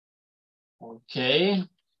Okay.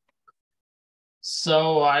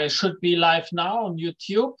 So I should be live now on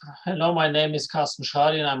YouTube. Hello, my name is Carsten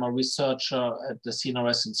Schadi and I'm a researcher at the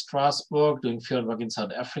CNRS in Strasbourg doing fieldwork in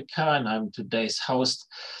South Africa, and I'm today's host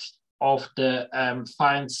of the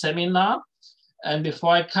FIND seminar. And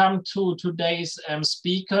before I come to today's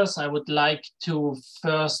speakers, I would like to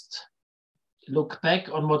first look back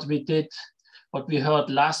on what we did, what we heard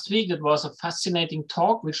last week. It was a fascinating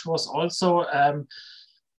talk, which was also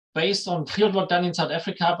based on fieldwork done in South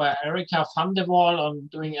Africa by Erica van der Wal on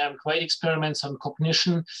doing great experiments on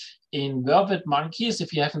cognition in vervet monkeys.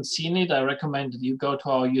 If you haven't seen it, I recommend that you go to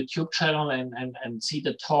our YouTube channel and see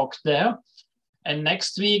the talk there. And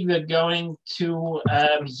next week, we're going to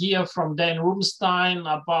hear from Dan Rubenstein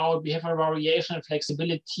about behavioral variation and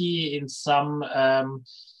flexibility in some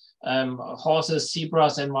horses,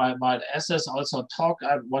 zebras, and wild asses. Also a talk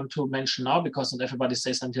I want to mention now because not everybody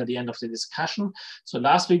stays until the end of the discussion. So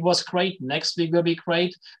last week was great. Next week will be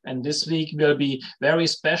great. And this week will be very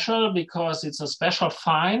special because it's a special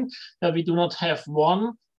find that we do not have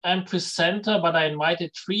one presenter, but I invited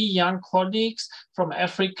 3 young colleagues from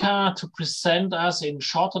Africa to present us in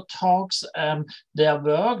shorter talks their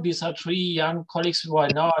work. These are 3 young colleagues who I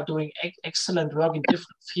know are doing excellent work in different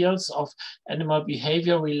fields of animal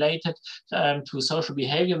behavior related to social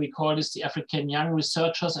behavior. We call this the African Young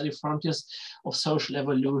Researchers at the Frontiers of Social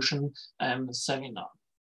Evolution seminar.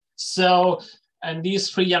 So, and these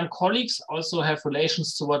 3 young colleagues also have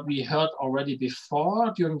relations to what we heard already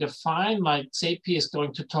before during the FIND. My Tshepiso is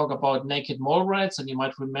going to talk about naked mole rats, and you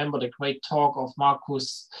might remember the great talk of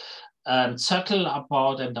Marcus Cuticle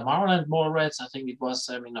about the Majelantle mole rats. I think it was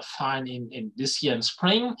in a FIND in this year in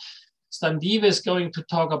spring. Sthandiwe is going to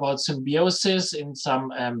talk about symbiosis in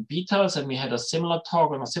some beetles, and we had a similar talk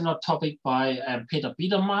on a similar topic by Peter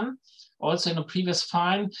Biedermann, also in a previous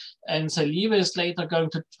FIND. And Celiwe is later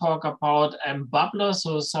going to talk about babblers,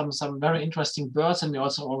 so some very interesting birds. And we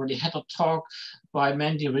also already had a talk by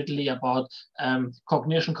Mandy Ridley about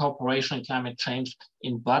cognition, cooperation, and climate change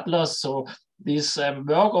in babblers. So this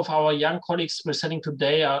work of our young colleagues presenting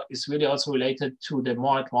today is really also related to the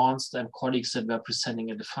more advanced colleagues that were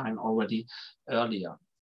presenting at the FIND already earlier.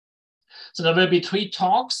 So there will be 3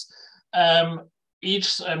 talks.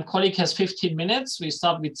 Each colleague has 15 minutes. We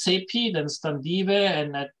start with Tshepiso, then Sthandiwe,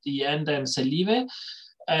 and at the end, Celiwe.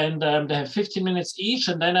 And they have 15 minutes each.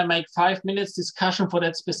 And then I make 5 minutes discussion for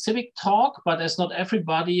that specific talk. But as not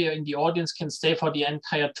everybody in the audience can stay for the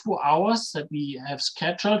entire 2 hours that we have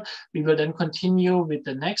scheduled, we will then continue with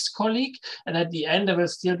the next colleague. And at the end, there will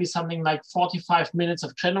still be something like 45 minutes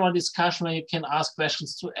of general discussion where you can ask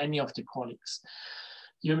questions to any of the colleagues.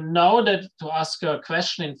 You know that to ask a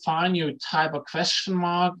question in FIND, you type a question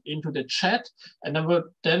mark into the chat. And I will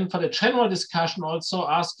then for the general discussion also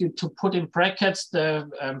ask you to put in brackets the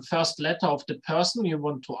first letter of the person you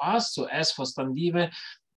want to ask. So S for Sthandiwe,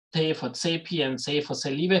 T for Tshepiso, and C for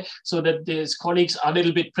Celiwe, so that these colleagues are a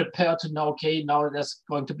little bit prepared to know, okay, now there's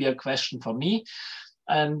going to be a question for me.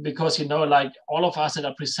 And because, you know, like all of us that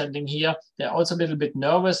are presenting here, they're also a little bit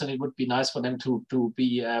nervous, and it would be nice for them to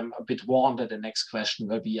be a bit warned that the next question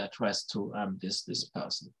will be addressed to this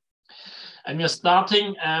person. And we're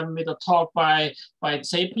starting with a talk by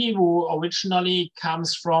Tshepiso, who originally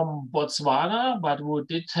comes from Botswana, but who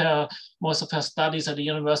did most of her studies at the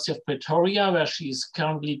University of Pretoria, where she's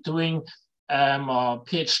currently doing a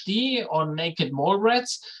PhD on naked mole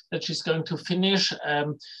rats that she's going to finish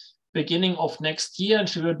beginning of next year, and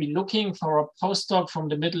she will be looking for a postdoc from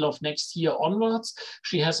the middle of next year onwards.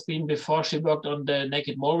 She has been, before she worked on the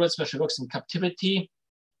naked mole rats, where she works in captivity.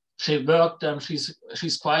 She worked,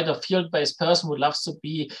 she's quite a field-based person who loves to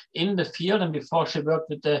be in the field, and before she worked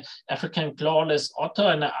with the African clawless otter,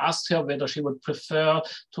 and I asked her whether she would prefer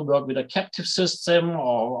to work with a captive system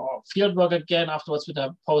or field work again afterwards with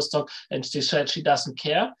a postdoc, and she said she doesn't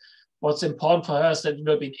care. What's important for her is that it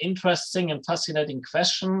will be an interesting and fascinating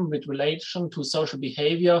question with relation to social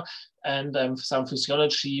behavior and some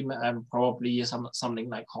physiology and probably something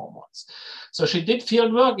like hormones. So she did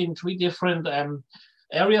fieldwork in 3 different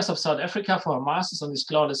areas of South Africa for her master's on this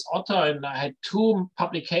clawless otter, and I had 2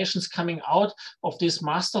 publications coming out of this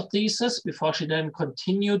master thesis before she then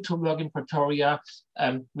continued to work in Pretoria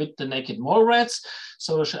with the naked mole rats.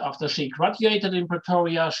 So after she graduated in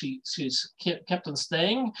Pretoria, she's kept on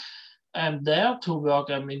staying and there to work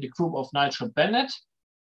in the group of Nigel Bennett.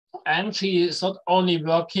 And she is not only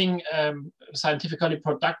working scientifically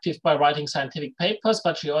productive by writing scientific papers,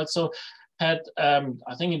 but she also had,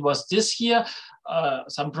 I think it was this year,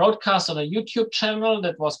 some broadcast on a YouTube channel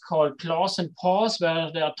that was called Claws and Paws,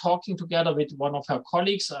 where they are talking together with one of her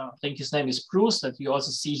colleagues. I think his name is Bruce, that you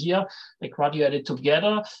also see here. They graduated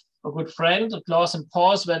together. a good friend, Klaus and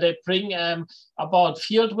Paul's, where they bring about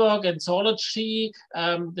fieldwork and zoology,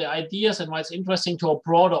 the ideas and why it's interesting to a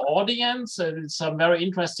broader audience. It's some very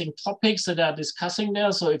interesting topics that they are discussing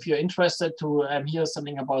there. So if you're interested to hear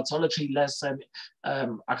something about zoology, less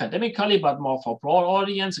academically, but more for broad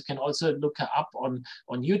audience, you can also look up on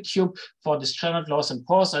YouTube for this channel, Klaus and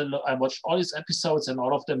Paul's. I watched all these episodes and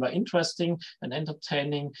all of them were interesting and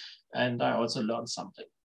entertaining, and I also learned something.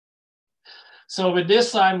 So with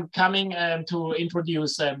this, I'm coming to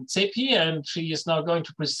introduce Tshepi, and she is now going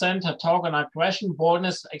to present her talk on aggression,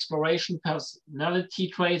 boldness, exploration, personality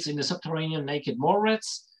traits in the subterranean naked mole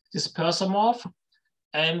rats, dispersomorph.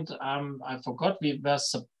 And I forgot, we were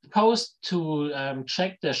supposed to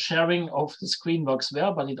check the sharing of the screen works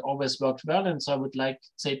well, but it always worked well. And so I would like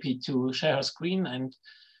Tshepi to share her screen and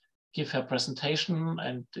give her presentation,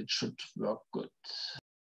 and it should work good.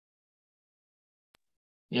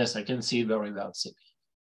 Yes, I can see very well, Tshepi.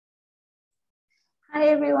 Hi,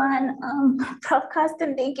 everyone. Prof.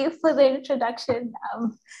 Carsten, thank you for the introduction.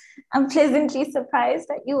 I'm pleasantly surprised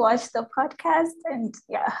that you watched the podcast, and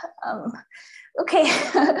yeah, okay,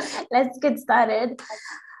 let's get started.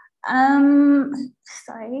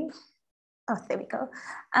 Sorry. Oh, there we go.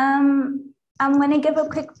 I'm going to give a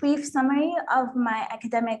quick brief summary of my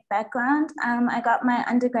academic background. I got my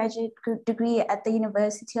undergraduate degree at the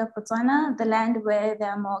University of Botswana, the land where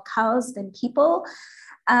there are more cows than people.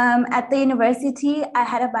 At the university, I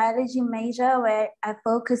had a biology major where I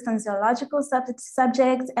focused on zoological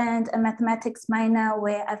subjects and a mathematics minor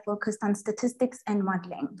where I focused on statistics and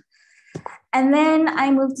modeling. And then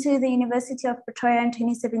I moved to the University of Pretoria in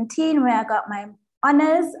 2017, where I got my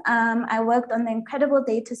honors. I worked on the incredible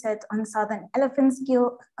data set on southern elephant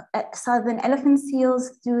seals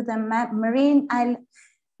through the Marian Island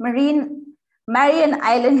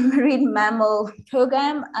Marine Mammal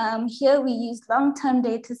Program. Here we used long-term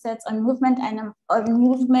data sets on movement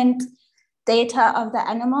data of the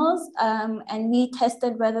animals, and we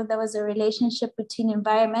tested whether there was a relationship between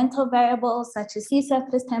environmental variables such as sea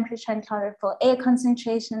surface temperature and chlorophyll air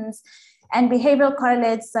concentrations, and behavioral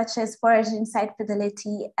correlates such as foraging site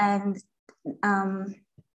fidelity and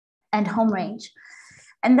home range.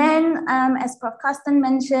 And then, as Prof. Carsten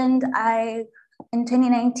mentioned, in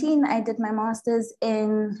 2019, I did my master's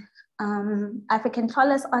in African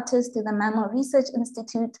tallus otters through the Mammal Research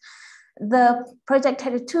Institute. The project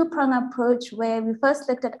had a two-pronged approach where we first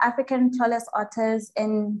looked at African tallus otters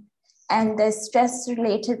and the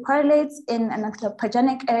stress-related correlates in an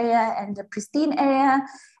anthropogenic area and a pristine area.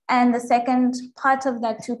 And the second part of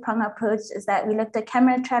that two-pronged approach is that we looked at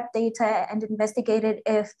camera trap data and investigated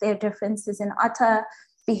if there are differences in otter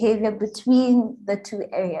behavior between the two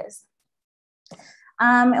areas.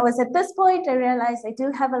 It was at this point I realized I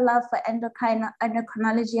do have a love for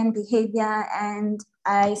endocrinology and behavior, and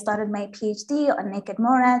I started my PhD on naked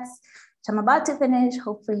mole rats, which I'm about to finish,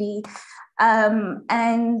 hopefully.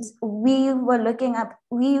 And we are looking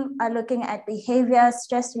at behavior,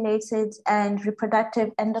 stress-related and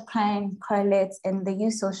reproductive endocrine correlates in the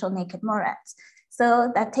eusocial naked mole rats.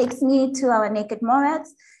 So that takes me to our naked mole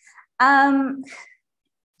rats.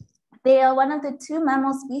 They are one of the two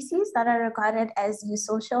mammal species that are regarded as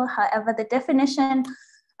eusocial. However, the definition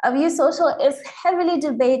of eusocial is heavily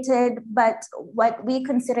debated, but what we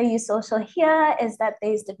consider eusocial here is that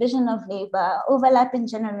there's division of labor, overlap in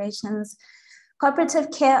generations, cooperative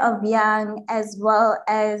care of young, as well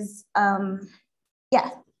as,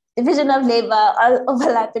 division of labor,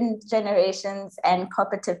 overlap in generations, and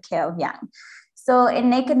cooperative care of young. So in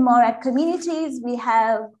naked mole rat communities, we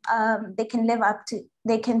have, they can live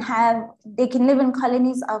in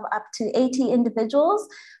colonies of up to 80 individuals,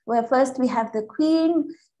 where first we have the queen.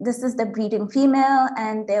 This is the breeding female,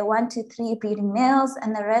 and there are 1 to 3 breeding males,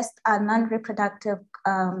 and the rest are non-reproductive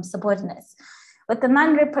subordinates. With the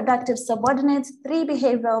non-reproductive subordinates, 3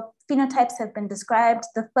 behavioral phenotypes have been described.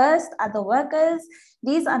 The first are the workers.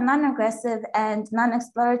 These are non-aggressive and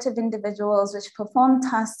non-explorative individuals which perform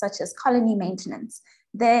tasks such as colony maintenance.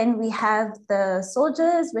 Then we have the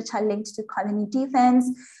soldiers, which are linked to colony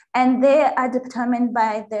defense, and they are determined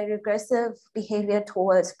by their regressive behavior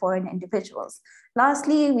towards foreign individuals.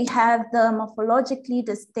 Lastly, we have the morphologically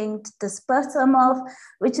distinct dispersomorph,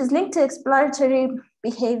 which is linked to exploratory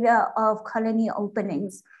behavior of colony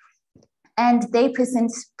openings, and they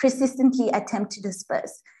persistently attempt to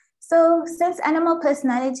disperse. So since animal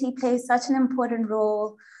personality plays such an important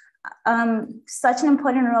role in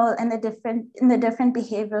the different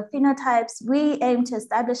behavioral phenotypes, we aim to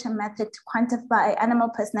establish a method to quantify animal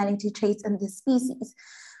personality traits in this species.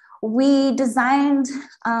 We designed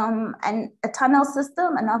a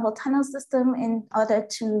novel tunnel system in order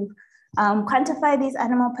to quantify these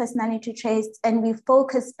animal personality traits, and we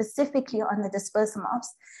focus specifically on the dispersal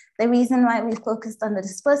moths. The reason why we focused on the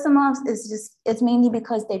dispersal moths is mainly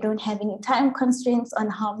because they don't have any time constraints on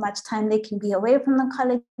how much time they can be away from the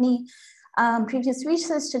colony. Previous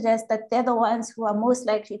research suggests that they're the ones who are most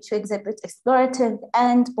likely to exhibit explorative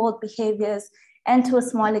and bold behaviors, and to a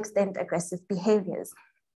small extent, aggressive behaviors.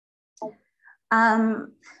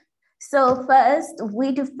 So first,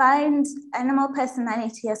 we defined animal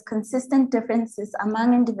personality as consistent differences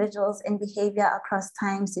among individuals in behavior across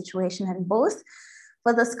time, situation, and both.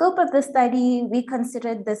 For the scope of the study, we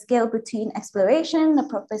considered the scale between exploration, the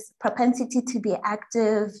propensity to be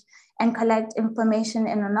active and collect information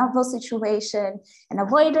in a novel situation, and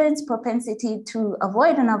avoidance, propensity to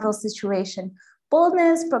avoid a novel situation,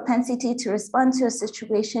 boldness, propensity to respond to a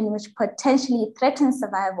situation which potentially threatens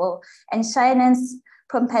survival, and shyness,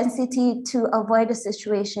 propensity to avoid a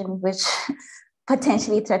situation which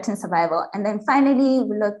potentially threatens survival. And then finally,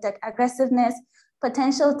 we looked at aggressiveness,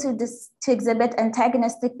 potential to exhibit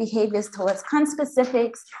antagonistic behaviors towards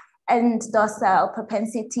conspecifics, and docile,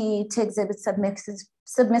 propensity to exhibit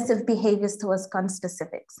submissive behaviors towards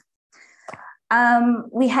conspecifics.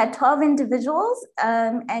 We had 12 individuals,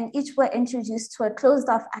 and each were introduced to a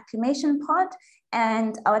closed-off acclimation pod,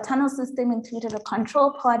 and our tunnel system included a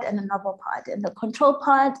control pod and a novel pod. In the control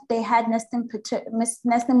pod, they had nesting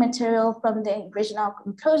material from the original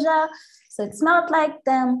enclosure, so it smelled like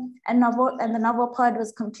them, and the novel pod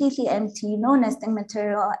was completely empty, no nesting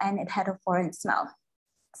material, and it had a foreign smell.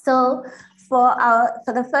 So for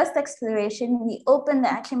the first exploration, we opened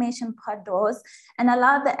the acclimation pod doors and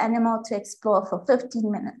allowed the animal to explore for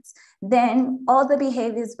 15 minutes. Then all the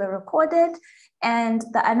behaviors were recorded, and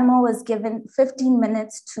the animal was given 10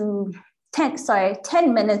 minutes to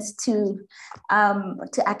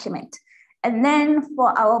acclimate. And then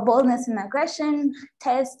for our boldness and aggression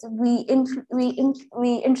test, we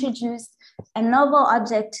introduced a novel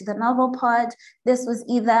object to the novel pod. This was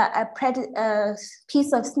either a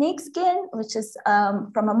piece of snake skin, which is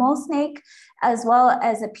from a mole snake, as well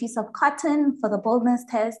as a piece of cotton for the boldness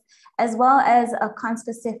test, as well as a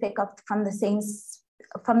conspecific from the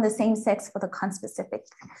same sex for the conspecific.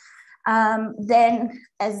 Then,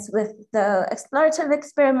 as with the explorative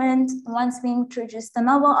experiment, once we introduced the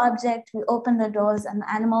novel object, we opened the doors and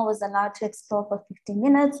the animal was allowed to explore for 15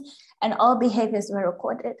 minutes, and all behaviors were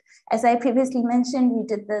recorded. As I previously mentioned, we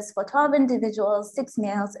did this for 12 individuals, 6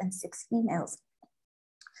 males and 6 females.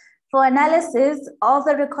 For analysis, all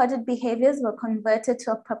the recorded behaviors were converted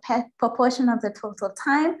to a proportion of the total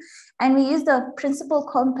time, and we used a principal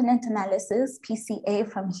component analysis, PCA,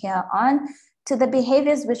 from here on, to the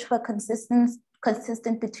behaviors which were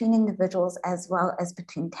consistent between individuals as well as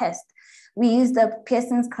between tests. We used the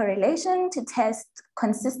Pearson's correlation to test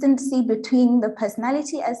consistency between the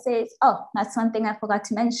personality assays. Oh, that's one thing I forgot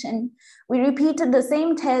to mention. We repeated the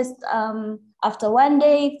same test after 1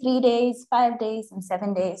 day, 3 days, 5 days, and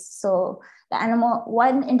 7 days. So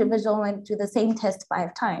one individual went through the same test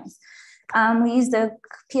 5 times. We used the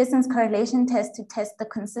Pearson's correlation test to test the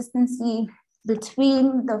consistency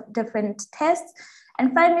between the different tests.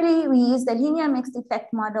 And finally, we used the linear mixed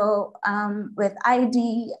effect model with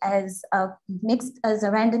ID as a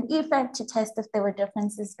random effect to test if there were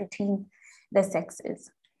differences between the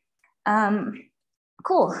sexes.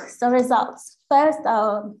 Cool, so results. First,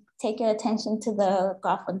 I'll take your attention to the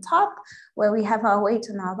graph on top, where we have our weight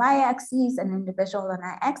on our y-axis and individual on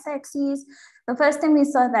our x-axis. The first thing we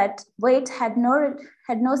saw that weight had no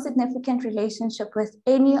significant relationship with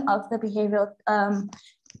any of the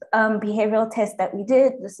behavioral tests that we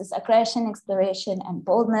did. This is aggression, exploration, and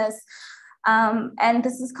boldness. And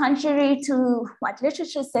this is contrary to what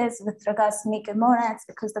literature says with regards to naked monads,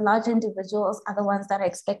 because the larger individuals are the ones that are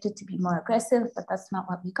expected to be more aggressive, but that's not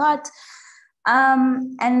what we got.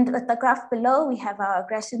 And with the graph below, we have our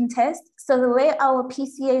aggression test. So the way our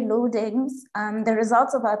PCA loadings, the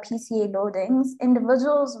results of our PCA loadings,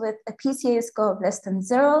 individuals with a PCA score of less than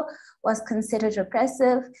 0 was considered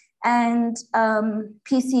aggressive, and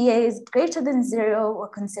PCAs greater than 0 were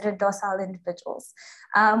considered docile individuals.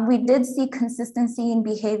 We did see consistency in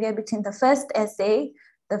behavior between the first essay,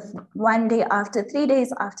 the 1 day after, 3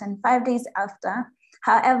 days after, and 5 days after.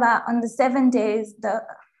 However, on the 7 days,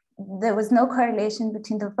 there was no correlation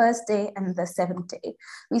between the first day and the 7th day.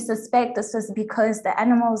 We suspect this was because the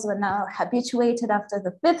animals were now habituated after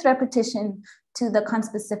the 5th repetition to the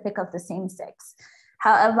conspecific of the same sex.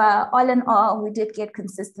 However, all in all, we did get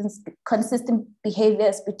consistent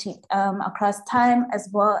behaviors across time, as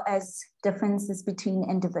well as differences between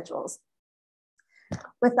individuals.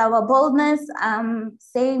 With our boldness,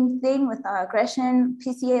 same thing with our aggression.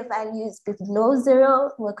 PCA values below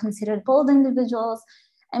 0 were considered bold individuals,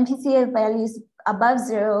 and PCA values above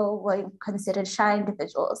 0 were considered shy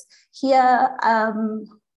individuals. Here,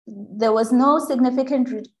 there was no significant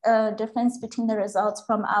difference between the results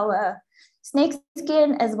from our snake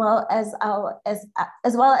skin as well as our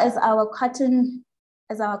cotton.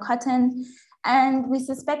 And we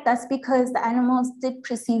suspect that's because the animals did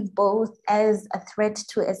perceive both as a threat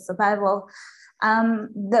to its survival.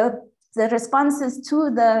 The responses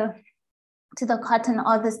to the cotton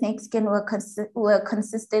or the snakeskin were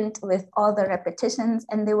consistent with all the repetitions,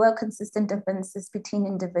 and there were consistent differences between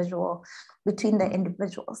the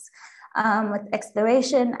individuals. With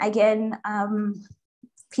exploration, again,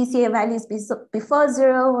 PCA values before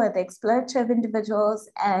 0 were the explorative individuals,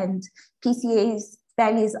 and PCA's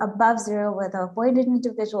values above 0 were the avoided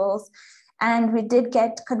individuals. And we did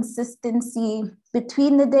get consistency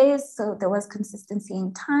between the days. So there was consistency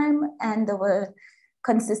in time, and there were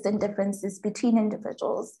consistent differences between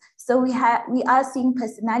individuals. So we are seeing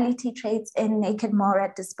personality traits in naked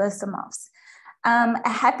morat dispersomorphs. A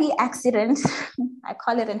happy accident, I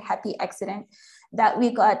call it a happy accident, that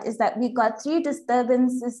we got is that we got 3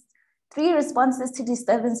 responses to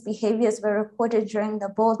disturbance behaviors were reported during the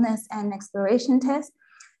boldness and exploration test.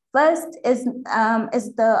 First is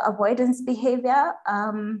the avoidance behavior,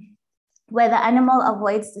 where the animal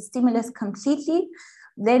avoids the stimulus completely.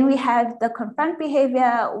 Then we have the confront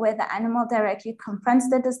behavior, where the animal directly confronts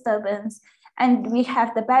the disturbance. And we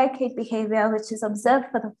have the barricade behavior, which is observed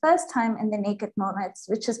for the first time in the naked morats,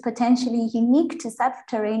 which is potentially unique to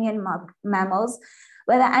subterranean mammals,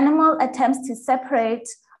 where the animal attempts to separate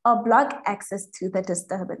or block access to the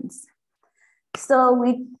disturbance. So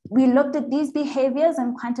we looked at these behaviors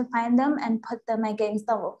and quantified them and put them against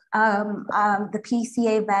the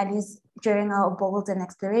PCA values during our bold and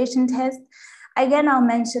exploration test. Again, I'll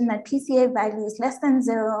mention that PCA values less than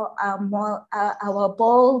 0 are our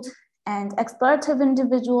bold and explorative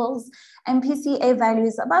individuals, and PCA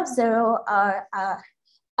values above 0 are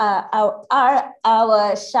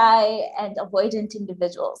our shy and avoidant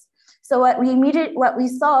individuals. So what we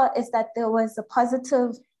saw is that there was a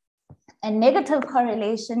positive and negative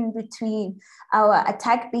correlation between our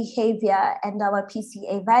attack behavior and our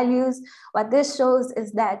PCA values. What this shows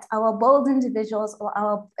is that our bold individuals or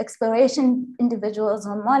our exploration individuals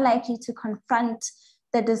are more likely to confront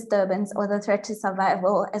the disturbance or the threat to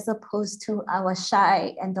survival as opposed to our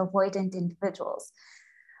shy and avoidant individuals.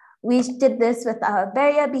 We did this with our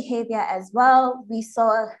barrier behavior as well. We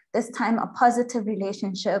saw this time a positive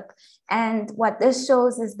relationship. And what this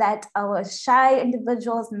shows is that our shy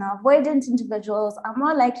individuals and our avoidant individuals are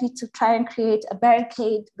more likely to try and create a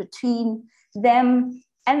barricade between them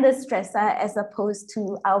and the stressor as opposed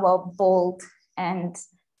to our bold and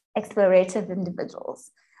explorative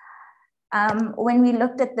individuals. When we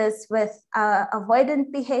looked at this with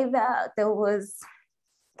avoidant behavior, there was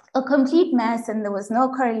a complete mess, and there was no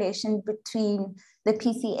correlation between the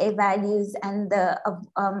PCA values and the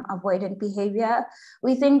avoidant behavior.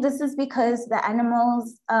 We think this is because the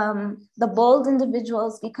animals, the bold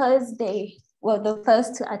individuals, because they were the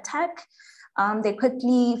first to attack, they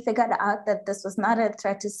quickly figured out that this was not a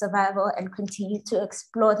threat to survival and continued to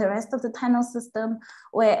explore the rest of the tunnel system,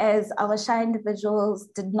 whereas our shy individuals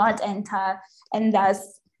did not enter, and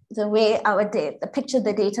thus the way the picture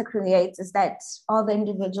the data creates is that all the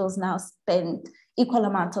individuals now spend equal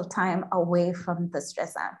amount of time away from the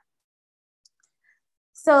stressor.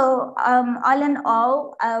 So all in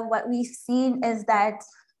all, what we've seen is that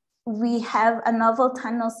we have a novel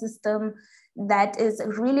tunnel system that is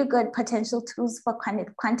really good potential tools for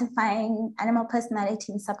quantifying animal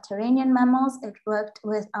personality in subterranean mammals. It worked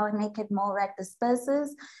with our naked mole rat dispersers.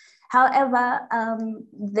 However,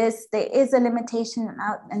 there is a limitation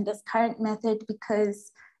in this current method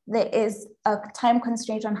because there is a time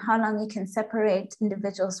constraint on how long you can separate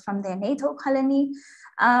individuals from their natal colony.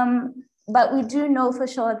 But we do know for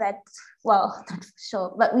sure that, well, not for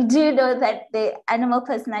sure, but we do know that the animal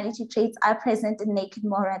personality traits are present in naked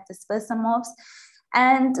mole rat dispersomorphs.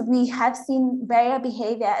 And we have seen barrier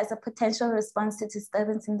behavior as a potential response to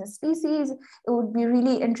disturbance in the species. It would be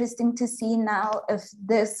really interesting to see now if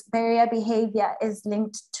this barrier behavior is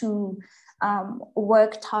linked to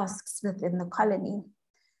work tasks within the colony.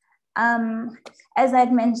 As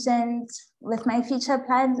I'd mentioned with my future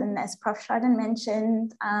plans, and as Prof. Sharden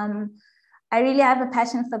mentioned, I really have a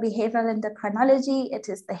passion for behavioral endocrinology. It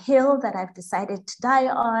is the hill that I've decided to die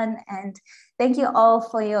on. And thank you all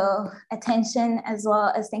for your attention, as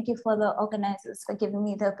well as thank you for the organizers for giving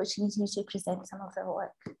me the opportunity to present some of the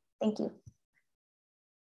work. Thank you.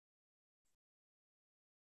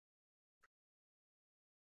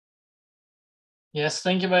 Yes,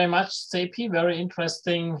 thank you very much, Sepi. Very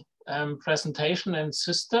interesting presentation and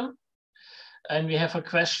system. And we have a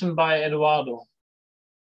question by Eduardo.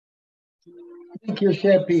 Thank you,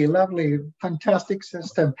 Tshepi. Lovely, fantastic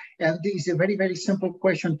system. And this is a very, very simple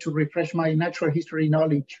question to refresh my natural history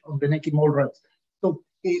knowledge on the naked mole rats. So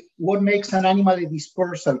what makes an animal a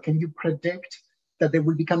dispersal? Can you predict that they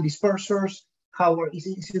will become dispersers? How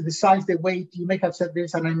is it the size, the weight? You may have said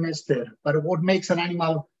this and I missed it, but what makes an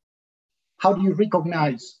animal, how do you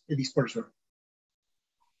recognize a disperser?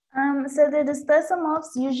 So the dispersal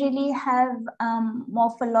moths usually have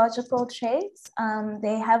morphological traits.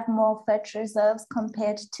 They have more fat reserves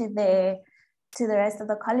compared to the rest of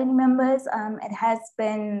the colony members. It has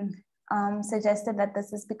been suggested that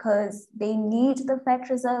this is because they need the fat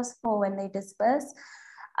reserves for when they disperse.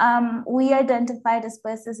 We identify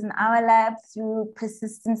dispersers in our lab through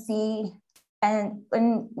persistency and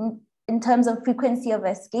in terms of frequency of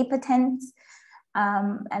escape attempts.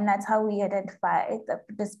 And that's how we identify the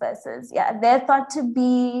dispersers. Yeah, they're thought to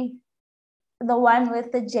be the one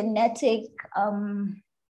with the genetic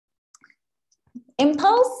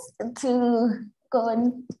impulse to go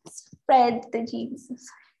and spread the genes.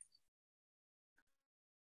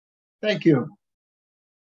 Thank you.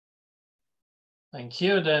 Thank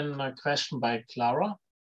you. Then a question by Clara.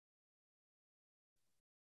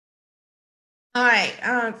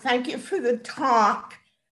 Hi, thank you for the talk.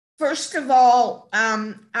 First of all,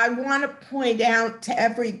 I want to point out to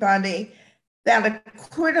everybody that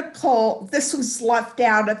this was left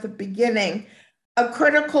out at the beginning, a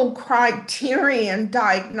critical criterion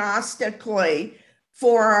diagnostically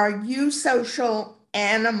for a eusocial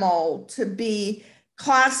animal to be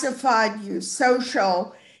classified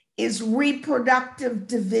eusocial is reproductive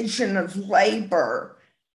division of labor.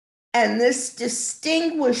 And this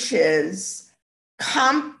distinguishes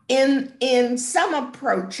in some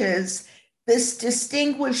approaches, this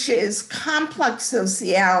distinguishes complex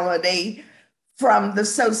sociality from the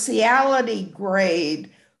sociality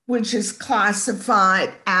grade, which is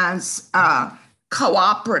classified as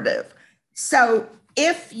cooperative. So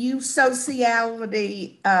if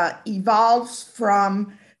eusociality evolves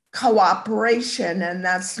from cooperation, and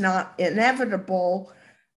that's not inevitable,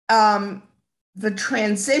 the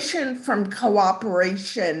transition from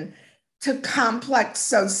cooperation to complex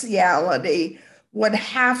sociality would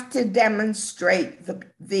have to demonstrate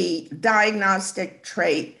the diagnostic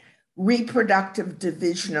trait reproductive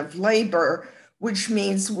division of labor, which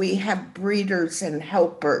means we have breeders and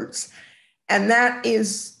helpers. And that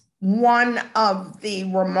is one of the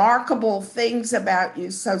remarkable things about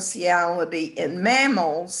eusociality in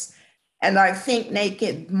mammals. And I think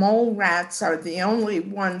naked mole rats are the only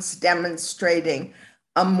ones demonstrating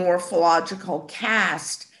a morphological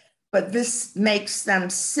caste. But this makes them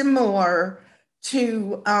similar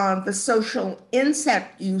to the social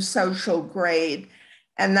insect eusocial grade.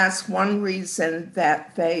 And that's one reason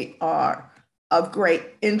that they are of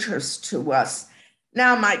great interest to us.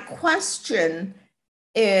 Now, my question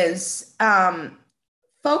is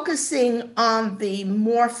focusing on the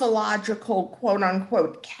morphological quote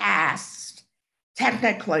unquote caste,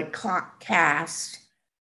 technically caste,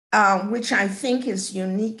 which I think is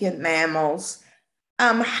unique in mammals.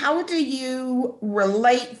 How do you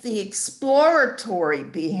relate the exploratory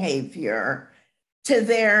behavior to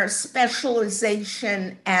their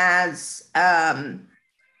specialization as, to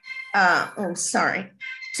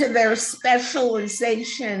their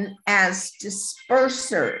specialization as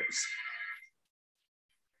dispersers?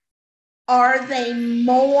 Are they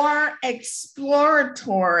more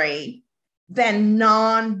exploratory than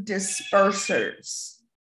non-dispersers?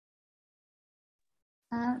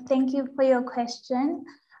 Thank you for your question.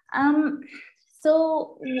 There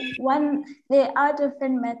are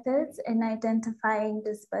different methods in identifying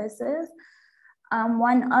dispersers.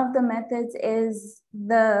 One of the methods is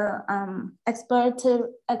the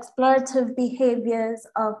explorative behaviors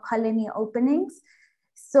of colony openings.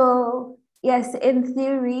 So yes, in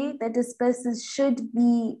theory, the dispersers should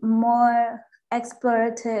be more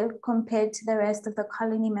explorative compared to the rest of the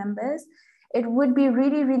colony members. It would be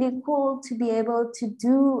really, really cool to be able to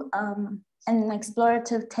do an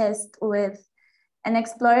explorative test with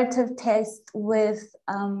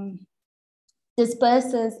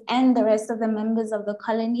dispersers and the rest of the members of the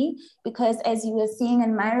colony, because as you were seeing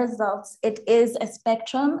in my results, it is a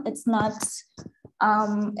spectrum. It's not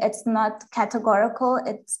categorical,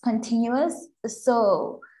 it's continuous.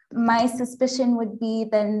 So my suspicion would be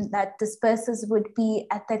then that dispersers would be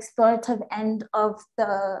at the explorative end of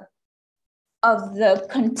the explorative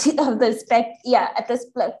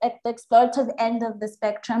end of the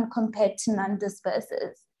spectrum compared to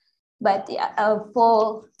non-dispersers. But yeah, a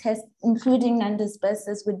full test, including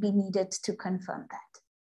non-dispersers, would be needed to confirm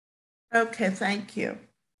that. Okay, thank you.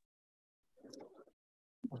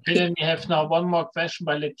 Okay, then we have now one more question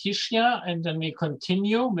by Letitia, and then we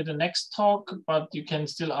continue with the next talk, but you can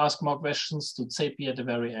still ask more questions to Tshepi at the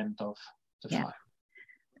very end of the file.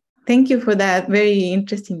 Thank you for that very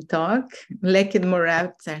interesting talk. Naked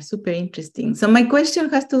morphs are super interesting. So my question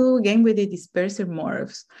has to do again with the disperser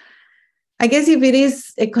morphs. I guess if it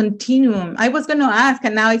is a continuum, I was going to ask,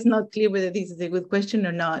 and now it's not clear whether this is a good question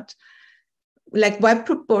or not, like what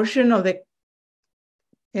proportion of the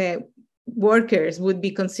workers would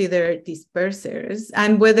be considered dispersers,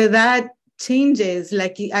 and whether that changes,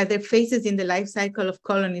 like are there phases in the life cycle of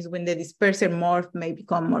colonies when the disperser morph may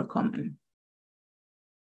become more common?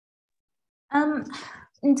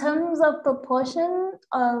 In terms of proportion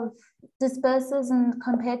of dispersers and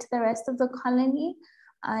compared to the rest of the colony,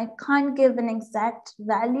 I can't give an exact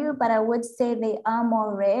value, but I would say they are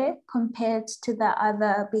more rare compared to the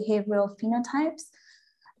other behavioral phenotypes.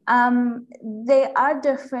 There are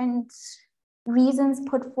different reasons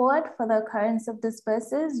put forward for the occurrence of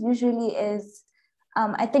dispersers. Usually is,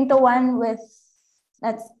 I think the one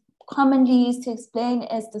that's commonly used to explain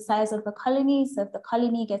is the size of the colony. So if the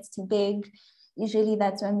colony gets too big, usually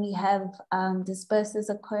that's when we have dispersers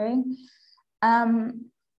occurring.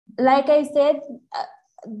 Like I said,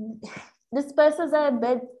 dispersers are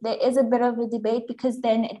there is a bit of a debate, because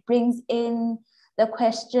then it brings in the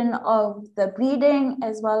question of the breeding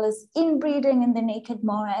as well as inbreeding in the naked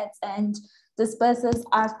morads, and dispersers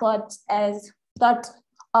are thought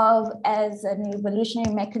of as an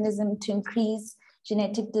evolutionary mechanism to increase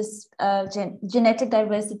genetic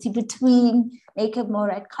diversity between naked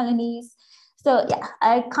morad colonies. So yeah,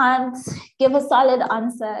 I can't give a solid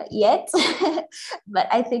answer yet, but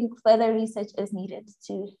I think further research is needed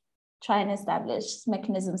to try and establish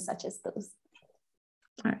mechanisms such as those.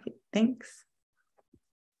 All right, thanks.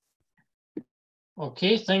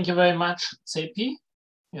 Okay, thank you very much, Tshepi.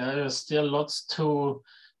 Yeah, there's still lots to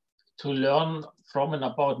learn from and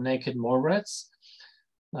about naked morads.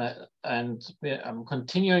 And I'm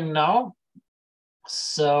continuing now.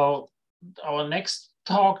 So our next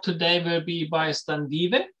talk today will be by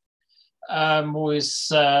Sthandiwe, who is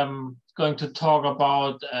going to talk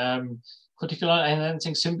about cuticle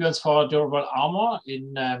enhancing symbionts for durable armor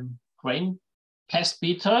in grain pest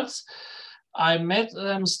beetles. I met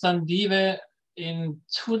Sthandiwe in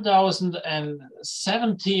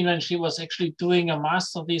 2017 when she was actually doing a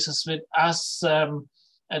master thesis with us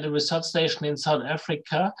at a research station in South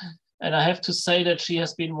Africa. And I have to say that she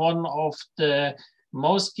has been one of the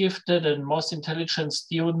most gifted and most intelligent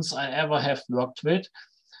students I ever have worked with.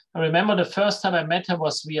 I remember the first time I met her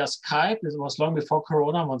was via Skype. It was long before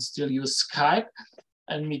Corona, one still used Skype.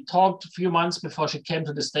 And we talked a few months before she came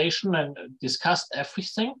to the station and discussed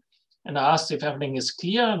everything. And I asked if everything is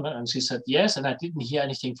clear, and she said yes, and I didn't hear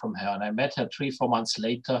anything from her. And I met her 3-4 months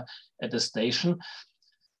later at the station.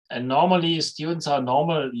 And normally students are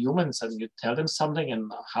normal humans, and you tell them something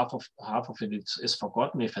and half of it is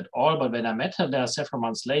forgotten, if at all. But when I met her there several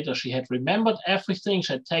months later, she had remembered everything,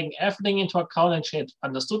 she had taken everything into account, and she had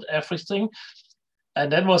understood everything. And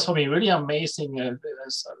that was for me really amazing.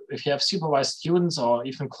 If you have supervised students or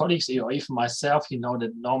even colleagues or even myself, you know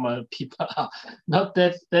that normal people are not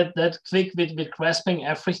that quick with grasping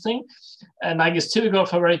everything. And like it's typical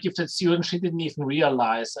for a very gifted student, she didn't even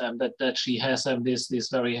realize that she has this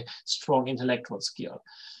very strong intellectual skill.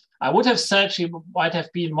 I would have said she might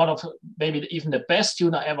have been one of maybe even the best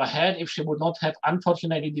student I ever had if she would not have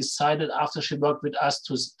unfortunately decided after she worked with us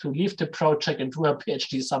to leave the project and do her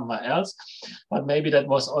PhD somewhere else. But maybe that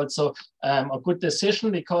was also a good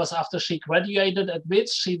decision, because after she graduated at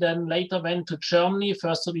WITS, she then later went to Germany,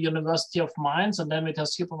 first to the University of Mainz, and then with her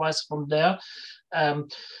supervisor from there,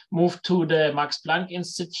 moved to the Max Planck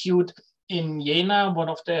Institute in Jena, one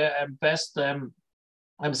of the best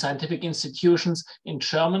scientific institutions in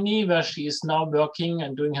Germany, where she is now working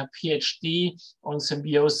and doing her PhD on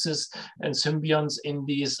symbiosis and symbionts in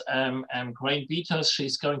these grain beetles.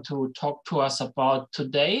 She's going to talk to us about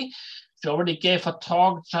today. She already gave a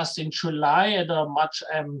talk just in July at a much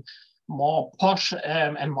more posh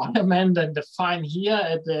environment than the fine here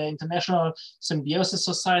at the International Symbiosis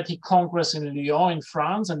Society Congress in Lyon in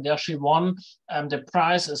France, and there she won the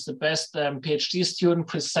prize as the best PhD student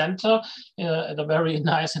presenter at a very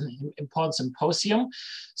nice and important symposium.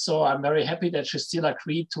 So I'm very happy that she still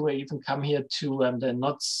agreed to even come here to the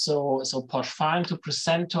not so posh fine to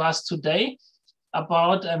present to us today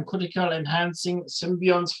about cuticle enhancing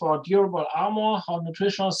symbionts for durable armor, how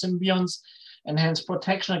nutritional symbionts enhance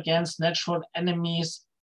protection against natural enemies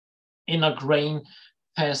in a grain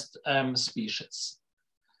pest species.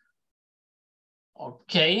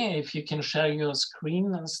 Okay, if you can share your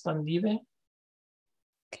screen, Sthandiwe.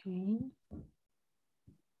 Okay.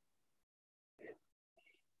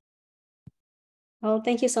 Well,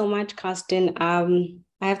 thank you so much, Carsten.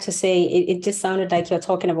 I have to say, it just sounded like you're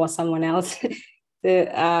talking about someone else.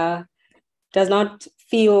 Does not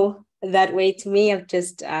feel that way to me. I'm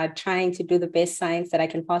just trying to do the best science that I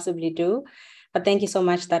can possibly do. But thank you so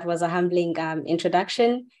much. That was a humbling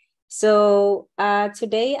introduction. So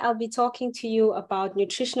today I'll be talking to you about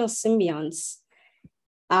nutritional symbionts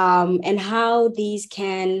and how these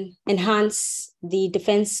can enhance the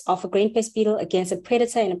defense of a grain pest beetle against a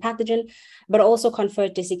predator and a pathogen, but also confer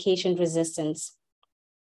desiccation resistance.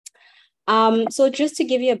 So just to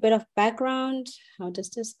give you a bit of background, how does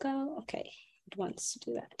this go? Okay, it wants to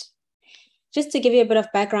do that. Just to give you a bit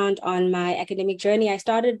of background on my academic journey, I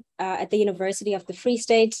started at the University of the Free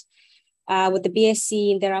State with the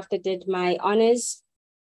BSc, and thereafter did my honors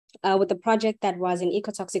with a project that was in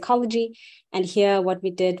ecotoxicology. And here what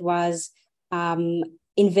we did was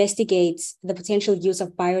investigate the potential use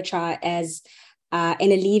of biochar as an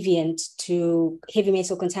alleviant to heavy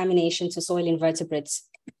metal contamination to soil invertebrates.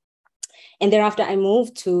 And thereafter I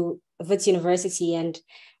moved to Wits University, and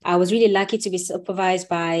I was really lucky to be supervised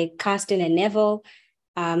by Carsten and Neville,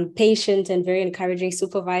 patient and very encouraging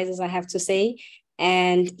supervisors, I have to say.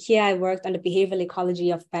 And here I worked on the behavioral ecology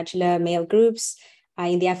of bachelor male groups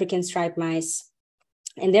in the African striped mice.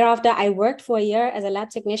 And thereafter, I worked for a year as a lab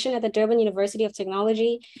technician at the Durban University of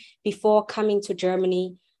Technology before coming to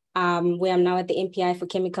Germany, where I'm now at the MPI for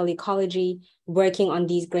chemical ecology, working on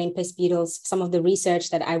these grain pest beetles, some of the research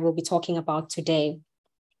that I will be talking about today.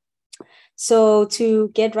 So to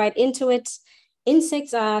get right into it,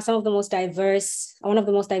 insects are one of the most diverse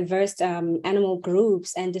animal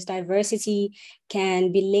groups, and this diversity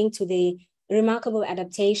can be linked to the remarkable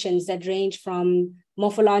adaptations that range from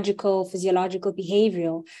morphological, physiological,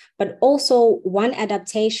 behavioral, but also one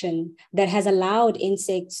adaptation that has allowed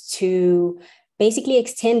insects to basically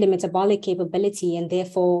extend their metabolic capability, and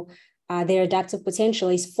therefore their adaptive potential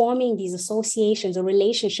is forming these associations or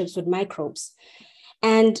relationships with microbes.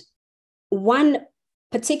 And one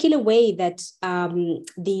particular way that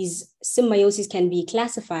these symbioses can be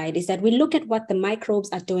classified is that we look at what the microbes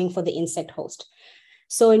are doing for the insect host.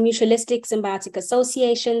 So in mutualistic symbiotic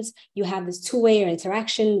associations, you have this two-way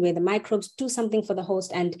interaction where the microbes do something for the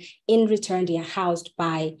host, and in return, they are housed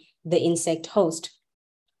by the insect host.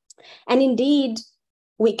 And indeed,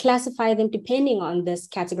 we classify them depending on this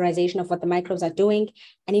categorization of what the microbes are doing.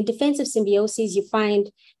 And in defensive symbioses, you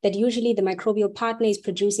find that usually the microbial partner is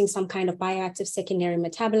producing some kind of bioactive secondary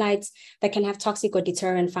metabolites that can have toxic or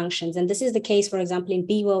deterrent functions. And this is the case, for example, in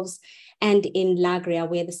bee wolves and in Lagria,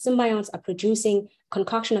 where the symbionts are producing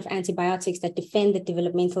concoction of antibiotics that defend the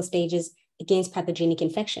developmental stages against pathogenic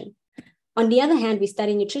infection. On the other hand, we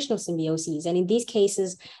study nutritional symbioses. And in these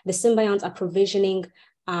cases, the symbionts are provisioning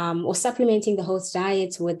or supplementing the host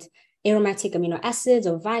diet with aromatic amino acids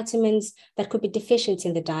or vitamins that could be deficient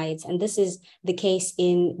in the diets. And this is the case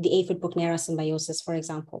in the aphid buchnera symbiosis, for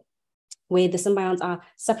example, where the symbionts are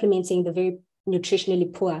supplementing the very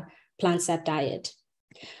nutritionally poor plant sap diet.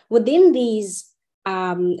 Within these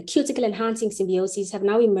cuticle enhancing symbioses have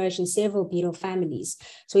now emerged in several beetle families.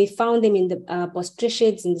 So we found them in the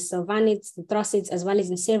bostrichids, in the sylvanids, the throsids, as well as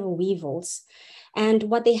in several weevils. And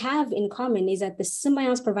what they have in common is that the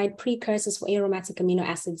symbionts provide precursors for aromatic amino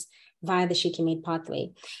acids via the shikimate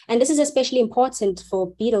pathway. And this is especially important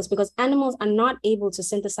for beetles because animals are not able to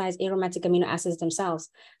synthesize aromatic amino acids themselves.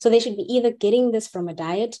 So they should be either getting this from a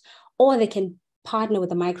diet, or they can partner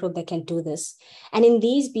with a microbe that can do this. And in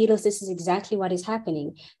these beetles, this is exactly what is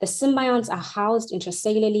happening. The symbionts are housed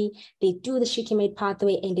intracellularly, they do the shikimate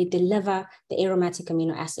pathway, and they deliver the aromatic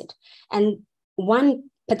amino acid. And one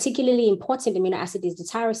particularly important amino acid is the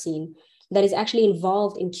tyrosine that is actually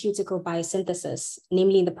involved in cuticle biosynthesis,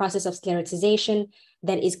 namely in the process of sclerotization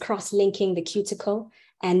that is cross-linking the cuticle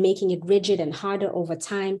and making it rigid and harder over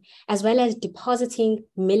time, as well as depositing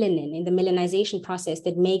melanin in the melanization process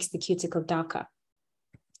that makes the cuticle darker.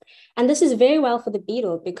 And this is very well for the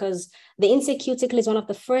beetle because the insect cuticle is one of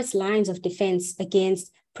the first lines of defense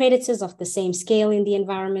against predators of the same scale in the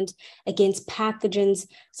environment, against pathogens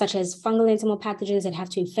such as fungal entomal pathogens that have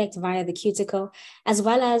to infect via the cuticle, as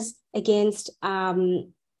well as against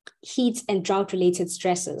heat and drought-related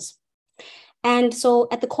stresses. And so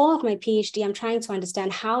at the core of my PhD, I'm trying to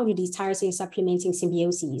understand how do these tyrosine supplementing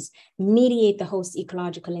symbioses mediate the host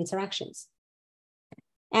ecological interactions.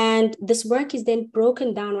 And this work is then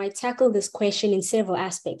broken down. I tackle this question in several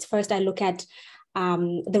aspects. First, I look at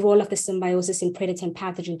the role of the symbiosis in predator and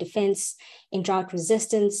pathogen defense, in drought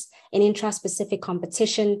resistance, in intraspecific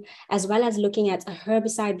competition, as well as looking at a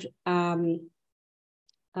herbicide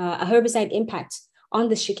impact on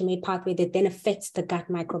the shikimate pathway that then affects the gut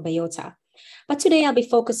microbiota. But today I'll be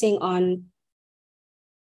focusing on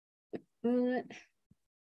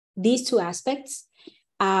these two aspects,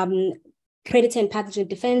 predator and pathogen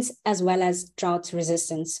defense, as well as drought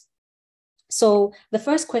resistance. So the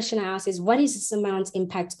first question I ask is, what is the symbiont's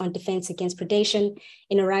impact on defense against predation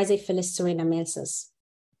in Oryzophilus surinamensis?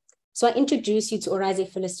 So I introduce you to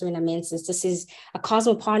Oryzophilus surinamensis. This is a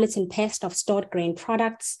cosmopolitan pest of stored grain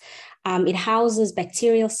products. It houses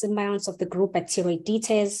bacterial symbionts of the group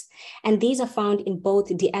Bacteroidetes, and these are found in both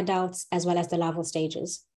the adults as well as the larval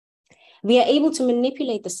stages. We are able to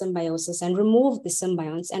manipulate the symbiosis and remove the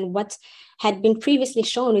symbionts. And what had been previously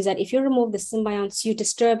shown is that if you remove the symbionts, you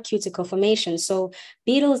disturb cuticle formation. So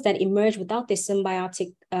beetles that emerge without the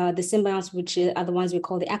symbionts, which are the ones we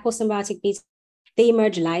call the aposymbiotic beetles, they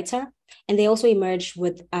emerge lighter, and they also emerge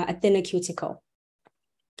with a thinner cuticle.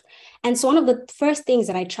 And so one of the first things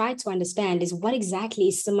that I tried to understand is what exactly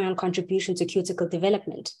is symbiont contribution to cuticle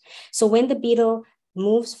development. So when the beetle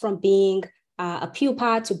moves from being a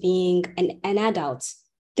pupa to being an adult,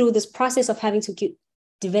 through this process of having to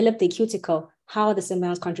develop the cuticle, how are the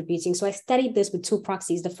symbionts contributing? So I studied this with two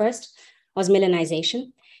proxies. The first was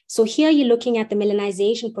melanization. So here you're looking at the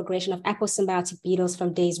melanization progression of aposymbiotic beetles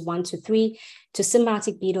from days 1 to 3 to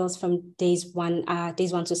symbiotic beetles from days 1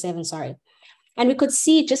 to 7, sorry. And we could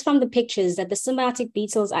see just from the pictures that the symbiotic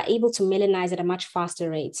beetles are able to melanize at a much faster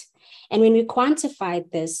rate. And when we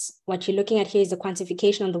quantified this, what you're looking at here is the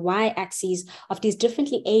quantification on the y-axis of these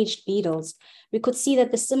differently aged beetles. We could see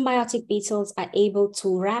that the symbiotic beetles are able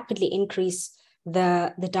to rapidly increase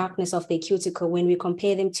the darkness of their cuticle when we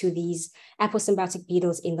compare them to these aposymbiotic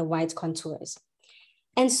beetles in the white contours.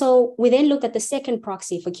 And so we then looked at the second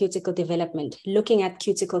proxy for cuticle development, looking at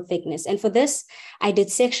cuticle thickness. And for this, I did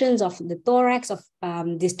sections of the thorax of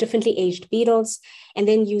these differently aged beetles, and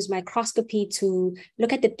then used microscopy to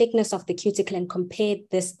look at the thickness of the cuticle and compare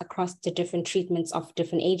this across the different treatments of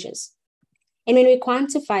different ages. And when we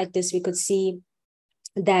quantified this, we could see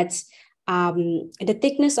that the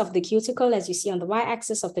thickness of the cuticle, as you see on the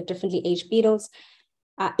y-axis of the differently aged beetles,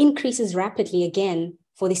 increases rapidly again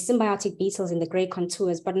for the symbiotic beetles in the gray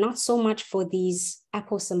contours, but not so much for these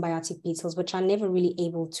aposymbiotic beetles, which are never really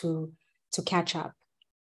able to catch up.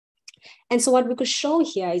 And so what we could show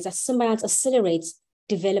here is that symbionts accelerates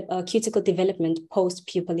cuticle development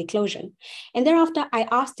post-pupal eclosion. And thereafter, I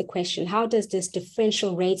asked the question, how does this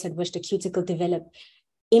differential rate at which the cuticle develop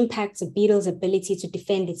impact a beetle's ability to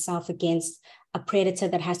defend itself against a predator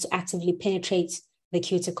that has to actively penetrate the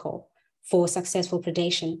cuticle for successful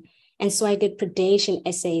predation? And so I did predation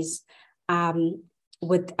assays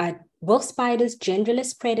with wolf spiders,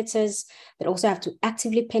 generalist predators that also have to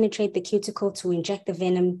actively penetrate the cuticle to inject the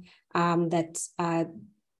venom that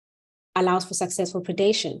allows for successful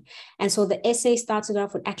predation. And so the assay started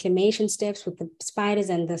off with acclimation steps with the spiders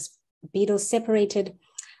and the beetles separated.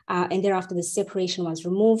 And thereafter, the separation was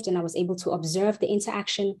removed, and I was able to observe the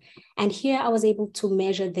interaction. And here I was able to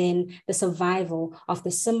measure then the survival of the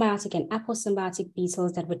symbiotic and aposymbiotic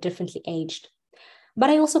beetles that were differently aged. But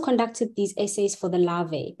I also conducted these assays for the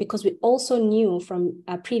larvae because we also knew from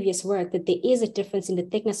previous work that there is a difference in the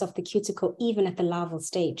thickness of the cuticle even at the larval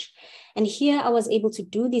stage. And here I was able to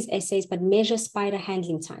do these assays but measure spider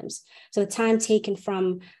handling times. So the time taken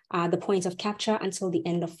from the point of capture until the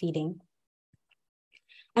end of feeding.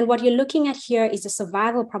 And what you're looking at here is the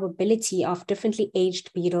survival probability of differently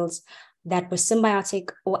aged beetles that were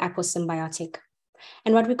symbiotic or aposymbiotic.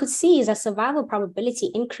 And what we could see is that survival probability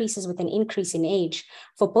increases with an increase in age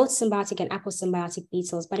for both symbiotic and aposymbiotic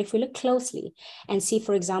beetles. But if we look closely and see,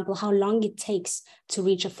 for example, how long it takes to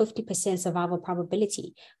reach a 50% survival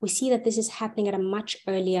probability, we see that this is happening at a much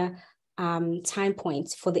earlier time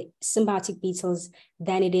point for the symbiotic beetles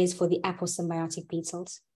than it is for the aposymbiotic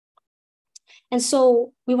beetles. And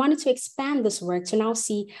so we wanted to expand this work to now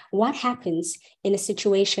see what happens in a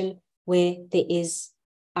situation where there is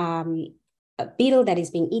a beetle that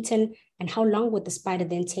is being eaten, and how long would the spider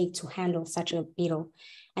then take to handle such a beetle.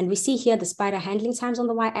 And we see here the spider handling times on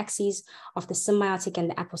the y-axis of the symbiotic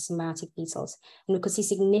and the aposymbiotic beetles. And we could see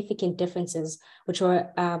significant differences, which were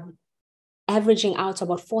averaging out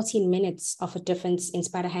about 14 minutes of a difference in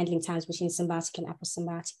spider handling times between symbiotic and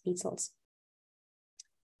aposymbiotic beetles.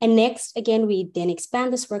 And next, again, we then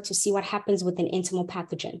expand this work to see what happens with an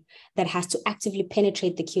entomopathogen that has to actively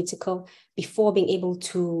penetrate the cuticle before being able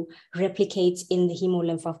to replicate in the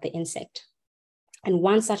hemolymph of the insect. And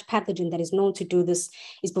one such pathogen that is known to do this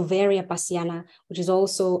is Beauveria bassiana, which is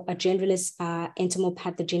also a genderless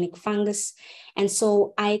entomopathogenic fungus. And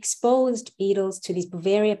so I exposed beetles to these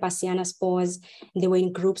Beauveria bassiana spores. And they were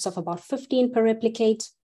in groups of about 15 per replicate.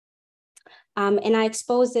 And I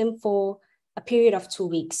exposed them for a period of 2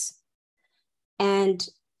 weeks. And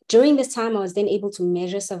during this time, I was then able to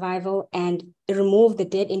measure survival and remove the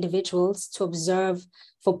dead individuals to observe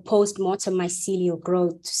for post-mortem mycelial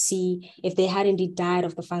growth to see if they had indeed died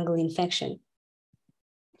of the fungal infection.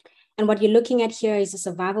 And what you're looking at here is the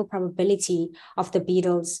survival probability of the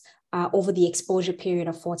beetles over the exposure period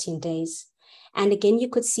of 14 days. And again, you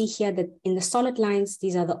could see here that in the solid lines,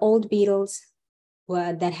 these are the old beetles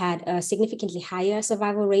that had a significantly higher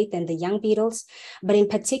survival rate than the young beetles. But in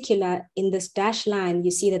particular, in this dashed line,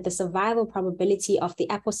 you see that the survival probability of the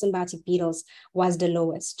aposymbiotic beetles was the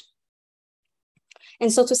lowest.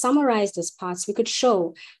 And so to summarize this parts, we could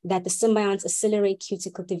show that the symbionts accelerate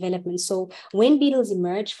cuticle development. So when beetles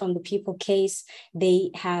emerge from the pupal case, they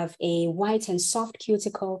have a white and soft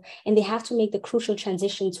cuticle, and they have to make the crucial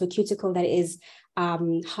transition to a cuticle that is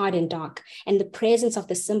hard and dark. And the presence of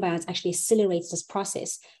the symbionts actually accelerates this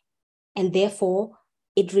process. And therefore,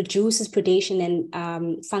 it reduces predation and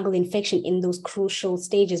fungal infection in those crucial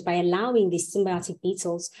stages by allowing these symbiotic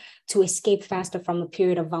beetles to escape faster from a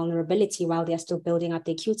period of vulnerability while they're still building up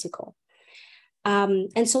their cuticle.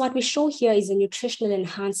 And so what we show here is a nutritional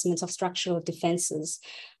enhancement of structural defenses,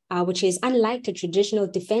 which is unlike the traditional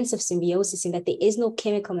defensive symbiosis in that there is no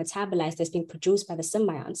chemical metabolite that's being produced by the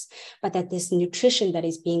symbionts, but that this nutrition that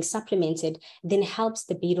is being supplemented then helps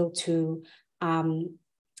the beetle to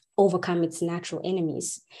overcome its natural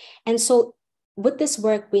enemies. And so with this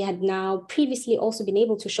work, we had now previously also been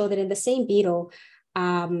able to show that in the same beetle,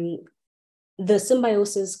 the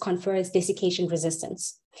symbiosis confers desiccation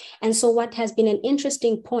resistance. And so what has been an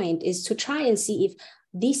interesting point is to try and see if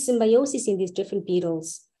these symbiosis in these different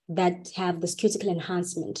beetles that have this cuticle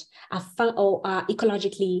enhancement are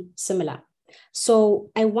ecologically similar.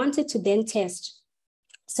 So I wanted to then test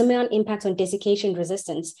symbiont impact on desiccation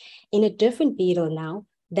resistance in a different beetle now,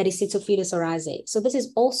 that is Cytophilus oryzae. So this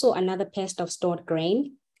is also another pest of stored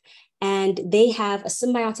grain. And they have a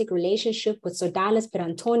symbiotic relationship with Sodalus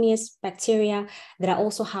perantonius bacteria that are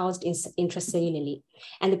also housed intracellularly.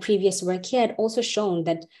 And the previous work here had also shown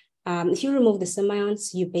that if you remove the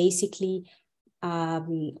symbionts, you basically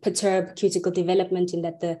perturb cuticle development in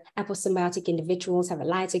that the aposymbiotic individuals have a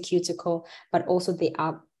lighter cuticle, but also they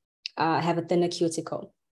have a thinner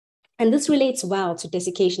cuticle. And this relates well to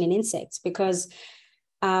desiccation in insects because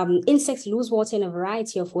insects lose water in a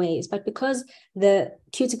variety of ways, but because the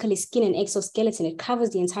cuticle is skin and exoskeleton, it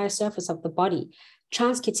covers the entire surface of the body.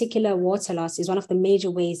 Transcuticular water loss is one of the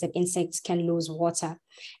major ways that insects can lose water.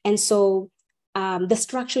 And so the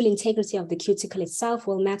structural integrity of the cuticle itself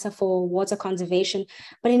will matter for water conservation.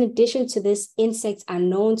 But in addition to this, insects are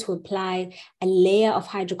known to apply a layer of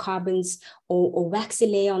hydrocarbons or waxy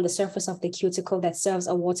layer on the surface of the cuticle that serves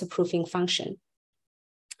a waterproofing function.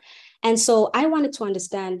 And so I wanted to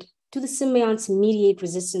understand, do the symbionts mediate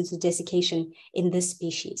resistance to desiccation in this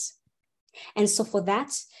species? And so for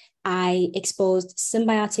that, I exposed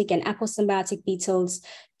symbiotic and aposymbiotic beetles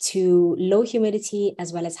to low humidity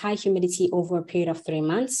as well as high humidity over a period of 3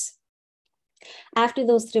 months. After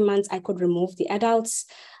those 3 months, I could remove the adults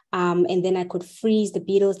and then I could freeze the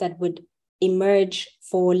beetles that would emerge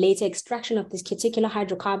for later extraction of these cuticular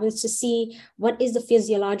hydrocarbons to see what is the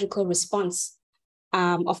physiological response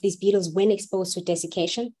of these beetles when exposed to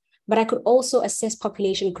desiccation. But I could also assess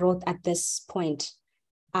population growth at this point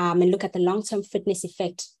and look at the long-term fitness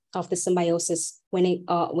effect of the symbiosis when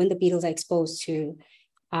the beetles are exposed to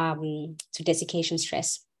desiccation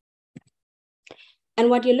stress. And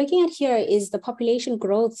what you're looking at here is the population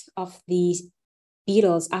growth of these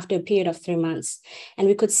beetles after a period of 3 months. And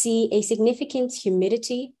we could see a significant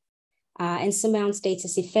humidity and symbiont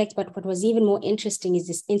status effect, but what was even more interesting is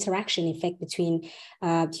this interaction effect between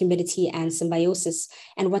humidity and symbiosis.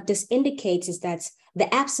 And what this indicates is that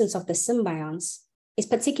the absence of the symbionts is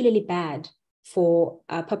particularly bad for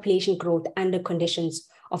population growth under conditions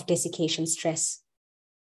of desiccation stress.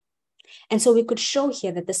 And so we could show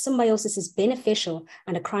here that the symbiosis is beneficial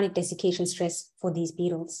under chronic desiccation stress for these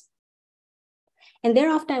beetles. And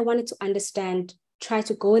thereafter, I wanted to try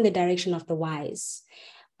to go in the direction of the whys.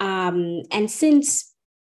 And since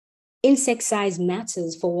insect size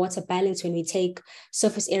matters for water balance when we take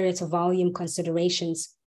surface area to volume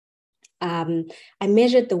considerations, I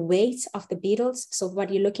measured the weight of the beetles. So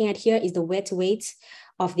what you're looking at here is the wet weight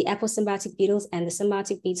of the aposymbiotic beetles and the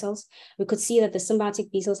symbiotic beetles. We could see that the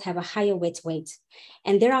symbiotic beetles have a higher wet weight.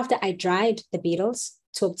 And thereafter, I dried the beetles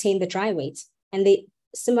to obtain the dry weight. And the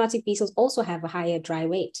symbiotic beetles also have a higher dry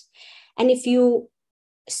weight. And if you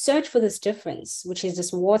search for this difference, which is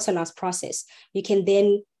this water loss process, you can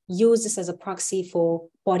then use this as a proxy for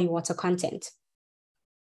body water content.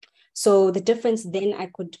 So the difference then I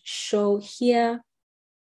could show here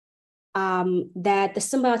that the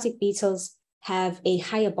symbiotic beetles have a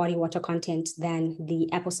higher body water content than the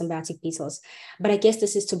aposymbiotic beetles. But I guess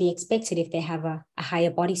this is to be expected if they have a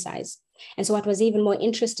higher body size. And so what was even more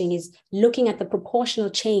interesting is looking at the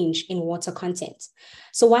proportional change in water content.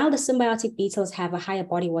 So while the symbiotic beetles have a higher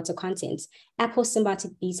body water content,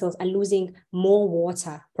 aposymbiotic beetles are losing more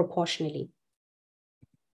water proportionally.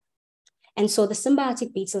 And so the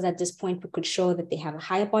symbiotic beetles at this point, we could show that they have a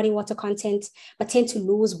higher body water content, but tend to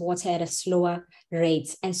lose water at a slower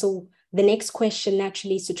rate. And so the next question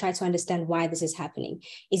naturally is to try to understand why this is happening.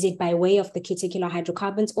 Is it by way of the cuticular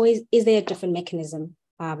hydrocarbons, or is there a different mechanism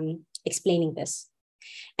explaining this?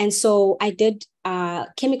 And so I did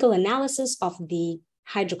chemical analysis of the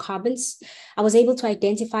hydrocarbons. I was able to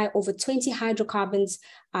identify over 20 hydrocarbons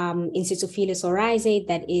in Cytophilus oryzae,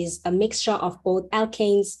 that is a mixture of both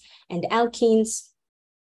alkanes and alkenes.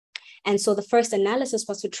 And so the first analysis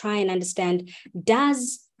was to try and understand,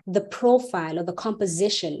 does the profile or the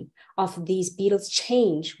composition of these beetles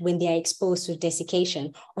change when they are exposed to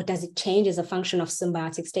desiccation, or does it change as a function of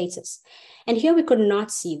symbiotic status? And here we could not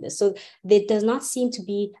see this. So there does not seem to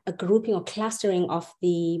be a grouping or clustering of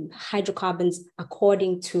the hydrocarbons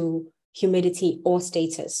according to humidity or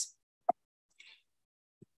status.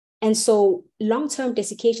 And so long-term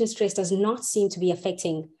desiccation stress does not seem to be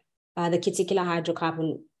affecting the cuticular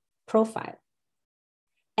hydrocarbon profile.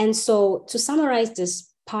 And so to summarize this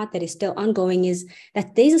part that is still ongoing is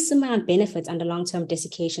that there's a symbiont benefit under long-term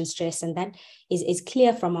desiccation stress, and that is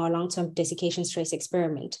clear from our long-term desiccation stress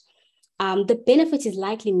experiment. The benefit is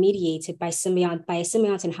likely mediated by a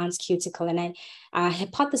symbiont enhanced cuticle, and I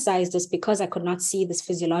hypothesized this because I could not see this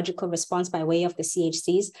physiological response by way of the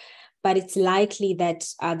CHCs, but it's likely that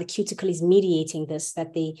the cuticle is mediating this,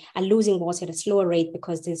 that they are losing water at a slower rate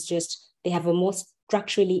because they have a more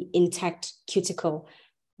structurally intact cuticle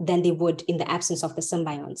than they would in the absence of the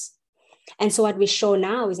symbionts. And so what we show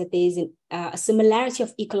now is that there is a similarity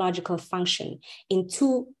of ecological function in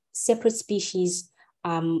two separate species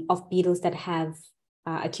of beetles that have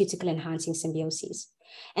a cuticle enhancing symbioses.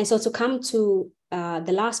 And so to come to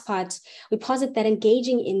the last part, we posit that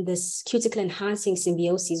engaging in this cuticle enhancing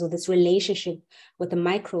symbiosis, or this relationship with the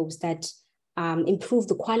microbes that improve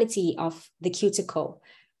the quality of the cuticle,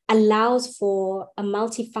 allows for a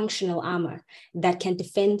multifunctional armor that can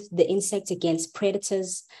defend the insect against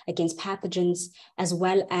predators, against pathogens, as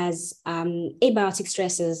well as abiotic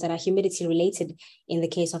stresses that are humidity related in the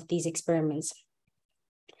case of these experiments.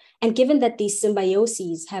 And given that these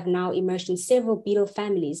symbioses have now emerged in several beetle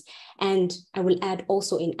families, and I will add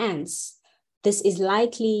also in ants, this is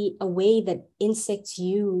likely a way that insects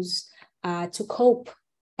use to cope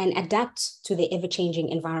and adapt to the ever-changing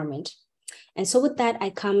environment. And so with that, I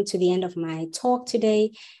come to the end of my talk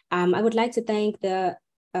today. I would like to thank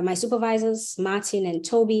my supervisors, Martin and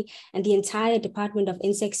Toby, and the entire Department of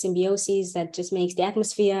Insect Symbioses that just makes the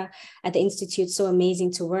atmosphere at the Institute so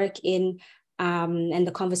amazing to work in, and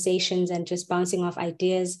the conversations and just bouncing off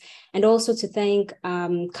ideas. And also to thank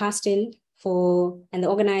Karsten and the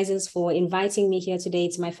organizers for inviting me here today.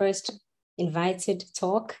 It's my first invited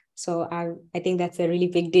talk, so I think that's a really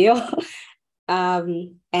big deal.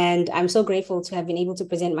 And I'm so grateful to have been able to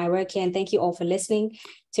present my work here, and thank you all for listening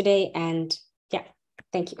today. And yeah,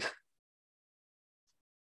 thank you.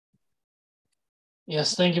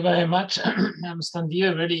 Yes, thank you very much.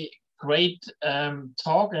 Sthandiwe, really great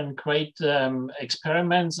talk and great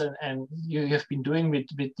experiments, and you have been doing with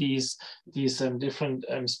these different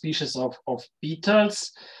species of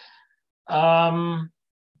beetles. Let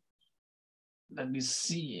me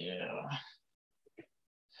see here.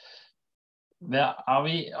 Where are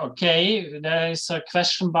we? Okay, there is a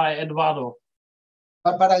question by Eduardo.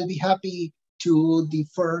 But I'll be happy to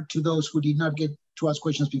defer to those who did not get to ask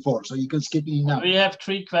questions before, so you can skip me now. We have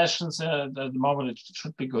 3 questions at the moment. It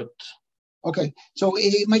should be good. Okay, so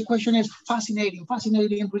my question is fascinating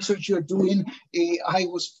research you're doing. I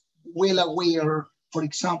was well aware, for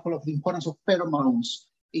example, of the importance of pheromones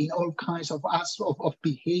in all kinds of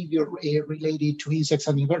behavior related to insects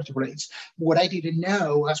and invertebrates. What I didn't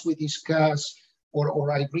know, as we discuss,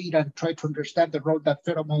 or I read and try to understand the role that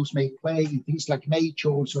pheromones may play in things like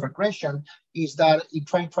matures or aggression, is that in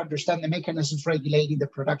trying to understand the mechanisms regulating the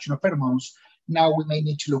production of pheromones, now we may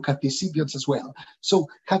need to look at the symbionts as well. So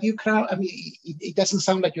have you, I mean, it doesn't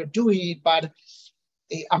sound like you're doing it, but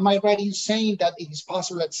am I right in saying that it is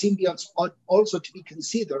possible that symbionts ought also to be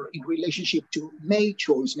considered in relationship to mate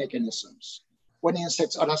choice mechanisms when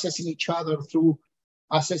insects are assessing each other through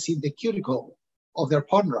assessing the cuticle of their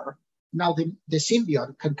partner? Now the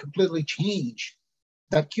symbiont can completely change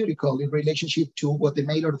that cuticle in relationship to what the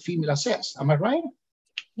male or the female assess. Am I right?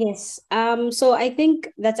 Yes. So I think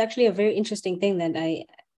that's actually a very interesting thing that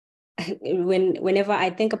whenever I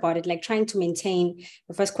think about it, like trying to maintain,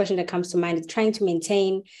 the first question that comes to mind is trying to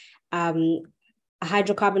maintain a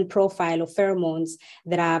hydrocarbon profile or pheromones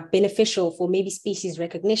that are beneficial for maybe species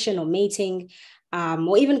recognition or mating,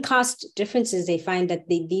 or even caste differences. They find that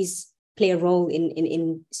these play a role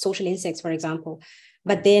in social insects, for example.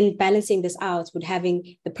 But then balancing this out with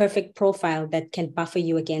having the perfect profile that can buffer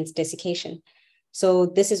you against desiccation. So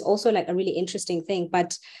this is also like a really interesting thing.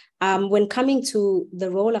 But when coming to the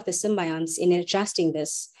role of the symbionts in adjusting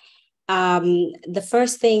this, the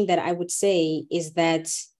first thing that I would say is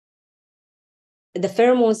that the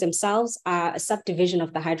pheromones themselves are a subdivision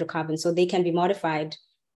of the hydrocarbon. So they can be modified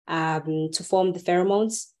to form the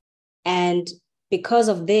pheromones. And because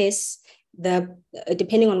of this,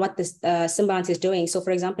 depending on what the symbiont is doing. So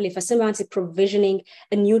for example, if a symbiont is provisioning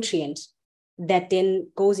a nutrient that then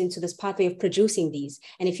goes into this pathway of producing these,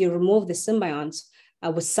 and if you remove the symbiont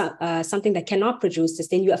with something that cannot produce this,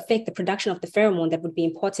 then you affect the production of the pheromone that would be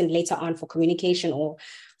important later on for communication or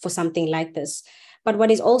for something like this. But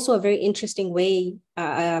what is also a very interesting way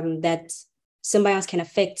that symbionts can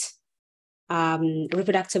affect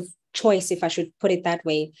reproductive choice, if I should put it that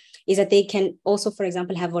way, is that they can also, for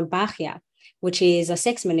example, have Wolbachia, which is a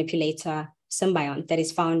sex manipulator symbiont that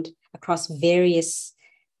is found across various,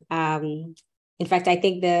 in fact, I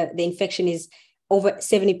think the infection is over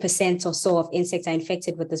 70% or so of insects are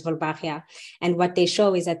infected with this Wolbachia. And what they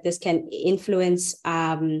show is that this can influence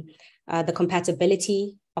the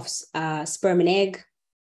compatibility of sperm and egg.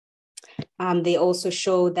 They also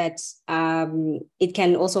show that it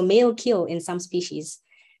can also male kill in some species.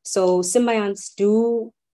 So symbionts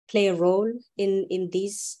do play a role in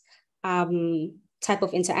these type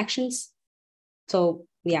of interactions. So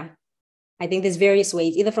yeah, I think there's various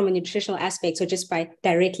ways, either from a nutritional aspect or just by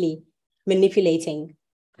directly manipulating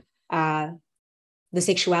the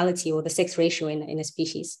sexuality or the sex ratio in a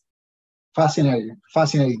species. Fascinating,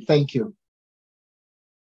 fascinating. Thank you.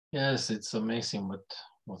 Yes, it's amazing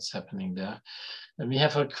what's happening there. And we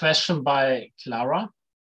have a question by Clara.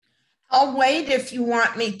 I'll wait if you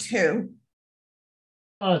want me to.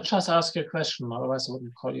 Just ask a question, otherwise I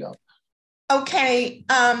wouldn't call you up. Okay.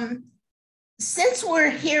 Since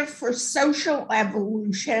we're here for social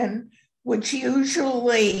evolution, which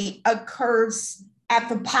usually occurs at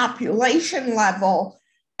the population level,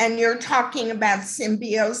 and you're talking about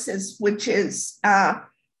symbiosis, which is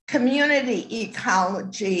community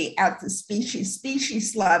ecology at the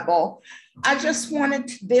species level, I just wanted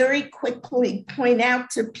to very quickly point out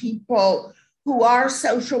to people who are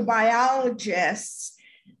social biologists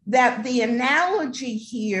that the analogy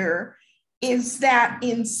here is that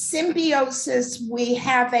in symbiosis, we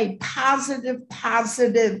have a positive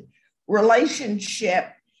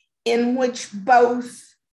relationship in which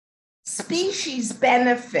both species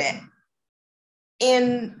benefit.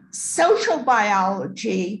 In social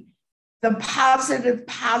biology, the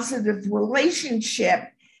positive relationship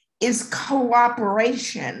is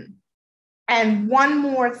cooperation. And one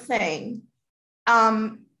more thing,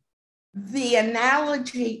 the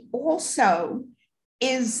analogy also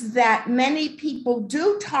is that many people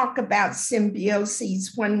do talk about symbioses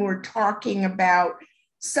when we're talking about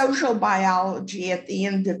social biology at the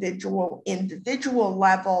individual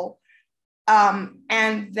level,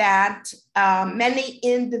 and that many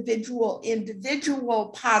individual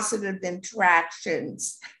positive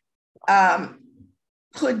interactions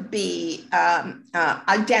could be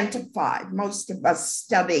identified. Most of us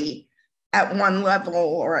study at one level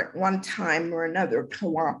or at one time or another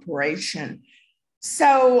cooperation.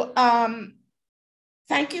 So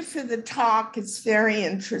thank you for the talk. It's very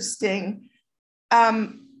interesting.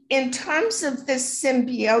 In terms of this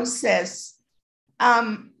symbiosis,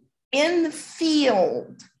 in the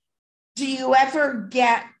field, do you ever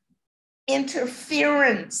get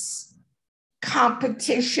interference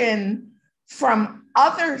competition from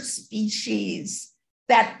other species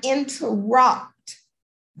that interrupt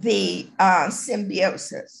the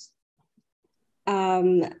symbiosis?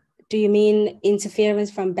 Do you mean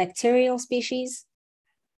interference from bacterial species?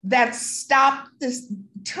 That stop this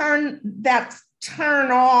turn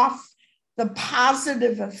off the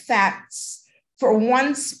positive effects for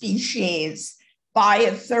one species by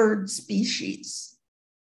a third species.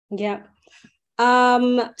 Yeah.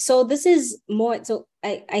 So this is more, so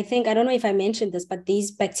I think, I don't know if I mentioned this, but these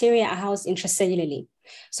bacteria are housed intracellularly.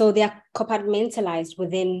 So they are compartmentalized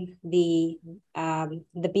within the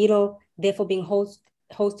beetle, therefore being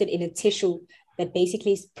hosted in a tissue that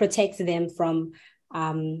basically protects them from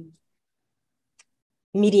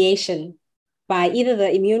mediation by either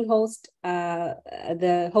the immune host,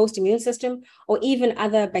 the host immune system, or even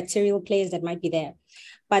other bacterial players that might be there.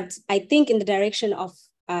 But I think in the direction of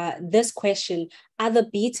this question, other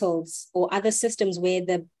beetles or other systems where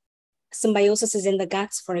the symbiosis is in the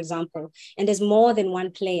guts, for example, and there's more than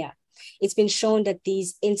one player, it's been shown that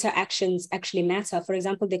these interactions actually matter. For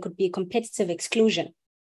example, there could be competitive exclusion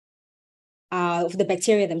of the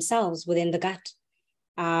bacteria themselves within the gut.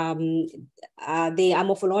 There are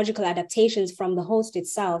morphological adaptations from the host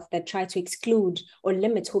itself that try to exclude or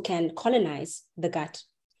limit who can colonize the gut.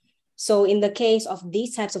 So in the case of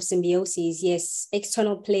these types of symbioses, yes,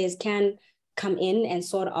 external players can come in and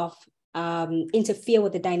sort of interfere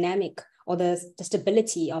with the dynamic or the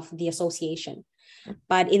stability of the association.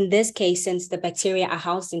 But in this case, since the bacteria are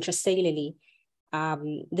housed intracellularly,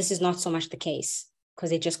 this is not so much the case because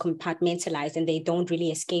they just compartmentalize and they don't really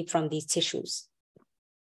escape from these tissues.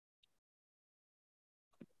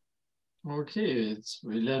 Okay,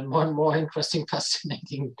 we learn more and more interesting,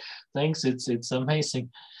 fascinating things. It's amazing.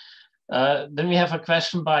 Then we have a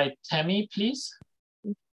question by Tammy, please.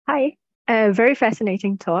 Hi, very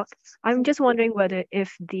fascinating talk. I'm just wondering whether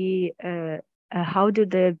if the how do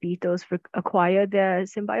the beetles acquire their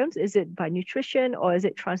symbionts? Is it by nutrition or is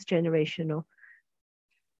it transgenerational?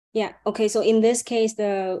 Yeah, okay, so in this case,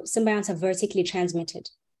 the symbionts are vertically transmitted.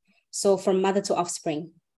 So from mother to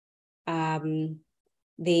offspring,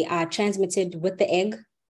 they are transmitted with the egg.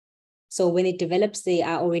 So when it develops, they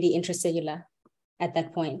are already intracellular at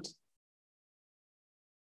that point.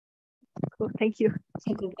 Cool, thank you.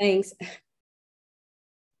 Thanks.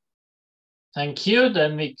 Thank you.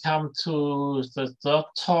 Then we come to the third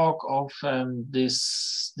talk of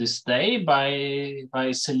this day by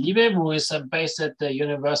Celiwe, who is based at the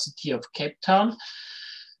University of Cape Town.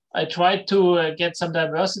 I tried to get some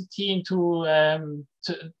diversity into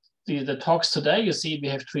the talks today. You see, we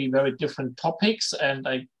have three very different topics, and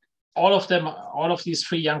all of these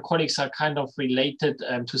three young colleagues are kind of related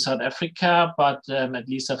to South Africa, but at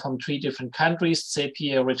least are from three different countries.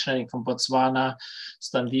 Tshepiso originating from Botswana,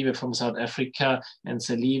 Sthandiwe from South Africa, and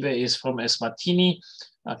Celiwe is from Eswatini,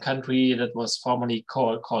 a country that was formerly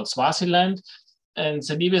called Swaziland. And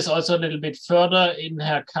Celiwe is also a little bit further in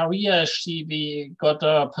her career. She got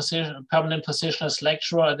a permanent position as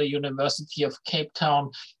lecturer at the University of Cape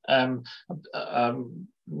Town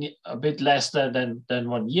a bit less than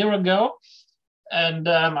 1 year ago. And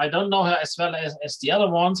I don't know her as well as the other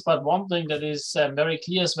ones, but one thing that is very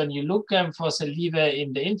clear is when you look for Celiwe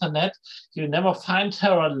in the internet, you never find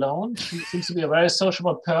her alone. She seems to be a very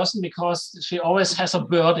sociable person because she always has a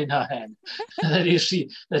bird in her hand.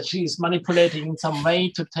 that she's manipulating in some way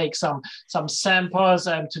to take some samples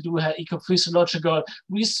and to do her ecophysiological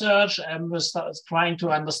research and was trying to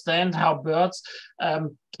understand how birds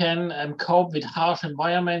can cope with harsh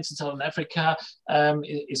environments in Southern Africa,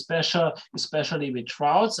 especially with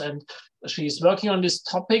trouts. And she's working on this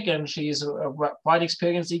topic, and she's a quite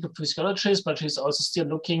experienced ecophysiologist, but she's also still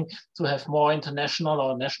looking to have more international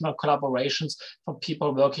or national collaborations for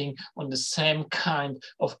people working on the same kind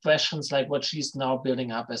of questions like what she's now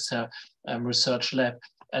building up as her research lab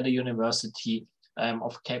at the University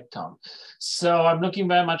of Cape Town. So I'm looking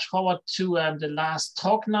very much forward to the last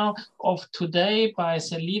talk now of today by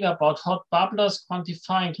Celiwe about hot babblers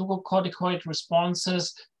quantifying glucocorticoid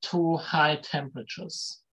responses to high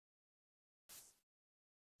temperatures.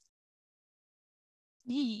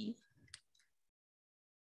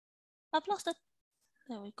 I've lost it.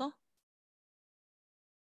 There we go.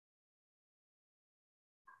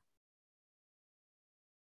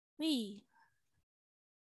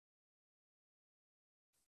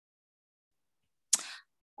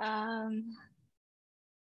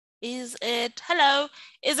 Is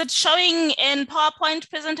it showing in PowerPoint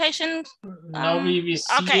presentation? No, we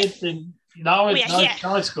see it. Now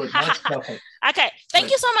it's good. Now it's perfect. Okay, thank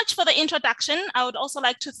you so much for the introduction. I would also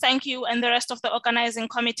like to thank you and the rest of the organizing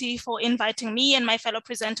committee for inviting me and my fellow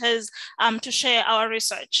presenters to share our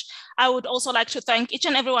research. I would also like to thank each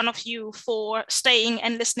and every one of you for staying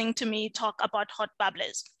and listening to me talk about hot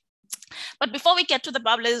babblers. But before we get to the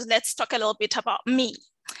babblers, let's talk a little bit about me.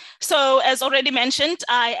 So as already mentioned,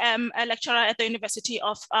 I am a lecturer at the University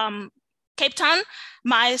of Cape Town.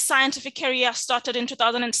 My scientific career started in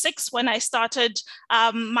 2006 when I started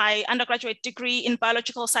my undergraduate degree in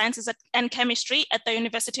biological sciences and chemistry at the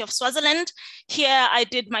University of Swaziland. Here I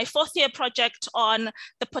did my 4th year project on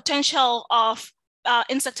the potential of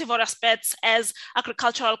insectivorous pests as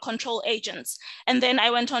agricultural control agents. And then I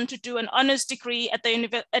went on to do an honors degree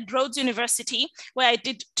at Rhodes University, where I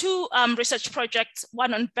did 2 research projects,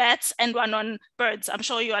 one on bats and one on birds. I'm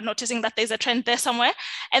sure you are noticing that there's a trend there somewhere.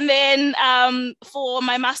 And then for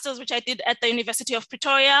my master's, which I did at the University of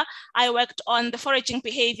Pretoria, I worked on the foraging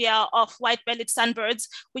behavior of white-bellied sunbirds,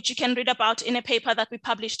 which you can read about in a paper that we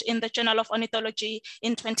published in the Journal of Ornithology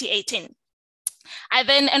in 2018. I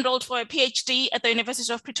then enrolled for a PhD at the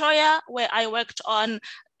University of Pretoria, where I worked on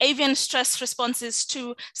avian stress responses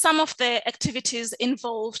to some of the activities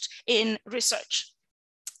involved in research.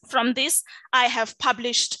 From this, I have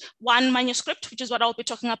published 1 manuscript, which is what I'll be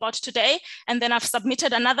talking about today. And then I've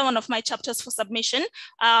submitted another one of my chapters for submission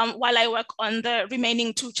while I work on the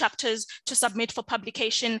remaining 2 chapters to submit for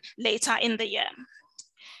publication later in the year.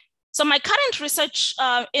 So my current research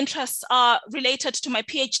interests are related to my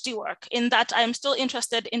PhD work, in that I am still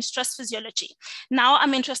interested in stress physiology. Now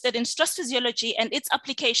I'm interested in stress physiology and its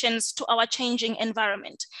applications to our changing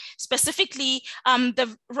environment, specifically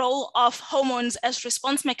the role of hormones as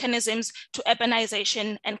response mechanisms to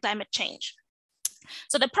urbanization and climate change.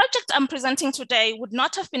 So the project I'm presenting today would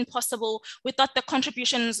not have been possible without the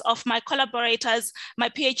contributions of my collaborators, my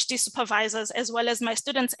PhD supervisors, as well as my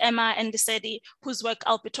students, Emma and Lesedi, whose work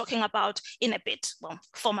I'll be talking about in a bit, well,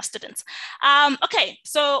 former students. Okay,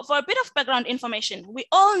 so for a bit of background information, we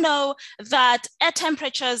all know that air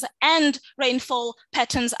temperatures and rainfall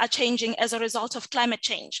patterns are changing as a result of climate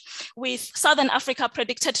change, with Southern Africa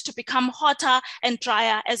predicted to become hotter and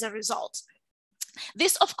drier as a result.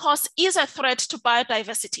 This, of course, is a threat to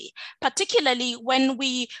biodiversity, particularly when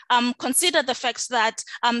we consider the fact that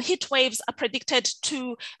heat waves are predicted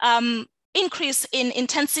to increase in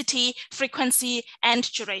intensity, frequency, and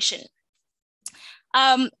duration.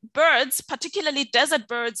 Birds, particularly desert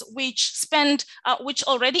birds, which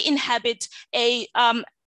already inhabit a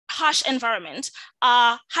harsh environment,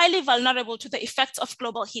 are highly vulnerable to the effects of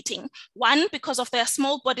global heating. One, because of their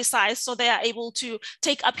small body size, so they are able to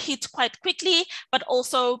take up heat quite quickly, but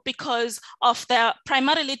also because of their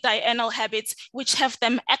primarily diurnal habits, which have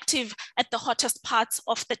them active at the hottest parts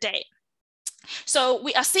of the day. So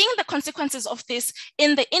we are seeing the consequences of this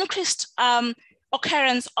in the increased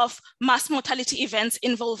occurrence of mass mortality events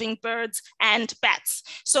involving birds and bats.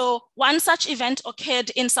 So one such event occurred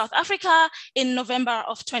in South Africa in November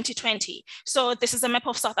of 2020. So this is a map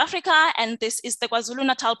of South Africa, and this is the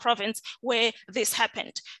KwaZulu-Natal province where this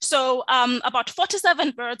happened. So about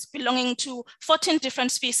 47 birds belonging to 14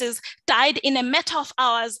 different species died in a matter of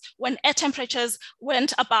hours when air temperatures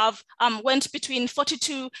went between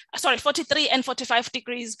 43 and 45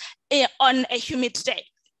 degrees on a humid day.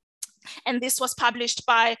 And this was published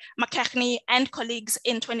by McCartney and colleagues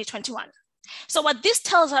in 2021. So what this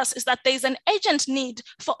tells us is that there's an urgent need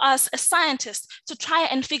for us as scientists to try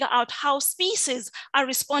and figure out how species are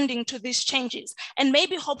responding to these changes, and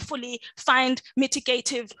maybe hopefully find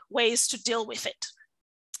mitigative ways to deal with it.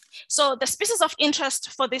 So the species of interest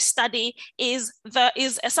for this study is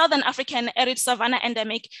a Southern African arid savanna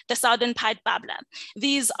endemic, the southern pied babbler.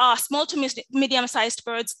 These are small to medium-sized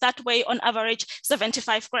birds that weigh on average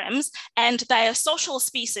 75 grams, and they are social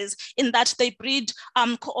species in that they breed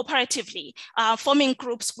cooperatively, forming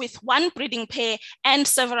groups with one breeding pair and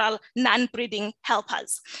several non-breeding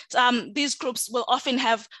helpers. These groups will often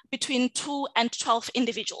have between 2 and 12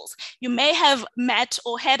 individuals. You may have met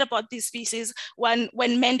or heard about these species when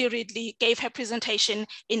Mandy Ridley gave her presentation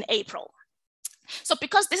in April. So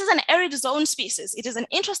because this is an arid zone species, it is an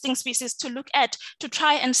interesting species to look at to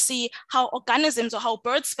try and see how organisms, or how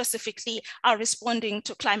birds specifically, are responding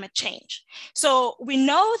to climate change. So we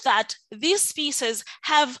know that these species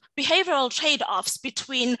have behavioral trade-offs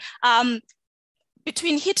between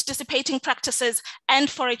heat dissipating practices and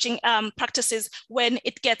foraging practices when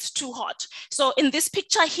it gets too hot. So in this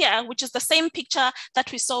picture here, which is the same picture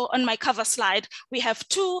that we saw on my cover slide, we have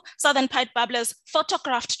 2 southern pied babblers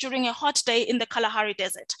photographed during a hot day in the Kalahari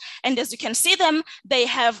Desert. And as you can see them, they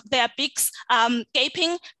have their beaks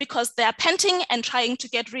gaping because they are panting and trying to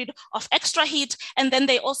get rid of extra heat. And then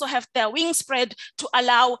they also have their wings spread to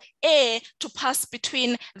allow air to pass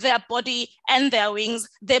between their body and their wings,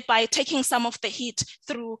 thereby taking some of the heat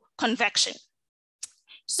through convection.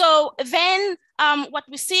 So then what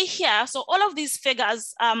we see here, so all of these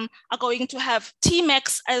figures are going to have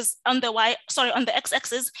Tmax as on the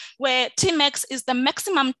x-axis, where Tmax is the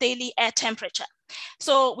maximum daily air temperature.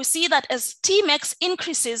 So we see that as Tmax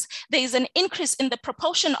increases, there is an increase in the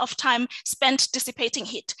proportion of time spent dissipating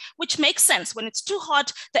heat, which makes sense. When it's too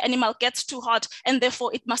hot, the animal gets too hot, and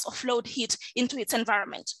therefore it must offload heat into its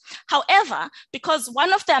environment. However, because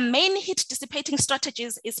one of their main heat dissipating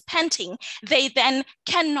strategies is panting, they then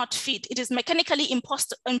cannot feed. It is mechanically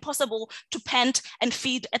impossible to pant and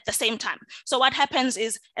feed at the same time. So what happens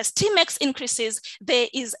is, as Tmax increases, there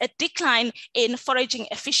is a decline in foraging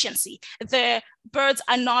efficiency. The birds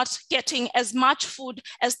are not getting as much food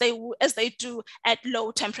as they do at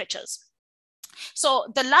low temperatures. So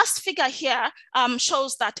the last figure here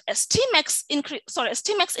shows that as Tmax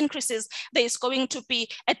increases, there is going to be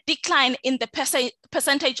a decline in the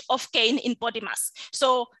percentage of gain in body mass.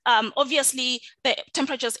 So obviously the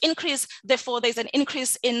temperatures increase, therefore there's an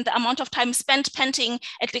increase in the amount of time spent panting,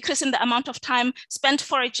 a decrease in the amount of time spent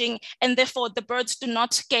foraging, and therefore the birds do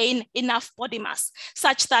not gain enough body mass,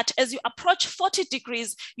 such that as you approach 40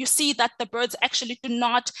 degrees, you see that the birds actually do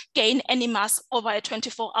not gain any mass over a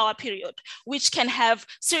 24-hour period, which can have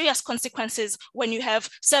serious consequences when you have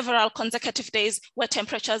several consecutive days where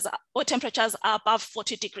temperatures are above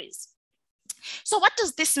 40 degrees. So what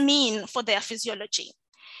does this mean for their physiology?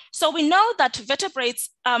 So we know that vertebrates,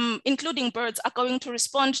 including birds, are going to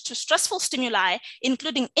respond to stressful stimuli,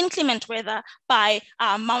 including inclement weather, by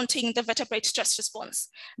mounting the vertebrate stress response.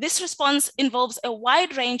 This response involves a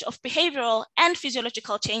wide range of behavioral and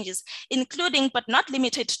physiological changes, including but not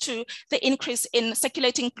limited to the increase in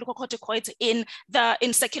circulating glucocorticoids in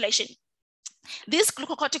circulation. These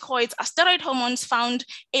glucocorticoids are steroid hormones found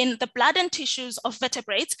in the blood and tissues of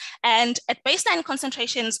vertebrates, and at baseline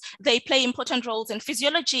concentrations, they play important roles in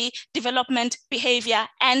physiology, development, behavior,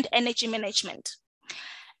 and energy management.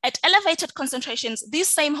 At elevated concentrations, these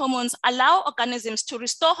same hormones allow organisms to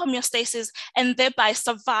restore homeostasis and thereby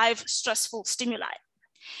survive stressful stimuli.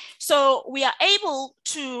 So we are able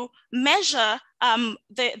to measure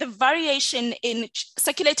the variation in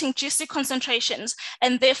circulating GC concentrations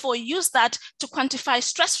and therefore use that to quantify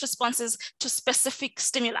stress responses to specific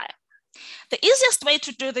stimuli. The easiest way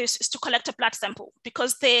to do this is to collect a blood sample,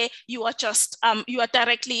 because there you are just you are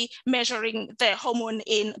directly measuring the hormone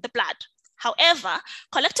in the blood. However,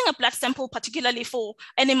 collecting a blood sample, particularly for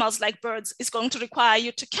animals like birds, is going to require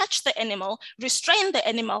you to catch the animal, restrain the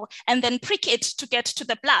animal, and then prick it to get to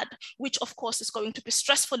the blood, which of course is going to be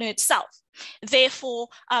stressful in itself. Therefore,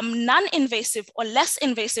 non-invasive or less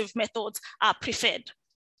invasive methods are preferred.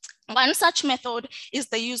 One such method is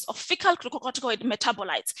the use of fecal glucocorticoid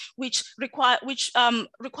metabolites, which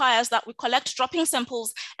requires that we collect dropping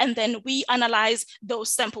samples and then we analyze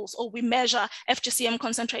those samples, or we measure FGCM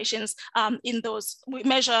concentrations in those, we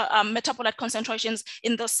measure metabolite concentrations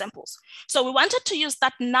in those samples. So we wanted to use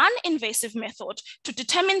that non-invasive method to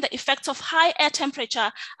determine the effects of high air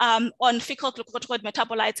temperature on fecal glucocorticoid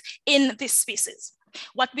metabolites in this species.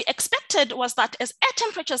 What we expected was that as air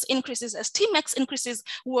temperatures increases, as Tmax increases,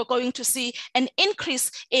 we were going to see an increase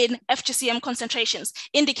in FGCM concentrations,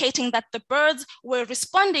 indicating that the birds were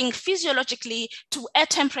responding physiologically to air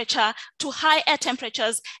temperature, to high air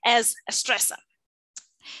temperatures as a stressor.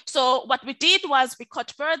 So what we did was we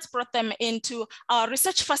caught birds, brought them into our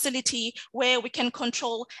research facility where we can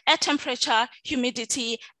control air temperature,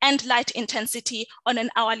 humidity, and light intensity on an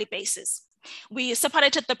hourly basis. We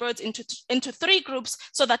separated the birds into 3 groups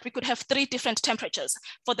so that we could have 3 different temperatures.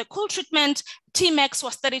 For the cool treatment, Tmax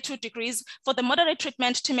was 32 degrees. For the moderate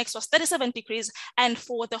treatment, Tmax was 37 degrees. And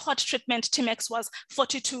for the hot treatment, Tmax was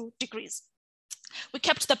 42 degrees. We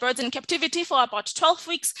kept the birds in captivity for about 12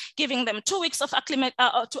 weeks, giving them 2 weeks of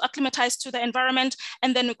to acclimatize to the environment,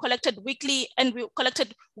 and then we collected weekly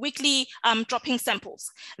dropping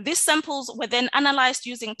samples. These samples were then analyzed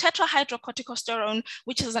using tetrahydrocorticosterone,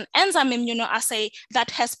 which is an enzyme immunoassay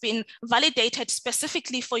that has been validated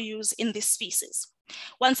specifically for use in this species.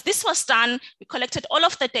 Once this was done, we collected all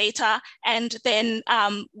of the data, and then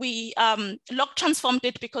we log transformed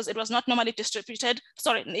it because it was not normally distributed.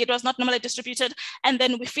 And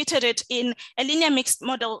then we fitted it in a linear mixed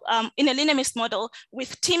model,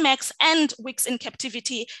 with Tmax and weeks in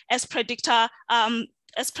captivity as predictors,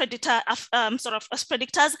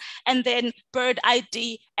 and then bird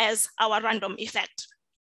ID as our random effect.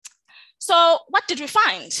 So what did we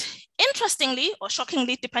find? interestingly or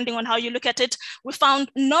shockingly, depending on how you look at it, we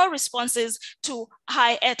found no responses to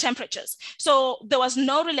high air temperatures. So there was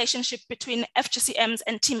no relationship between FGCMs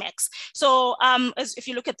and Tmax. So as if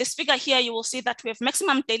you look at this figure here, you will see that we have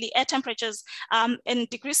maximum daily air temperatures in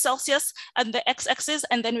degrees Celsius on the x-axis,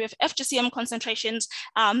 and then we have FGCM concentrations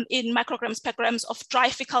in micrograms per grams of dry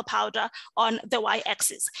fecal powder on the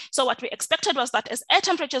y-axis. So what we expected was that as air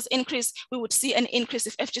temperatures increase, we would see an increase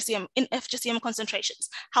in FGCM concentrations.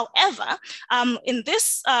 However, in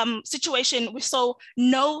this situation, we saw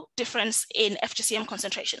no difference in FGCM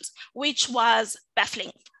concentrations, which was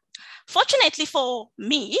baffling. Fortunately for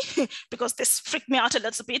me, because this freaked me out a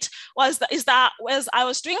little bit, was that as I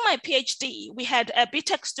was doing my PhD, we had a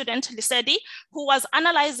BTech student, Lesedi, who was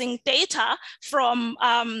analyzing data from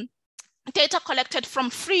data collected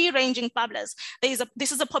from free-ranging babblers.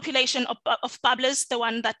 This is a population of babblers, the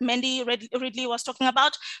one that Mandy Ridley was talking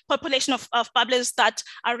about, population of babblers that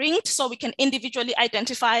are ringed, so we can individually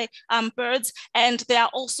identify birds, and they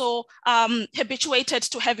are also habituated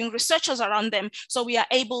to having researchers around them, so we are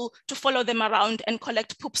able to follow them around and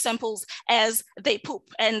collect poop samples as they poop.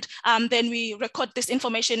 And then we record this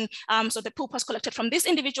information, so the poop was collected from this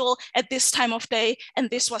individual at this time of day, and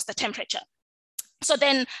this was the temperature. So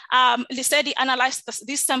then Lesedi analyzed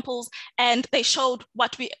these samples, and they showed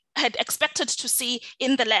what we had expected to see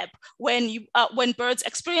in the lab. When birds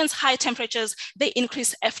experience high temperatures, they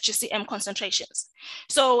increase FGCM concentrations.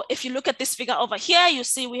 So if you look at this figure over here, you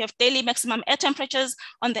see we have daily maximum air temperatures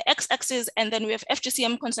on the x-axis, and then we have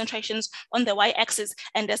FGCM concentrations on the y-axis.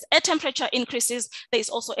 And as air temperature increases, there's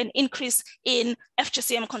also an increase in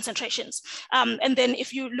FGCM concentrations. And then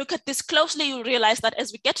if you look at this closely, you realize that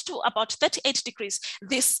as we get to about 38 degrees,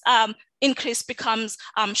 this increase becomes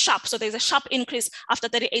sharp. So there's a sharp increase after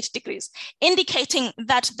 38 degrees, indicating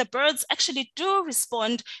that the birds actually do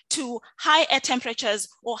respond to high air temperatures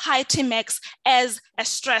or high Tmax as a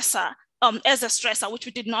stressor, which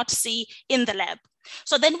we did not see in the lab.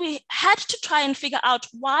 So then we had to try and figure out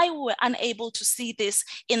why we were unable to see this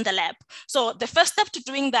in the lab. So the first step to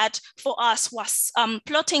doing that for us was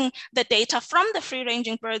plotting the data from the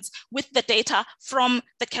free-ranging birds with the data from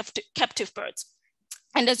the captive birds.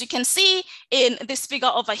 And as you can see in this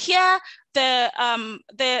figure over here,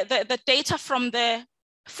 the data from the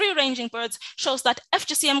free-ranging birds shows that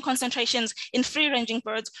FGCM concentrations in free-ranging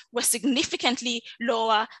birds were significantly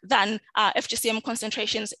lower than FGCM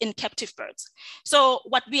concentrations in captive birds. So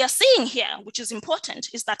what we are seeing here, which is important,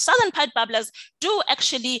 is that southern pied babblers do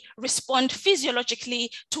actually respond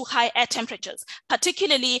physiologically to high air temperatures,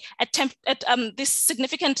 particularly at this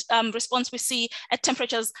significant response we see at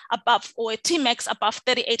temperatures above, or at Tmax above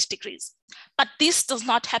 38 degrees. But this does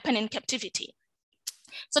not happen in captivity.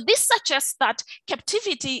 So this suggests that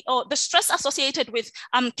captivity, or the stress associated with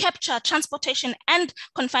capture, transportation, and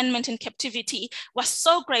confinement in captivity was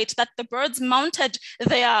so great that the birds mounted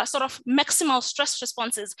their sort of maximal stress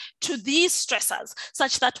responses to these stressors,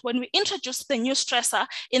 such that when we introduced the new stressor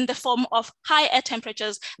in the form of high air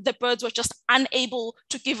temperatures, the birds were just unable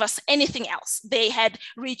to give us anything else. They had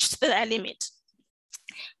reached their limit.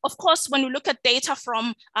 Of course, when we look at data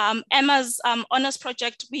from Emma's honors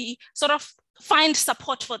project, we sort of find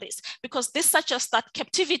support for this, because this suggests that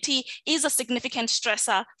captivity is a significant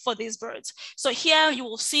stressor for these birds. So here you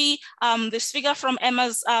will see this figure from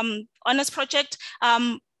Emma's honors project.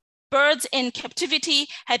 Birds in captivity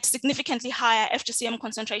had significantly higher FGCM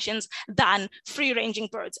concentrations than free-ranging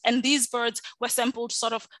birds. And these birds were sampled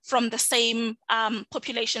sort of from the same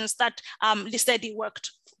populations that Lesedi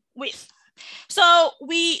worked with. So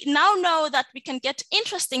we now know that we can get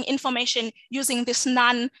interesting information using this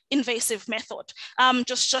non-invasive method.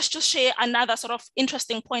 Just to share another sort of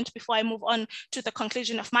interesting point before I move on to the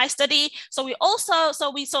conclusion of my study. So here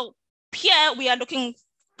we are looking,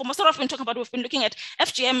 for most of what we've been talking about, we've been looking at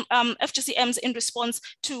FGCMs in response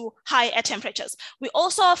to high air temperatures. We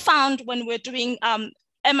also found, when we're doing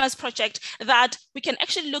Emma's project, that we can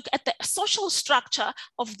actually look at the social structure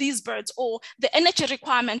of these birds, or the energy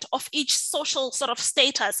requirement of each social sort of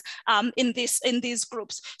status in these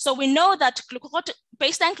groups. So we know that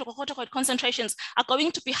baseline glucocorticoid concentrations are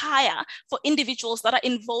going to be higher for individuals that are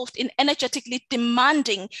involved in energetically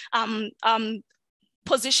demanding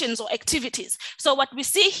positions or activities. So what we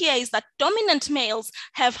see here is that dominant males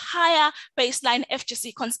have higher baseline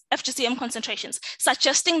FGCM concentrations,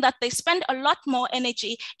 suggesting that they spend a lot more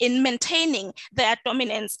energy in maintaining their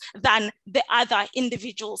dominance than the other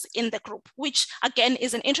individuals in the group, which again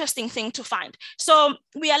is an interesting thing to find. So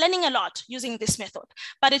we are learning a lot using this method,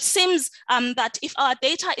 but it seems that if our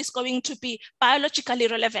data is going to be biologically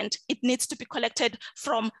relevant, it needs to be collected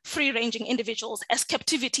from free-ranging individuals, as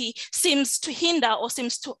captivity seems to hinder or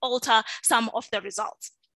seems to alter some of the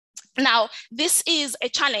results. Now, this is a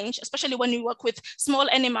challenge, especially when you work with small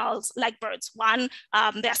animals like birds. One,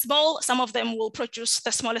 they're small, some of them will produce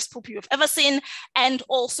the smallest poop you've ever seen, and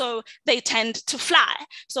also they tend to fly.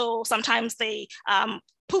 So sometimes they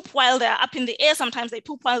poop while they're up in the air, sometimes they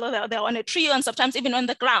poop while they're on a tree, and sometimes even on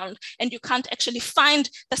the ground, and you can't actually find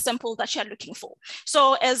the sample that you're looking for.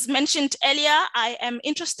 So as mentioned earlier, I am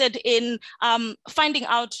interested in finding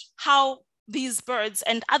out how these birds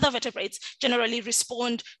and other vertebrates generally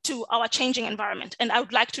respond to our changing environment. And I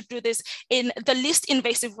would like to do this in the least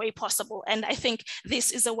invasive way possible. And I think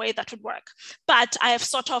this is a way that would work. But I have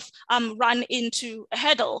sort of run into a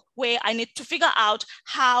hurdle where I need to figure out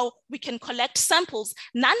how we can collect samples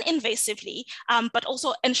non-invasively, but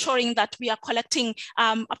also ensuring that we are collecting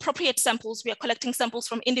appropriate samples. We are collecting samples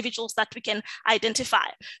from individuals that we can identify.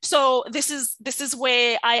 So this is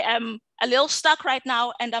where I am a little stuck right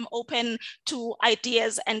now, and I'm open to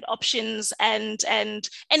ideas and options and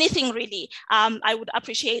anything really. I would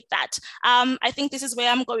appreciate that. I think this is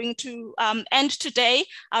where I'm going to end today.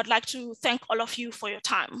 I would like to thank all of you for your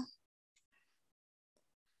time.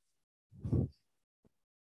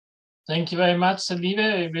 Thank you very much,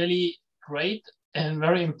 Celiwe. A really great and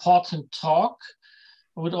very important talk.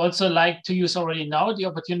 I would also like to use already now the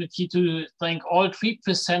opportunity to thank all 3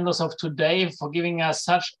 presenters of today for giving us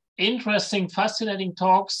such interesting, fascinating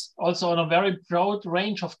talks, also on a very broad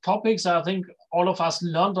range of topics. I think all of us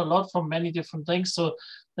learned a lot from many different things. So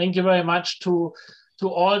thank you very much to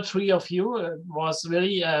all 3 of you. It was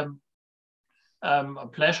really a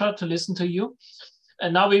pleasure to listen to you.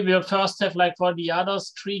 And now we will first have, like for the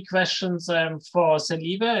others, 3 questions for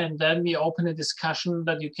Celiwe, and then we open a discussion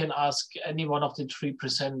that you can ask any one of the 3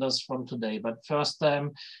 presenters from today. But first,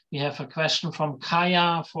 we have a question from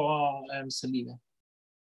Kaya for Celiwe.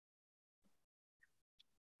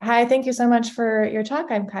 Hi, thank you so much for your talk.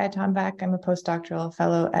 I'm Kaya Tombak. I'm a postdoctoral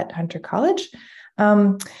fellow at Hunter College.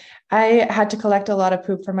 I had to collect a lot of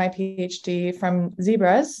poop for my PhD from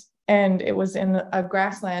zebras, and it was in a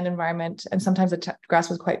grassland environment, and sometimes the grass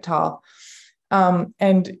was quite tall.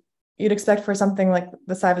 And you'd expect for something like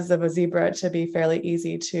the size of a zebra to be fairly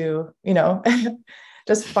easy to,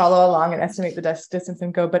 just follow along and estimate the distance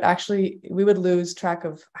and go. But actually, we would lose track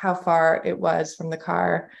of how far it was from the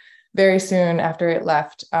car very soon after it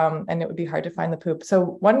left, and it would be hard to find the poop. So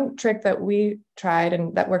one trick that we tried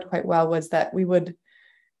and that worked quite well was that we would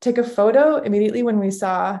take a photo immediately when we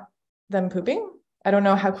saw them pooping. I don't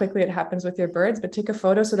know how quickly it happens with your birds, but take a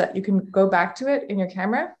photo so that you can go back to it in your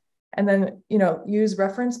camera and then, use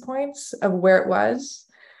reference points of where it was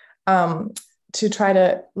to try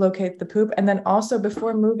to locate the poop. And then also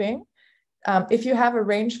before moving, if you have a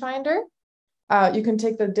rangefinder, you can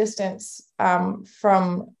take the distance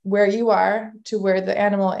from where you are to where the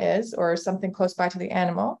animal is, or something close by to the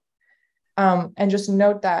animal, and just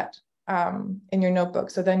note that in your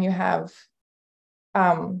notebook. So then you have,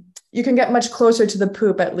 you can get much closer to the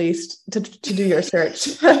poop, at least, to do your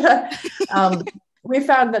search. We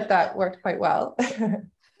found that worked quite well.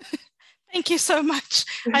 Thank you so much.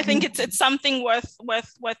 I think it's something worth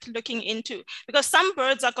looking into, because some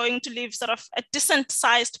birds are going to leave sort of a decent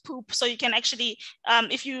sized poop. So you can actually,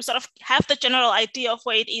 if you sort of have the general idea of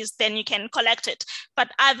where it is, then you can collect it.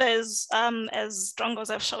 But others, as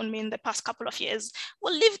Drongos have shown me in the past couple of years,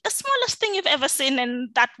 will leave the smallest thing you've ever seen,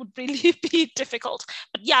 and that would really be difficult.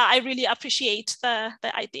 But yeah, I really appreciate the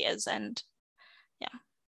ideas, and yeah,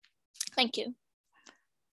 thank you.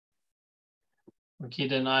 Okay,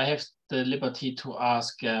 then I have the liberty to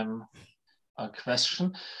ask a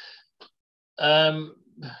question.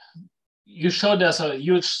 You show there's a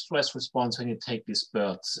huge stress response when you take these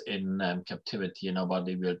birds in captivity.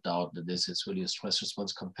 Nobody will doubt that this is really a stress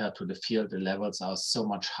response compared to the field. The levels are so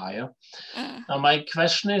much higher. Now, my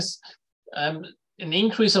question is, an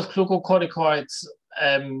increase of glucocorticoids,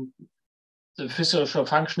 the physiological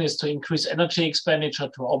function is to increase energy expenditure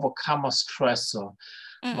to overcome a stressor.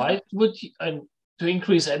 Why would you, to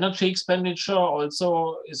increase energy expenditure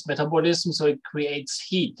also is metabolism, so it creates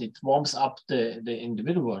heat, it warms up the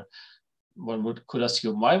individual. One could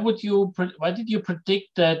assume, why did you predict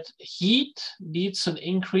that heat leads to an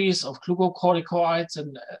increase of glucocorticoids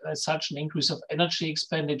and as such an increase of energy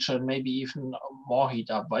expenditure and maybe even more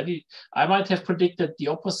heat up? I might have predicted the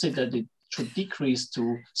opposite, that it should decrease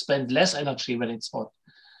to spend less energy when it's hot.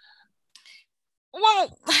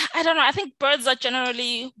 Well, I don't know. I think birds are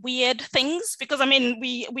generally weird things because, I mean,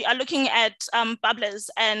 we are looking at babblers,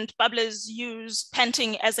 and babblers use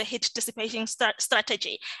panting as a heat dissipating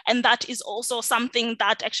strategy. And that is also something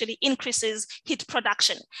that actually increases heat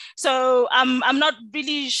production. So I'm not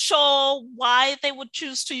really sure why they would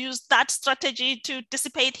choose to use that strategy to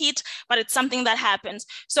dissipate heat, but it's something that happens.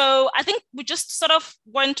 So I think we just sort of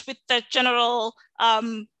went with the general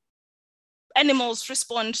animals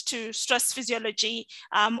respond to stress physiology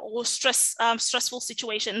or stressful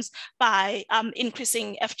situations by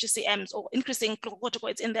increasing FGCMs or increasing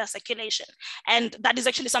glucocorticoids in their circulation. And that is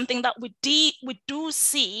actually something that we do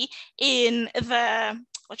see in the,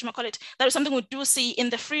 that is something we do see in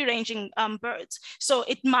the free-ranging birds. So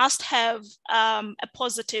it must have a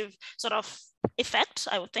positive sort of effect,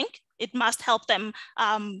 I would think. It must help them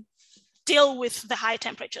deal with the high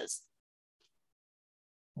temperatures.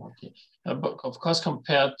 Okay. But of course,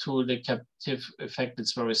 compared to the captive effect,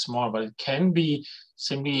 it's very small, but it can be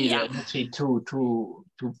simply energy to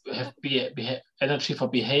have energy for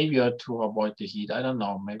behavior to avoid the heat. I don't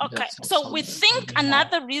know. Maybe. Okay, so we think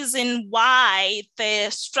another reason why the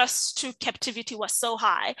stress to captivity was so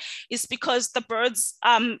high is because the birds,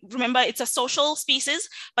 remember, it's a social species,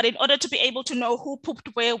 but in order to be able to know who pooped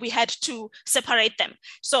where, we had to separate them.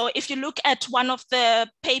 So if you look at one of the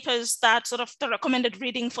papers that sort of the recommended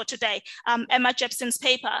reading for today, Emma Jepson's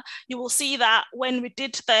paper, you will see that when we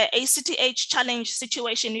did the ACTH challenge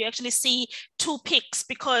situation, you actually see two peaks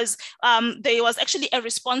because there was actually a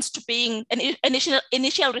response to being an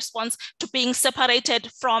initial response to being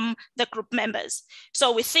separated from the group members.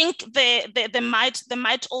 So we think there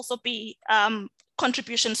might also be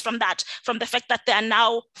contributions from that, from the fact that they are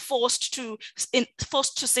now forced to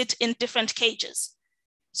sit in different cages.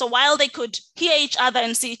 So while they could hear each other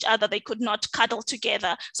and see each other, they could not cuddle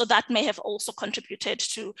together. So that may have also contributed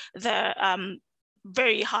to the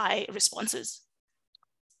very high responses.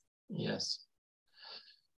 Yes.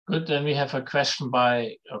 Good, then we have a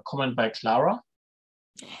comment by Clara.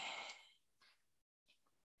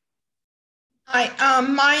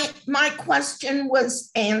 My question was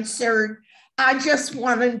answered. I just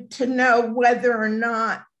wanted to know whether or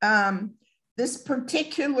not this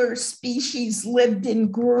particular species lived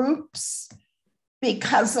in groups,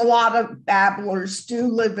 because a lot of babblers do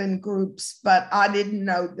live in groups, but I didn't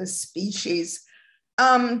know the species.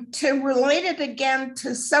 To relate it again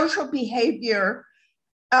to social behavior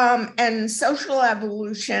and social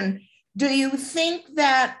evolution, do you think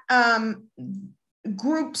that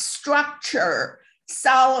group structure,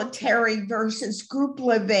 solitary versus group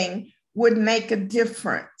living, would make a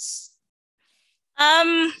difference?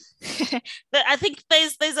 I think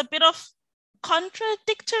there's a bit of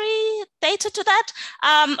contradictory data to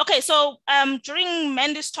that. Okay, so during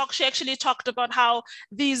Mandy's talk, she actually talked about how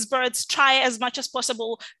these birds try as much as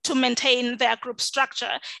possible to maintain their group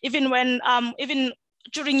structure, even when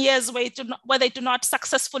during years where they do not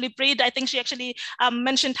successfully breed. I think she actually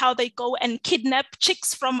mentioned how they go and kidnap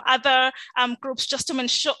chicks from other groups just to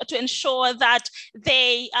ensure that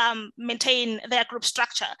they maintain their group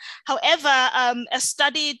structure. However, a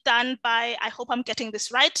study done by, I hope I'm getting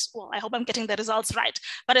this right, well, I hope I'm getting the results right,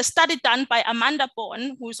 but a study done by Amanda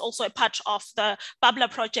Bourne, who is also a part of the Babbler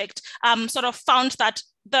project, sort of found that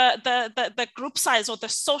the group size or the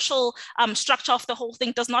social structure of the whole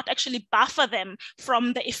thing does not actually buffer them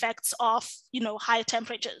from the effects of, high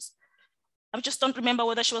temperatures. I just don't remember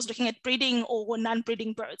whether she was looking at breeding or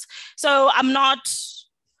non-breeding birds. So I'm not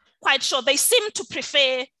quite sure. They seem to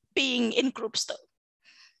prefer being in groups though.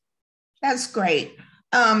 That's great.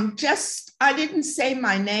 I didn't say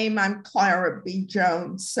my name. I'm Clara B.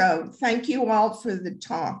 Jones. So thank you all for the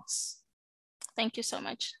talks. Thank you so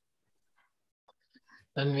much.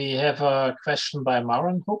 Then we have a question by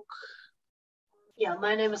Maren Hook. Yeah,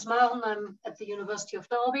 my name is Maren. I'm at the University of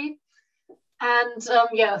Derby. And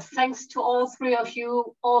thanks to all three of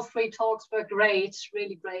you. All three talks were great,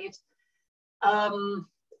 really great. I'm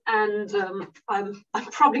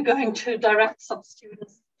probably going to direct some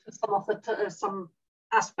students to some of the some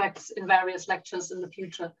aspects in various lectures in the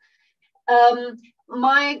future.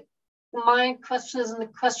 My question is a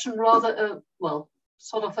question rather,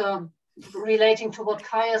 relating to what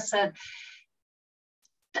Kaya said.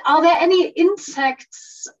 Are there any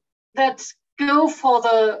insects that go for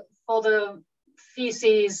the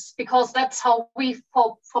feces? Because that's how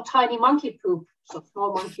for tiny monkey poop, so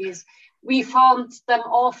small monkeys, we found them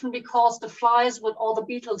often because the flies or the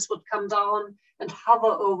beetles would come down and hover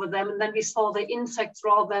over them, and then we saw the insects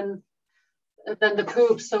rather than the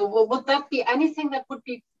poop. So would that be anything that would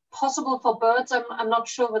be possible for birds? I'm not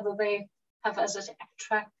sure whether they have as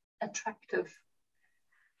attractive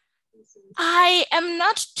I am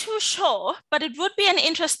not too sure, but it would be an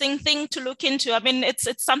interesting thing to look into. I mean, it's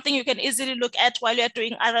something you can easily look at while you're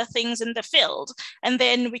doing other things in the field, and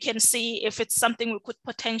then we can see if it's something we could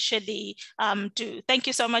potentially do. Thank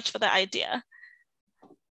you so much for the idea.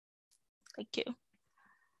 Thank you.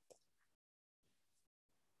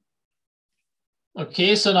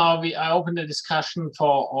 Okay, so now I open the discussion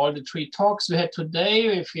for all the 3 talks we had today.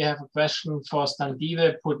 If you have a question for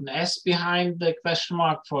Sthandiwe, put an S behind the question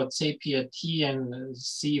mark, for Tshepi a T, and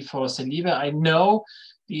C for Celiwe. I know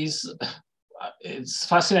these, it's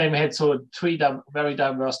fascinating. We had 3 very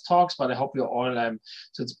diverse talks, but I hope you all,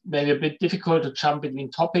 so it's maybe a bit difficult to jump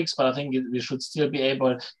between topics, but I think we should still be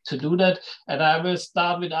able to do that. And I will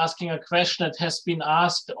start with asking a question that has been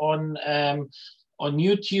asked on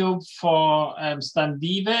YouTube for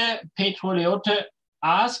Sthandiwe. Petro Leote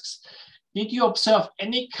asks, did you observe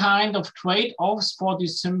any kind of trade-offs for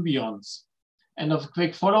these symbionts? And a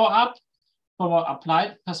quick follow-up, from an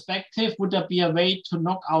applied perspective, would there be a way to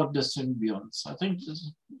knock out the symbionts? I think,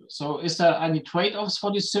 so is there any trade-offs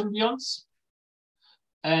for these symbionts?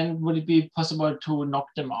 And would it be possible to knock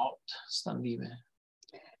them out, Sthandiwe?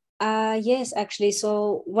 Yes, actually.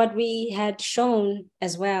 So what we had shown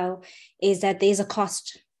as well is that there's a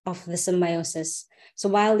cost of the symbiosis. So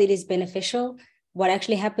while it is beneficial, what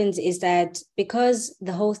actually happens is that because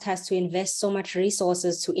the host has to invest so much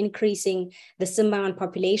resources to increasing the symbiont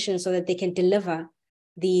population so that they can deliver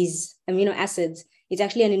these amino acids, it's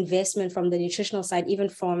actually an investment from the nutritional side, even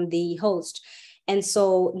from the host. And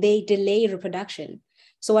so they delay reproduction.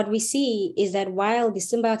 So what we see is that while the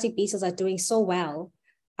symbiotic beetles are doing so well,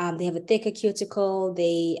 they have a thicker cuticle,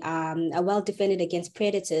 they are well defended against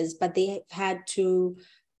predators, but they had to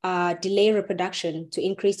delay reproduction to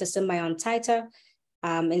increase the symbiont titer.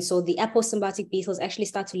 And so the aposymbiotic beetles actually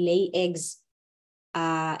start to lay eggs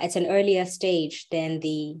at an earlier stage than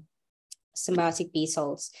the symbiotic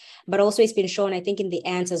beetles. But also it's been shown, I think in the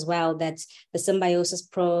ants as well, that the symbiosis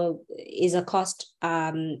is a cost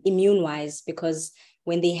immune-wise, because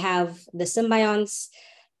when they have the symbionts,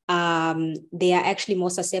 they are actually more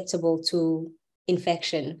susceptible to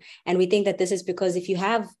infection. And we think that this is because if you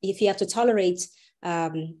have to tolerate a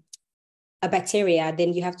bacteria,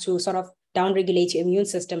 then you have to sort of downregulate your immune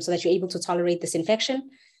system so that you're able to tolerate this infection.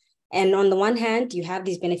 And on the one hand, you have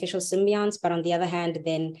these beneficial symbionts, but on the other hand,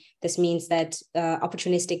 then this means that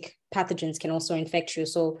opportunistic pathogens can also infect you.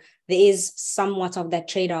 So there is somewhat of that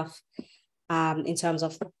trade-off in terms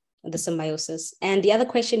of the symbiosis. And the other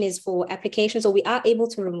question is for application. So we are able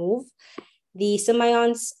to remove the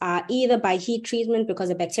symbionts either by heat treatment, because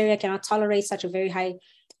the bacteria cannot tolerate such a very high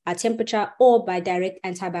temperature, or by direct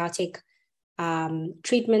antibiotic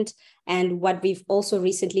treatment. And what we've also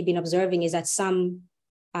recently been observing is that some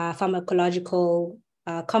pharmacological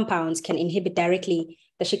compounds can inhibit directly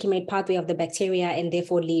the shikimate pathway of the bacteria and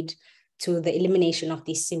therefore lead to the elimination of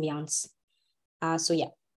these symbionts. So yeah.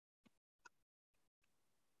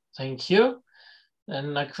 Thank you.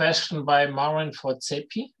 Then a question by Maren for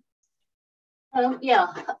Tshepi. Yeah,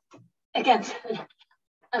 again,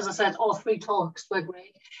 as I said, all 3 talks were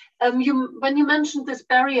great. When you mentioned this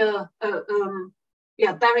barrier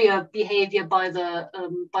behavior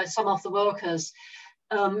by some of the workers,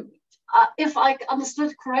 if I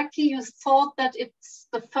understood correctly, you thought that it's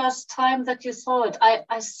the first time that you saw it.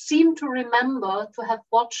 I seem to remember to have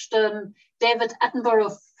watched David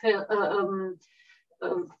Attenborough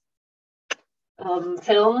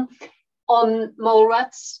film on mole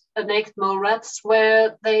rats, naked mole rats,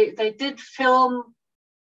 where they did film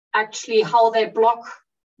actually how they block,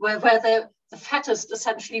 where the fattest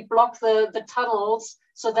essentially block the tunnels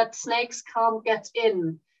so that snakes can't get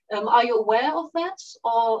in. Are you aware of that?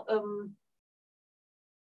 Or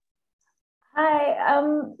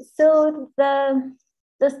Hi. So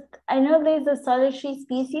I know there's a solitary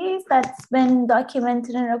species that's been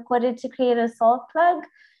documented and recorded to create a salt plug.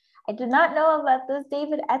 I did not know about this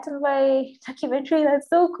David Attenborough documentary. That's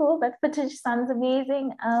so cool. That footage sounds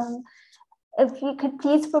amazing. If you could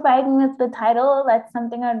please provide me with the title, that's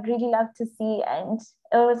something I'd really love to see, and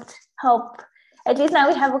it would help. At least now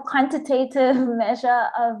we have a quantitative measure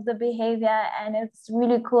of the behavior, and it's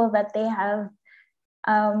really cool that they have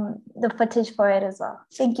the footage for it as well.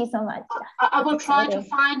 Thank you so much. I will try to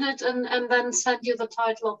find it and then send you the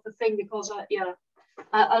title of the thing, because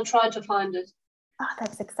I'll try to find it. Oh,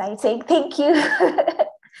 that's exciting. Thank you.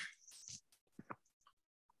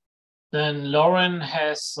 Then Lauren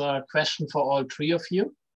has a question for all 3 of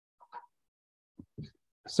you.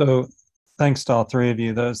 So thanks to all 3 of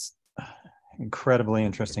you. Those incredibly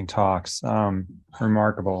interesting talks,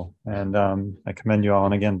 remarkable. And I commend you all.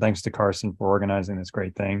 And again, thanks to Carson for organizing this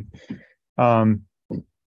great thing.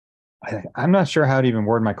 I'm not sure how to even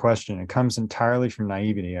word my question. It comes entirely from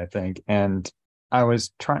naivety, I think. And I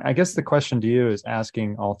guess the question to you is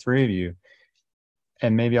asking all three of you,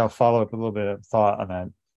 and maybe I'll follow up a little bit of thought on that.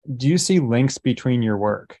 Do you see links between your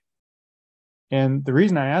work? And the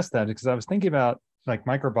reason I asked that is because I was thinking about like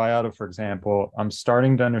microbiota, for example. I'm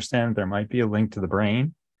starting to understand there might be a link to the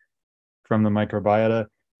brain from the microbiota.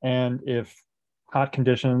 And if hot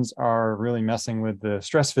conditions are really messing with the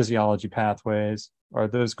stress physiology pathways, are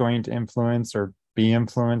those going to influence or be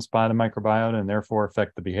influenced by the microbiota and therefore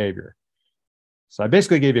affect the behavior? So I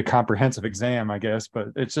basically gave you a comprehensive exam, I guess, but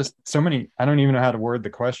it's just so many, I don't even know how to word the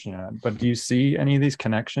question. But do you see any of these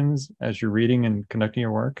connections as you're reading and conducting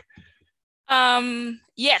your work?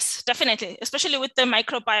 Yes, definitely, especially with the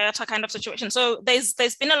microbiota kind of situation. So there's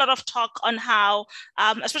been a lot of talk on how,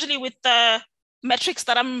 especially with the metrics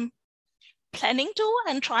that I'm planning to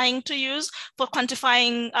and trying to use for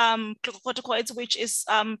quantifying glucocorticoids, which is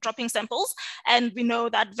dropping samples. And we know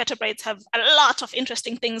that vertebrates have a lot of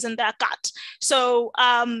interesting things in their gut. So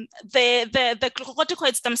the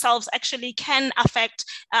glucocorticoids themselves actually can affect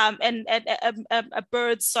a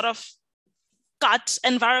bird's sort of gut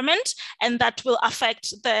environment, and that will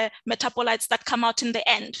affect the metabolites that come out in the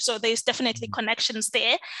end. So there's definitely connections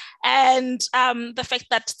there. And the fact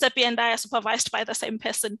that Tshepi and I are supervised by the same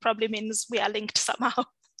person probably means we are linked somehow.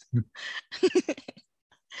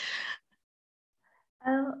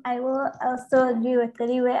 I will also agree with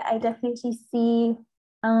Celiwe. I definitely see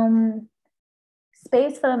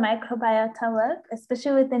space for the microbiota work,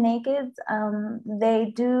 especially with the nakeds.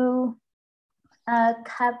 They do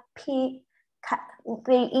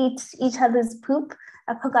they eat each other's poop.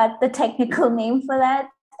 I forgot the technical name for that.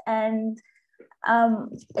 And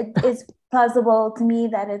it is plausible to me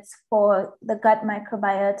that it's for the gut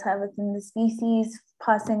microbiota within the species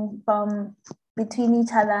passing from between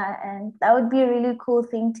each other. And that would be a really cool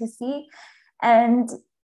thing to see. And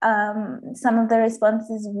some of the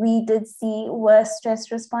responses we did see were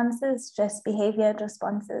stress responses, stress behavior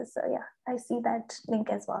responses. So yeah, I see that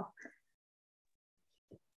link as well.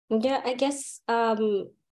 Yeah, I guess an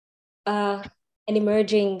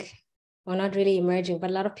emerging, or not really emerging, but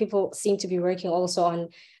a lot of people seem to be working also on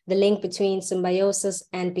the link between symbiosis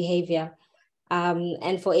and behavior.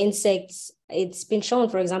 And for insects, it's been shown,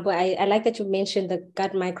 for example, I like that you mentioned the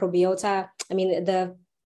gut microbiota, the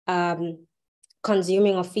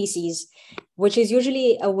consuming of feces, which is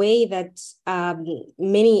usually a way that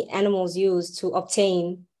many animals use to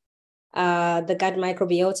obtain the gut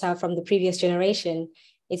microbiota from the previous generation.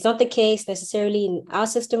 It's not the case necessarily in our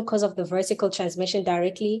system because of the vertical transmission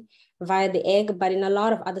directly via the egg, but in a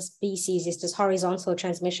lot of other species, it's this horizontal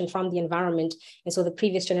transmission from the environment. And so the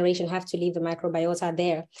previous generation have to leave the microbiota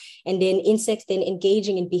there. And then insects then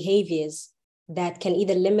engaging in behaviors that can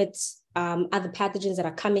either limit other pathogens that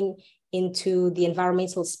are coming into the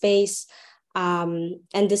environmental space. And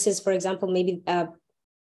this is, for example, maybe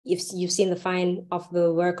you've seen the find of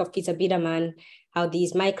the work of Peter Biederman, how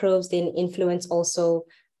these microbes then influence also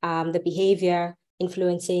the behavior,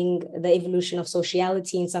 influencing the evolution of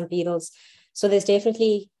sociality in some beetles. So there's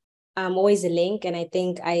definitely always a link. And I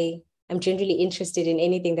think I am generally interested in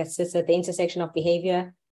anything that sits at the intersection of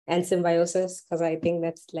behavior and symbiosis, because I think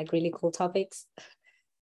that's like really cool topics.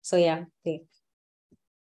 So yeah.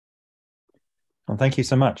 Well, thank you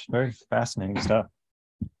so much. Very fascinating stuff.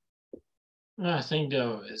 I think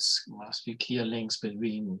there must be clear links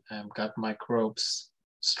between gut microbes,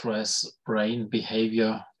 stress, brain,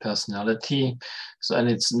 behavior, personality. So, and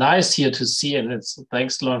it's nice here to see, and it's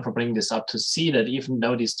thanks, Lauren, for bringing this up, to see that even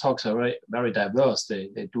though these talks are very, very diverse, they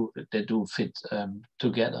do fit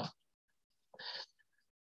together.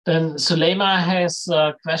 Then Suleima has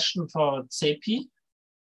a question for Tshepi.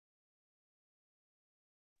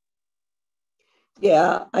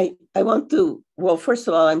 Yeah, I want to, well, first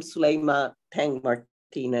of all, I'm Suleima Tang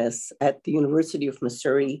Martinez at the University of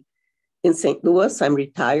Missouri in St. Louis. I'm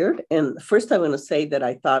retired. And first I want to say that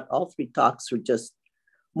I thought all three talks were just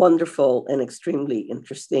wonderful and extremely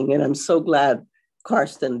interesting. And I'm so glad,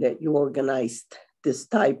 Karsten, that you organized this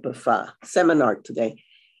type of seminar today.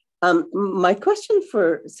 My question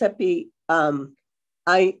for Tshepi,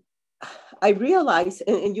 I realized,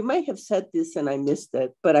 and you might have said this and I missed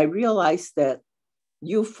it, but I realized that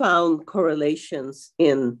you found correlations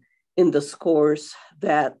in the scores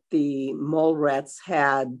that the mole rats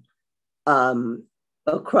had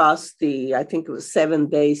across the, I think it was 7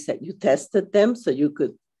 days that you tested them, so you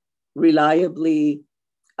could reliably,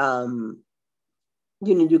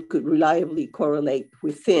 correlate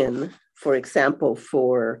within, for example,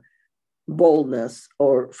 for boldness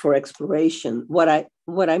or for exploration. What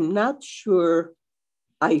I'm not sure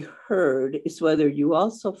I heard is whether you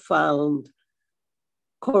also found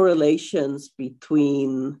correlations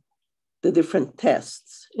between the different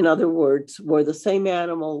tests. In other words, were the same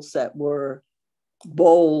animals that were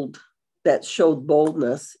bold, that showed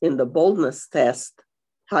boldness in the boldness test,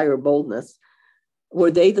 higher boldness,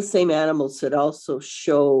 were they the same animals that also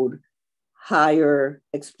showed higher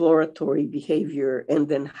exploratory behavior, and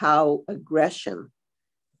then how aggression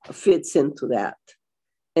fits into that?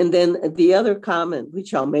 And then the other comment,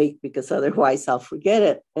 which I'll make because otherwise I'll forget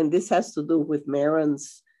it, and this has to do with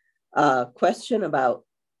Maren's question about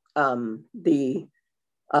the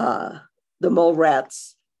mole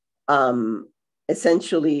rats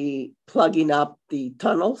essentially plugging up the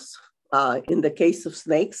tunnels in the case of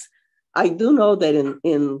snakes. I do know that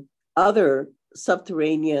in other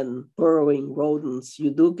subterranean burrowing rodents,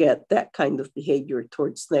 you do get that kind of behavior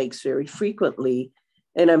towards snakes very frequently.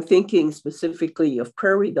 And I'm thinking specifically of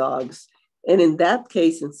prairie dogs. And in that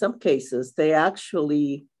case, in some cases, they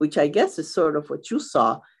actually, which I guess is sort of what you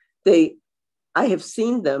saw, I have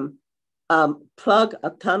seen them plug a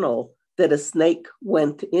tunnel that a snake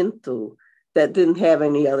went into that didn't have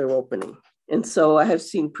any other opening. And so I have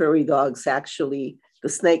seen prairie dogs actually, the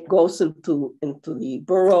snake goes into the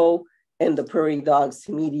burrow, and the prairie dogs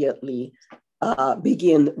immediately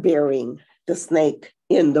begin burying the snake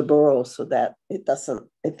in the burrow so that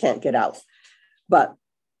it can't get out. But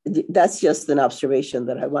that's just an observation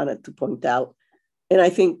that I wanted to point out. And I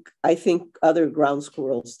think other ground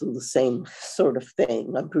squirrels do the same sort of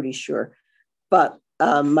thing, I'm pretty sure. But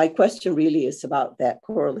my question really is about that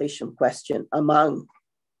correlation question among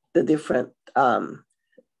the different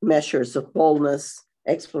measures of boldness,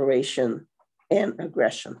 exploration, and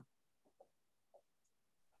aggression.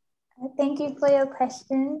 Thank you for your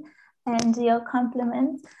question and your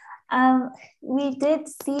compliments. We did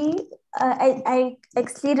see, I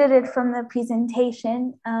excluded it from the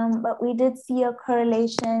presentation, but we did see a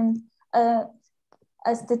correlation, a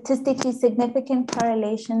statistically significant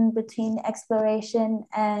correlation between exploration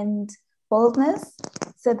and boldness.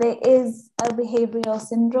 So there is a behavioral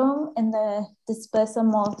syndrome in the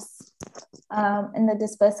dispersomorphs,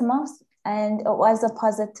 and it was a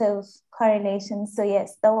positive correlation. So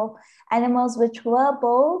yes, the animals which were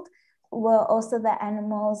bold were also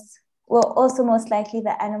most likely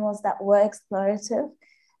the animals that were explorative.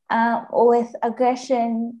 With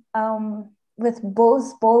aggression, with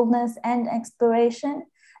both boldness and exploration,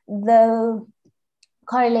 the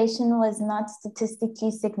correlation was not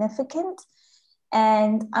statistically significant.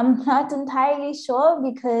 And I'm not entirely sure,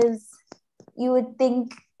 because you would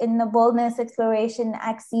think in the boldness exploration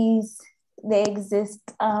axes, there exists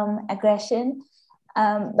aggression.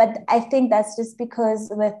 But I think that's just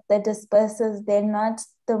because with the dispersers, they're not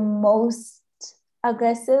the most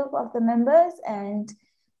aggressive of the members. And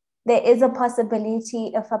there is a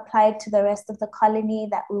possibility, if applied to the rest of the colony,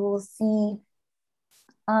 that we will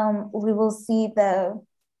see the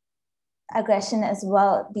aggression as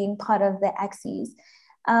well being part of the axes.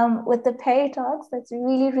 With the prairie dogs, that's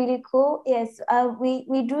really, really cool. Yes,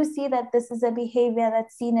 we do see that this is a behavior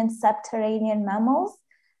that's seen in subterranean mammals.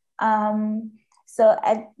 So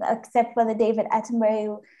except for the David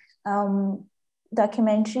Attenborough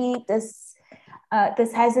documentary, this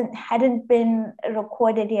hadn't been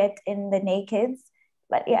recorded yet in the nakeds.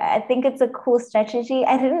 But yeah, I think it's a cool strategy.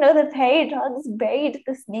 I didn't know the prairie dogs buried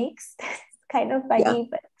the snakes. It's kind of funny, yeah.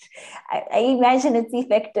 But I imagine it's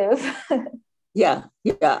effective. Yeah,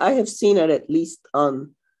 I have seen it at least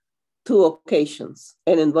on 2 occasions.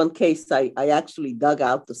 And in one case, I actually dug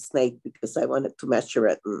out the snake because I wanted to measure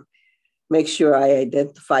it and make sure I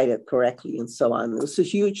identified it correctly and so on. It was a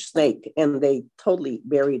huge snake, and they totally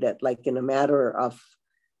buried it, like in a matter of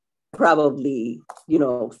probably,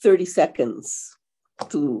 30 seconds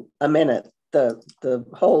to a minute. The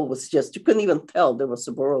hole was just, you couldn't even tell there was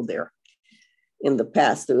a burrow there in the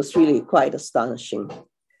past. It was really quite astonishing.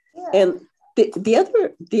 Yeah. And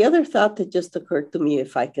the other thought that just occurred to me,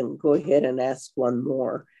 if I can go ahead and ask one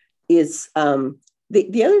more, is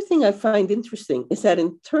the other thing I find interesting is that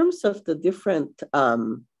in terms of the different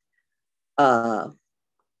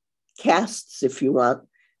castes, if you want,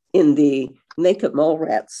 in the naked mole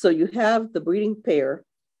rats. So you have the breeding pair,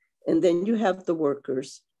 and then you have the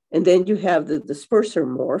workers, and then you have the disperser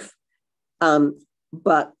morph.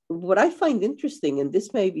 But what I find interesting, and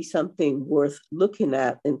this may be something worth looking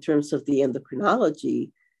at in terms of the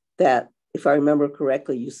endocrinology, that if I remember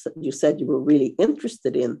correctly, you said you were really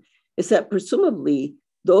interested in, is that presumably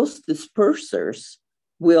those dispersers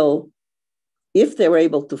will, if they're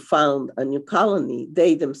able to found a new colony,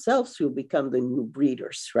 they themselves will become the new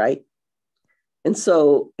breeders, right? And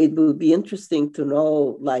so it would be interesting to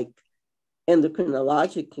know, like,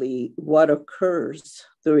 endocrinologically what occurs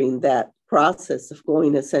during that process of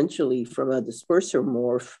going essentially from a disperser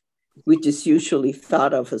morph, which is usually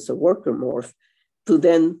thought of as a worker morph, to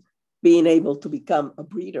then being able to become a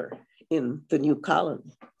breeder in the new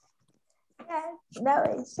colony.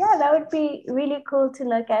 That would be really cool to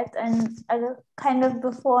look at, and kind of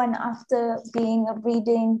before and after being a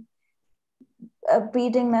breeding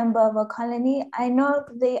member of a colony. I know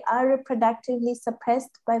they are reproductively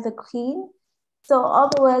suppressed by the queen. So all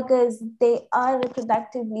the workers, they are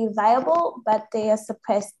reproductively viable, but they are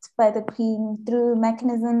suppressed by the queen through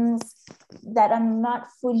mechanisms that are not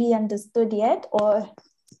fully understood yet, or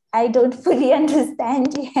I don't fully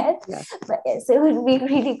understand yet. Yeah. But yes, it would be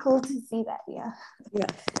really cool to see that. Yeah.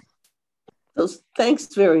 Yeah. So thanks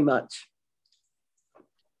very much.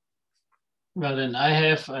 Well, then I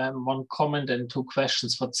have one comment and two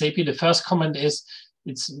questions for Tshepi. The first comment is,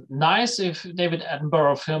 it's nice if David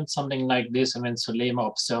Attenborough filmed something like this and when Sulema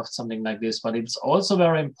observed something like this, but it's also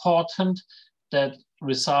very important that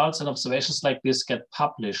results and observations like this get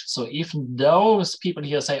published. So even those people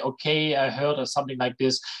here say, okay, I heard of something like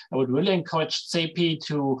this, I would really encourage Tshepi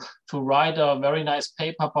to write a very nice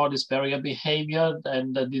paper about this barrier behavior,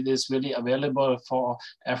 and that it is really available for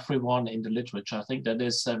everyone in the literature. I think that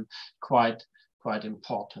is quite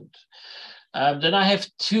important. Then I have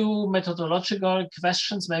two methodological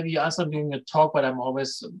questions. Maybe you answer them during your talk, but I'm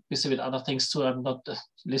always busy with other things too. I'm not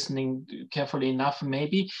listening carefully enough,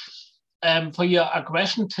 maybe. For your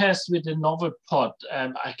aggression test with the novel pod,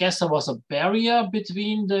 I guess there was a barrier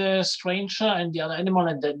between the stranger and the other animal,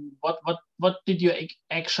 and then what did you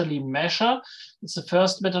actually measure? It's the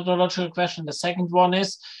first methodological question. The second one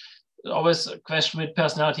is always a question with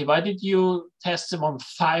personality. Why did you test them on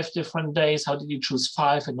 5 different days? How did you choose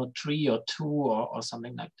 5 and not 3 or 2 or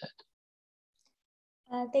something like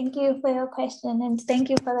that? Thank you for your question, and thank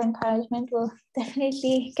you for the encouragement. We'll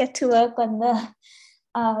definitely get to work on the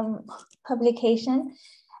publication.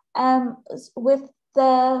 With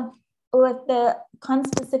the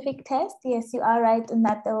conspecific test, yes, you are right in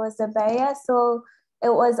that there was a barrier. So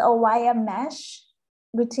it was a wire mesh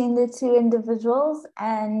between the 2 individuals,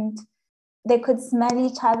 and they could smell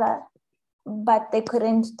each other, but they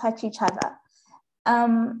couldn't touch each other.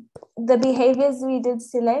 The behaviors we did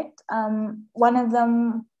select, one of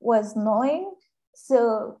them was gnawing.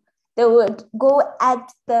 So they would go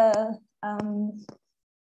at the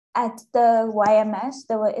wire mesh.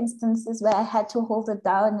 There were instances where I had to hold it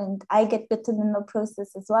down, and I get bitten in the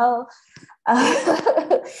process as well.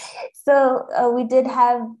 So we did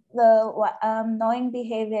have the gnawing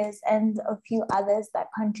behaviors and a few others that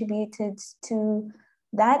contributed to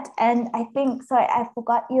that. And I think, sorry, I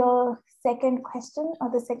forgot your second question or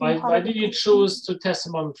the second part. Why did you choose to test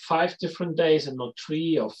them on 5 different days and not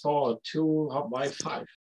 3 or 4 or 2? Why 5?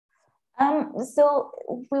 So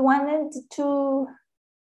we wanted to,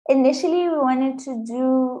 initially we wanted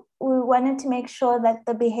to make sure that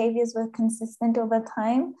the behaviors were consistent over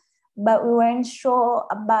time, but we weren't sure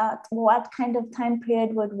about what kind of time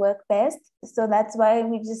period would work best. So that's why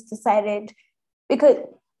we just decided, because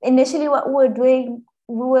initially what we were doing,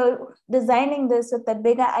 we were designing this with the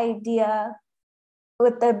bigger idea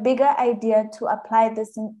to apply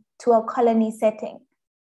this to a colony setting.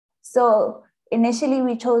 So initially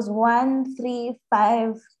we chose 1, 3,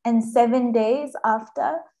 5, and 7 days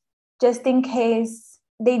after, just in case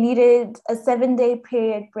they needed a 7-day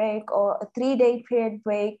period break or a 3-day period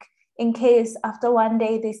break, in case after 1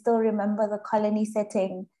 day they still remember the colony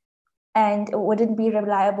setting, and it wouldn't be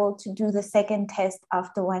reliable to do the second test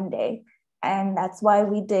after 1 day. And that's why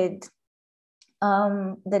we did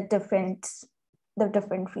the different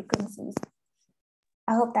frequencies.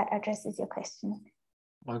 I hope that addresses your question.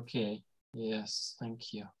 Okay, yes,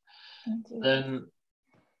 thank you. Thank you. Then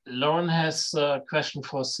Lauren has a question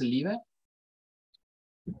for Celiwe.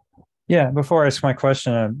 Yeah, before I ask my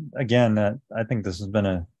question, again, I think this has been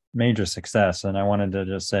a major success, and I wanted to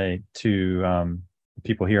just say to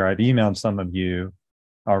people here, I've emailed some of you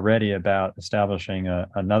already about establishing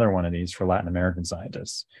another one of these for Latin American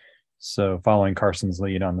scientists. So following Carson's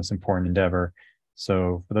lead on this important endeavor.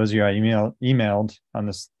 So for those of you I emailed on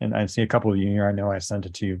this, and I see a couple of you here, I know I sent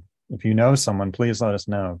it to you. If you know someone, please let us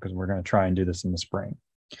know, because we're going to try and do this in the spring.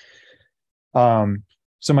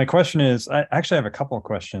 So my question is, I actually have a couple of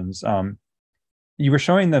questions. You were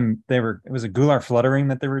showing them, it was a gular fluttering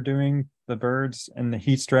that they were doing, the birds, and the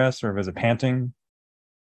heat stress, or was it panting?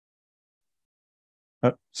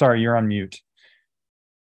 Oh, sorry, you're on mute.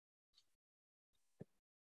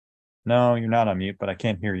 No, you're not on mute, but I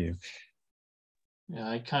can't hear you. Yeah,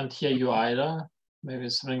 I can't hear you either. Maybe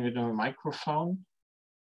it's something with a microphone.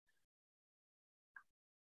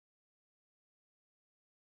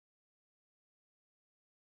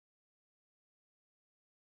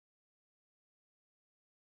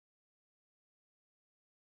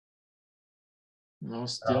 No,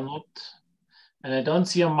 still not. And I don't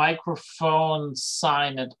see a microphone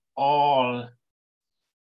sign at all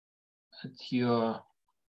at your,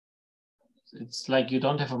 it's like you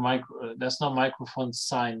don't have a micro, there's no microphone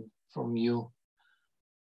sign from you.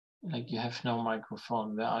 Like you have no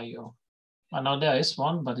microphone, where are you? I know there is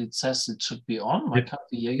one, but it says it should be on. Why can't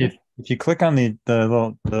we hear you? If you click on the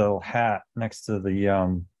little hat next to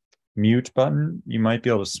the mute button, you might be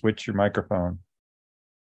able to switch your microphone.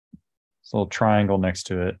 It's a little triangle next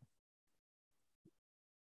to it.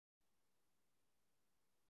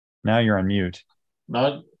 Now you're on mute.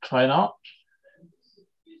 No, try now.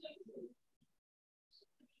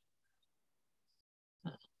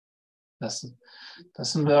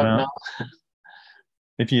 Doesn't work now.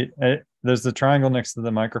 If you there's the triangle next to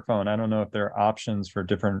the microphone. I don't know if there are options for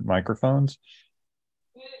different microphones.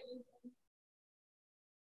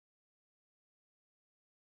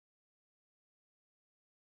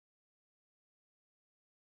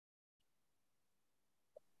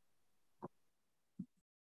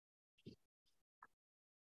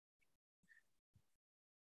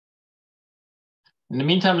 In the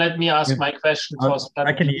meantime, let me ask my question first.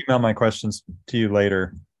 I can email my questions to you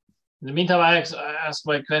later. In the meantime, I ask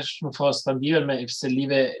my question for Sthandiwe. If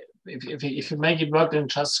Celiwe, if you make it work, then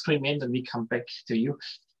just scream in, then we come back to you.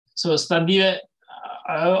 So Sthandiwe,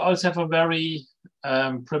 I also have a very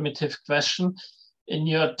primitive question. In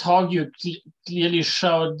your talk, you clearly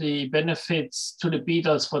showed the benefits to the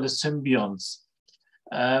beetles for the symbionts.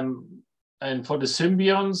 And for the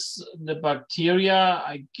symbionts, the bacteria,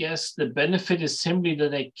 I guess the benefit is simply that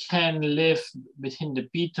they can live within the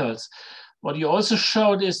beetles. What you also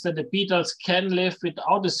showed is that the beetles can live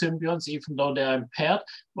without the symbionts, even though they are impaired.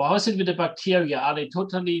 Well, how is it with the bacteria?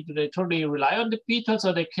 Do they totally rely on the beetles,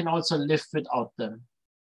 or they can also live without them?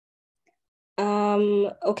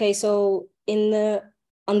 Okay, so on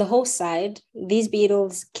the host side, these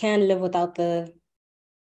beetles can live without the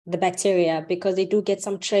bacteria because they do get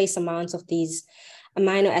some trace amounts of these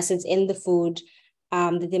amino acids in the food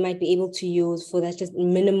that they might be able to use for that just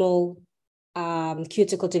minimal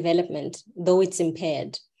cuticle development, though it's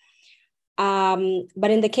impaired.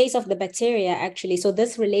 But in the case of the bacteria, actually, so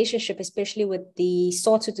this relationship, especially with the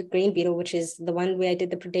saw-toothed grain beetle, which is the one where I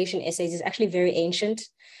did the predation essays, is actually very ancient.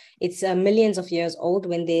 It's millions of years old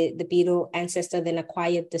when the beetle ancestor then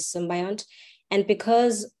acquired the symbiont. And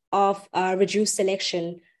because of reduced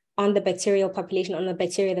selection on the bacterial population, on the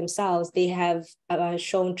bacteria themselves, they have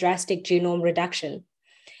shown drastic genome reduction.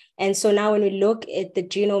 And so now when we look at the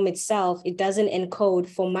genome itself, it doesn't encode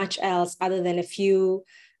for much else other than a few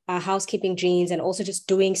housekeeping genes and also just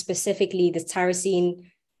doing specifically the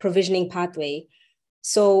tyrosine provisioning pathway.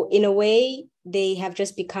 So in a way, they have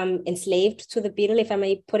just become enslaved to the beetle, if I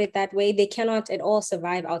may put it that way. They cannot at all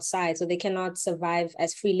survive outside. So they cannot survive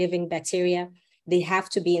as free living bacteria. They have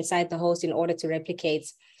to be inside the host in order to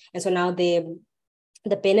replicate. And so now the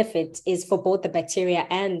benefit is for both the bacteria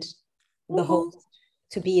and the host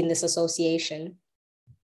to be in this association.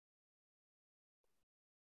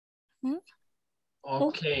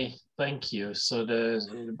 Okay, thank you. So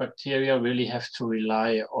the bacteria really have to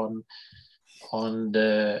rely on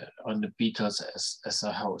the beetles as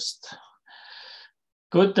a host.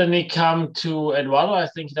 Good, then we come to Eduardo. I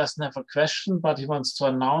think he doesn't have a question, but he wants to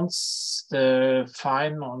announce the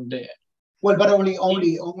fine on the. Well, but only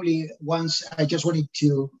once. I just wanted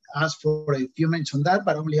to ask for a few minutes on that,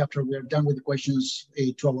 but only after we're done with the questions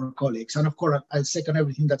to our colleagues. And of course, I second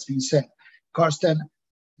everything that's been said. Karsten,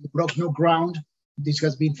 you broke no ground. This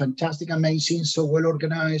has been fantastic, amazing, so well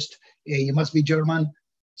organized. You must be German.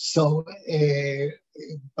 So,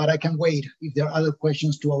 but I can wait if there are other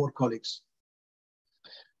questions to our colleagues.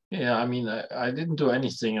 Yeah, I mean, I didn't do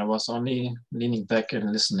anything. I was only leaning back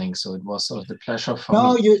and listening. So it was sort of the pleasure for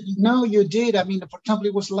me. No, you did. I mean, for example,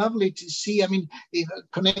 it was lovely to see, I mean,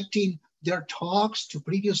 connecting their talks to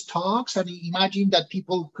previous talks. And imagine that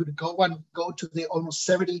people could go to the almost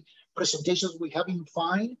 70 presentations we have in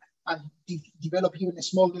Fine and develop even a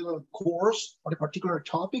small little course on a particular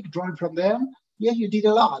topic, drawing from them. Yeah, you did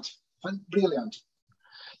a lot. Brilliant.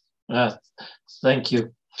 Thank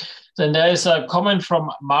you. Then there is a comment from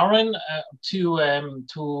Maren to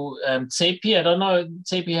Tshepi. I don't know,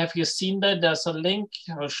 Tshepi, have you seen that? There's a link.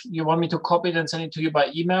 Or you want me to copy it and send it to you by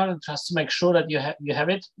email just to make sure that you have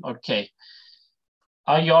it? Okay.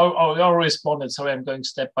 You all responded. Sorry, I'm going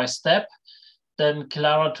step by step. Then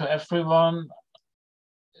Clara, to everyone.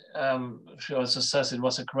 She also says it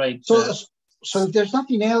was a great. So if there's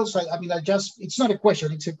nothing else, I mean, it's not a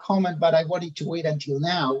question, it's a comment, but I wanted to wait until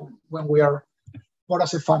now when we are more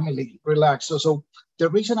as a family, relaxed. So the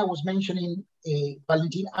reason I was mentioning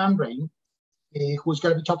Valentin Ambrain who's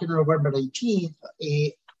going to be talking on November 18th,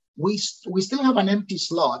 we still have an empty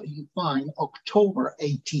slot. You find October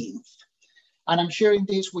 18th. And I'm sharing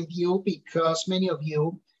this with you because many of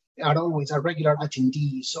you are always a regular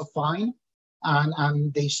attendees, so fine.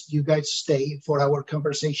 And you guys stay for our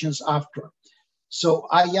conversations after. So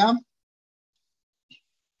I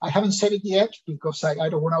haven't said it yet because I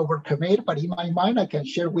don't want to overcommit, but in my mind, I can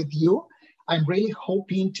share with you. I'm really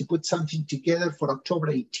hoping to put something together for October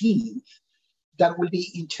 18th that will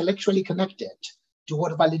be intellectually connected to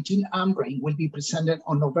what Valentin Amrain will be presented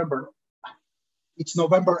on November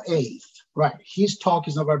 8th, right? His talk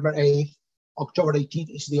is November 8th, October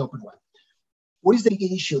 18th is the open one. What is the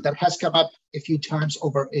big issue that has come up a few times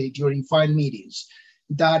during fine meetings?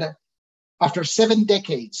 That after 7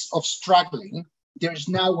 decades of struggling, there's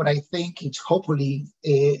now what I think it's hopefully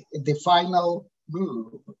the final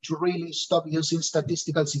move to really stop using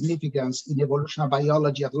statistical significance in evolutionary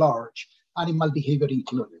biology at large, animal behavior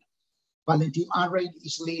included. Valentin Amrain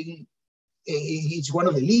is leading, he's one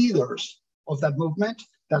of the leaders of that movement.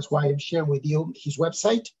 That's why I'm sharing with you his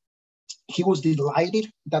website. He was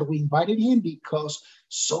delighted that we invited him because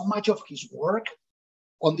so much of his work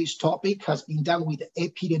on this topic has been done with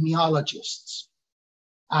epidemiologists.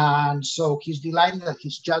 And so he's delighted that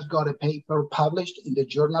he's just got a paper published in the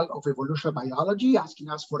Journal of Evolutionary Biology asking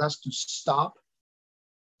us for us to stop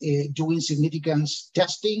doing significance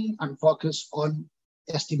testing and focus on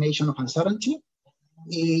estimation of uncertainty.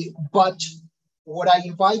 But what I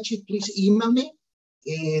invite you, please email me.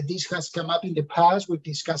 This has come up in the past. We've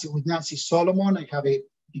discussed it with Nancy Solomon. I have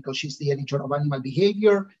because she's the editor of Animal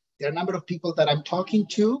Behavior. There are a number of people that I'm talking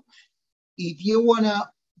to. If you want to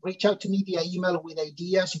reach out to me via email with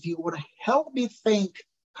ideas, if you want to help me think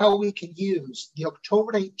how we can use the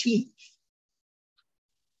October 18th,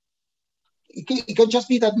 it can just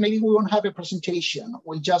be that maybe we won't have a presentation.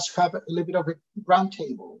 We'll just have a little bit of a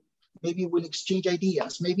roundtable. Maybe we'll exchange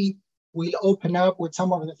ideas. Maybe we'll open up with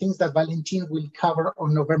some of the things that Valentin will cover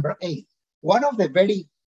on November 8th. One of the very,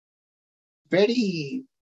 very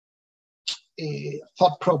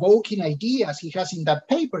thought-provoking ideas he has in that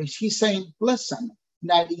paper is he's saying, listen,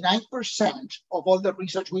 99% of all the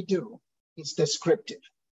research we do is descriptive.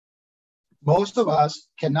 Most of us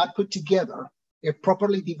cannot put together a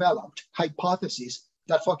properly developed hypothesis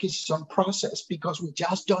that focuses on process because we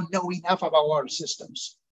just don't know enough about our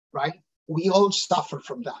systems, right? We all suffer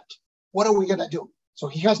from that. What are we going to do? So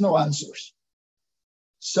he has no answers.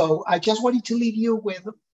 So I just wanted to leave you with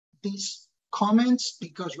these comments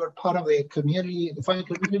because you're part of the community, the fine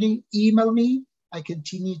community. Email me. I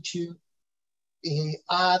continue to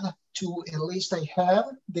add to a list I have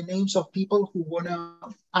the names of people who want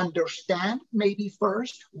to understand maybe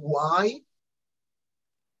first why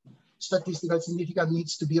statistical significance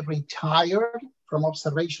needs to be retired from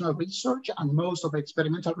observational research and most of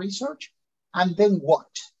experimental research, and then what?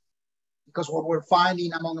 Because what we're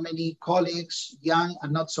finding among many colleagues, young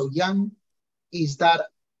and not so young, is that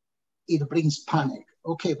it brings panic.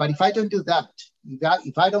 Okay, but if I don't do that,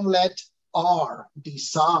 if I don't let R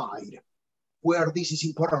decide where this is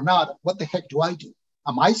important or not, what the heck do I do?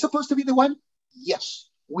 Am I supposed to be the one? Yes,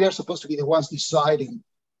 we are supposed to be the ones deciding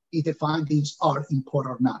if the findings are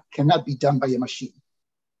important or not. Cannot be done by a machine.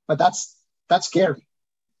 But that's scary.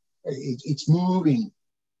 It's moving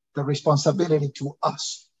the responsibility to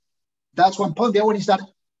us. That's one point. The other one is that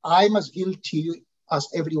I'm as guilty as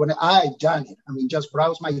everyone. I've done it. I mean, just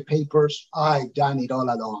browse my papers. I've done it all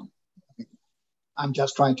along. I'm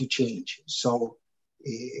just trying to change. So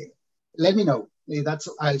let me know.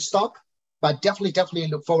 I'll stop. But definitely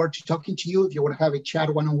look forward to talking to you if you want to have a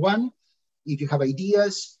chat one-on-one. If you have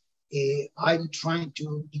ideas, I'm trying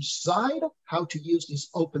to decide how to use this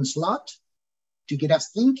open slot to get us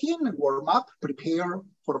thinking, warm up, prepare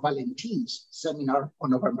for Valentin's seminar on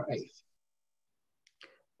November 8th.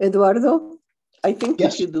 Eduardo, I think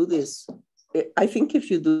yes. if you do this,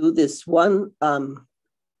 one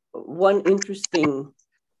interesting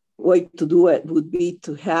way to do it would be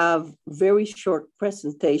to have very short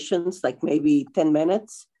presentations, like maybe 10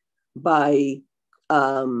 minutes by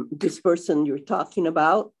this person you're talking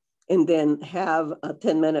about, and then have a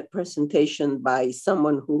 10-minute presentation by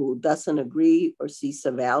someone who doesn't agree or sees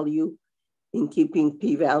a value in keeping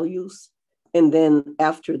p-values. And then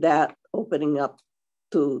after that, opening up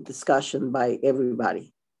to discussion by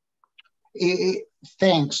everybody.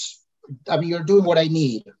 Thanks. I mean, you're doing what I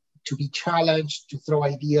need to be challenged, to throw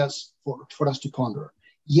ideas for us to ponder.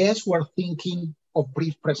 Yes, we're thinking of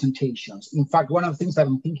brief presentations. In fact, one of the things that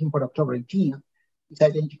I'm thinking for October 18th is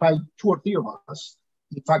identify 2 or 3 of us.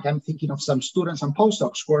 In fact, I'm thinking of some students and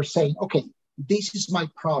postdocs who are saying, okay, this is my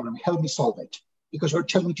problem, help me solve it. Because you're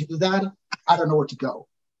telling me to do that, I don't know where to go.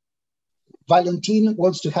 Valentin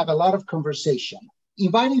wants to have a lot of conversation.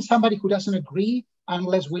 Inviting somebody who doesn't agree and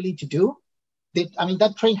less willing to do,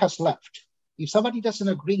 that train has left. If somebody doesn't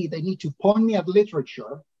agree, they need to point me at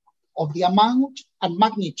literature of the amount and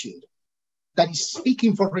magnitude that is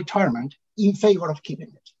speaking for retirement in favor of keeping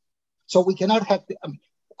it. So we cannot have,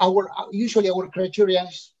 usually our criteria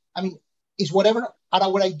is whatever are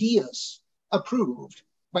our ideas approved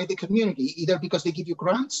by the community, either because they give you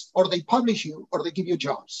grants or they publish you or they give you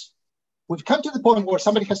jobs. We've come to the point where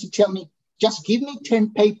somebody has to tell me, just give me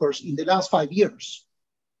 10 papers in the last 5 years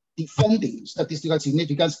defending statistical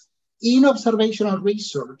significance in observational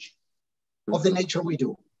research of the nature we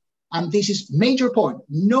do. And this is major point.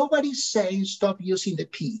 Nobody's saying stop using the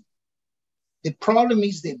P. The problem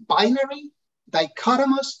is the binary,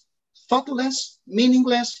 dichotomous, thoughtless,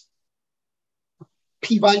 meaningless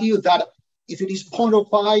p-value that if it is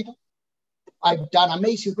 0.05, I've done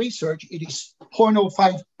amazing research, it is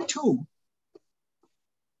 0.052,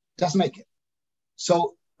 doesn't make it.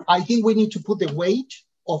 So I think we need to put the weight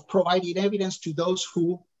of providing evidence to those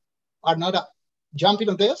who are not jumping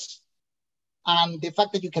on this. And the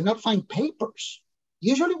fact that you cannot find papers.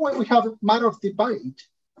 Usually when we have a matter of debate,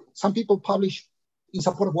 some people publish in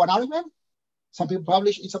support of one argument, some people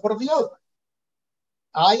publish in support of the other.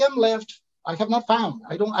 I am left, I have not found,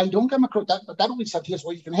 I don't come across that, but that will be something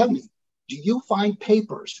where you can help me. Do you find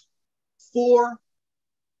papers for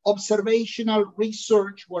observational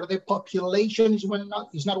research where the population is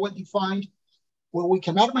not well defined, where we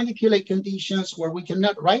cannot manipulate conditions, where we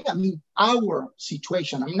cannot, right? Our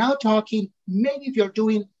situation. I'm now talking, maybe if you're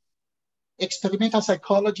doing experimental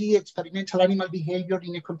psychology, experimental animal behavior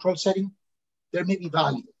in a controlled setting, there may be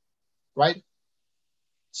value, right?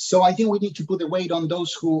 So I think we need to put the weight on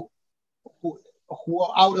those who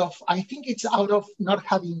are out of, I think it's out of not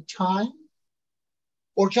having time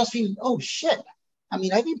or just feeling, oh shit. I've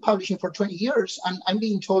been publishing for 20 years and I'm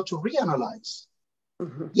being told to reanalyze.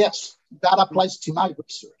 Mm-hmm. Yes, that applies to my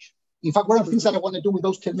research. In fact, one of the things that I want to do with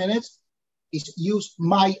those 10 minutes is use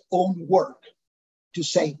my own work to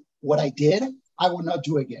say what I did, I will not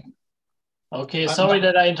do again. Okay, sorry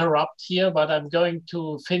that I interrupt here, but I'm going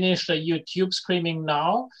to finish the YouTube streaming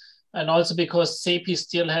now. And also because Tshepi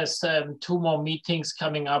still has 2 more meetings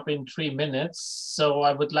coming up in 3 minutes. So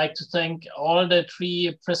I would like to thank all the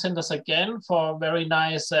 3 presenters again for very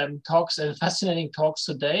nice talks and fascinating talks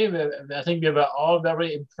today. I think we were all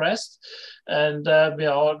very impressed and we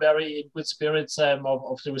are all very in good spirits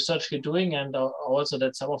of the research you're doing, and also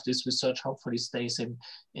that some of this research hopefully stays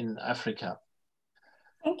in Africa.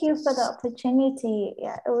 Thank you for the opportunity.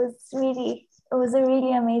 Yeah, it was a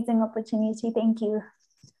really amazing opportunity. Thank you.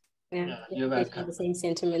 Yeah, you're welcome. The same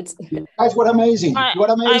sentiments. Guys, what amazing! What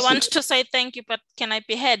amazing! I want to say thank you, but can I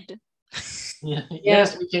be heard? Yeah.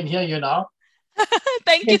 Yes, we can hear you now.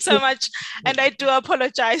 Thank you so much, and I do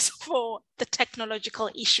apologize for the technological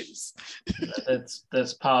issues.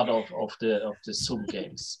 That's part of the Zoom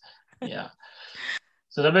games. Yeah.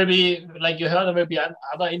 So there will be, like you heard, there will be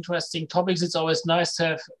other interesting topics. It's always nice to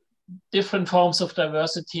have different forms of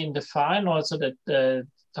diversity in the fine. Also that the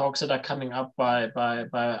talks that are coming up by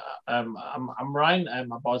Amrine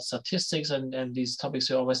about statistics and these topics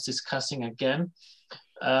we're always discussing again.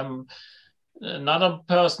 Another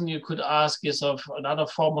person you could ask is of another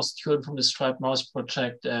former student from the Striped Mouse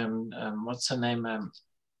project. What's her name?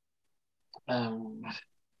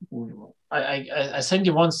 I sent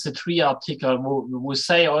you once the 3 article who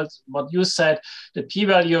say what you said. The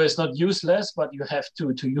p-value is not useless, but you have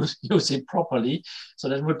to use it properly. So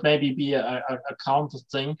that would maybe be a counter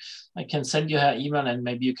thing. I can send you her email and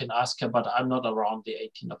maybe you can ask her, but I'm not around the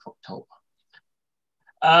 18th of October.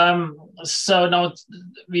 So now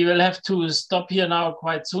we will have to stop here now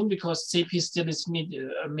quite soon because Tshepi still is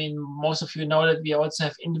most of you know that we also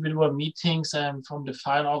have individual meetings from the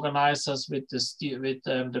file organizers with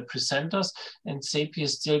the presenters, and Tshepi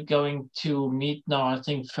is still going to meet now, I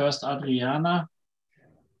think first Adriana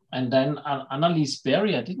and then Annalise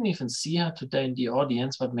Berry. I didn't even see her today in the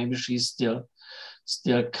audience, but maybe she's still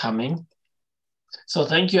coming. So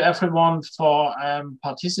thank you everyone for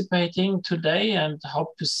participating today, and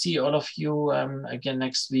hope to see all of you again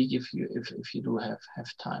next week if you do have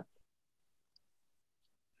time.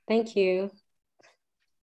 Thank you.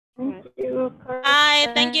 Thank you.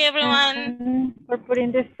 Bye. Thank you everyone for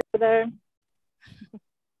putting this together.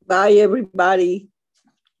 Bye everybody.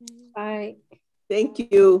 Bye.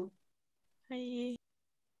 Thank you. Bye.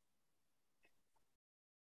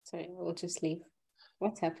 Sorry, we'll just leave.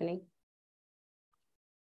 What's happening?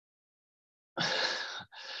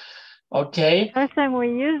 Okay. Last time we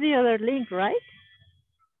used the other link, right?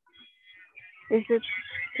 Is it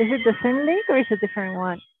Is it the same link or is it a different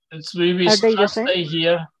one? It's really Are they the just same? stay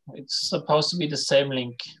here. It's supposed to be the same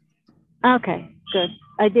link. Okay, good.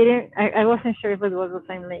 I wasn't sure if it was the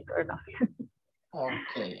same link or not.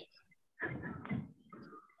 Okay.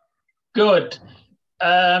 Good.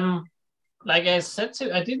 Like I said,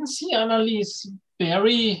 I didn't see Annalise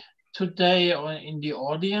Berry today in the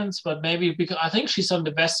audience, but maybe because I think she's on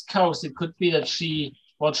the West Coast. It could be that she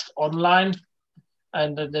watched online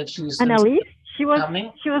and that she's Annalise? She was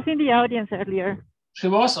coming. She was in the audience earlier. She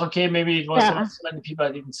was? Okay, maybe it was Yeah. so many people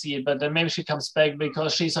I didn't see it, but then maybe she comes back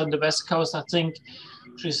because she's on the West Coast. I think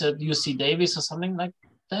she's at UC Davis or something like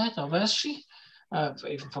that, or where's she? I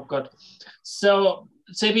even forgot. So,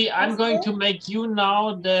 Tshepi, I'm going to make you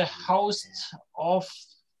now the host of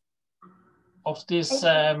this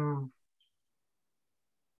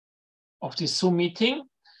Zoom meeting.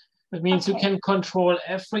 That means you can control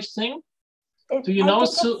everything. Do you know?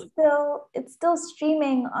 It's still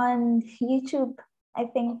streaming on YouTube, I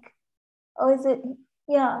think. Oh, is it?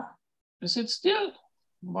 Yeah. Is it still?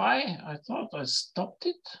 Why? I thought I stopped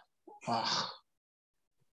it. Ugh.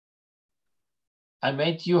 I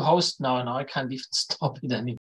made you host now. Now I can't even stop it anymore.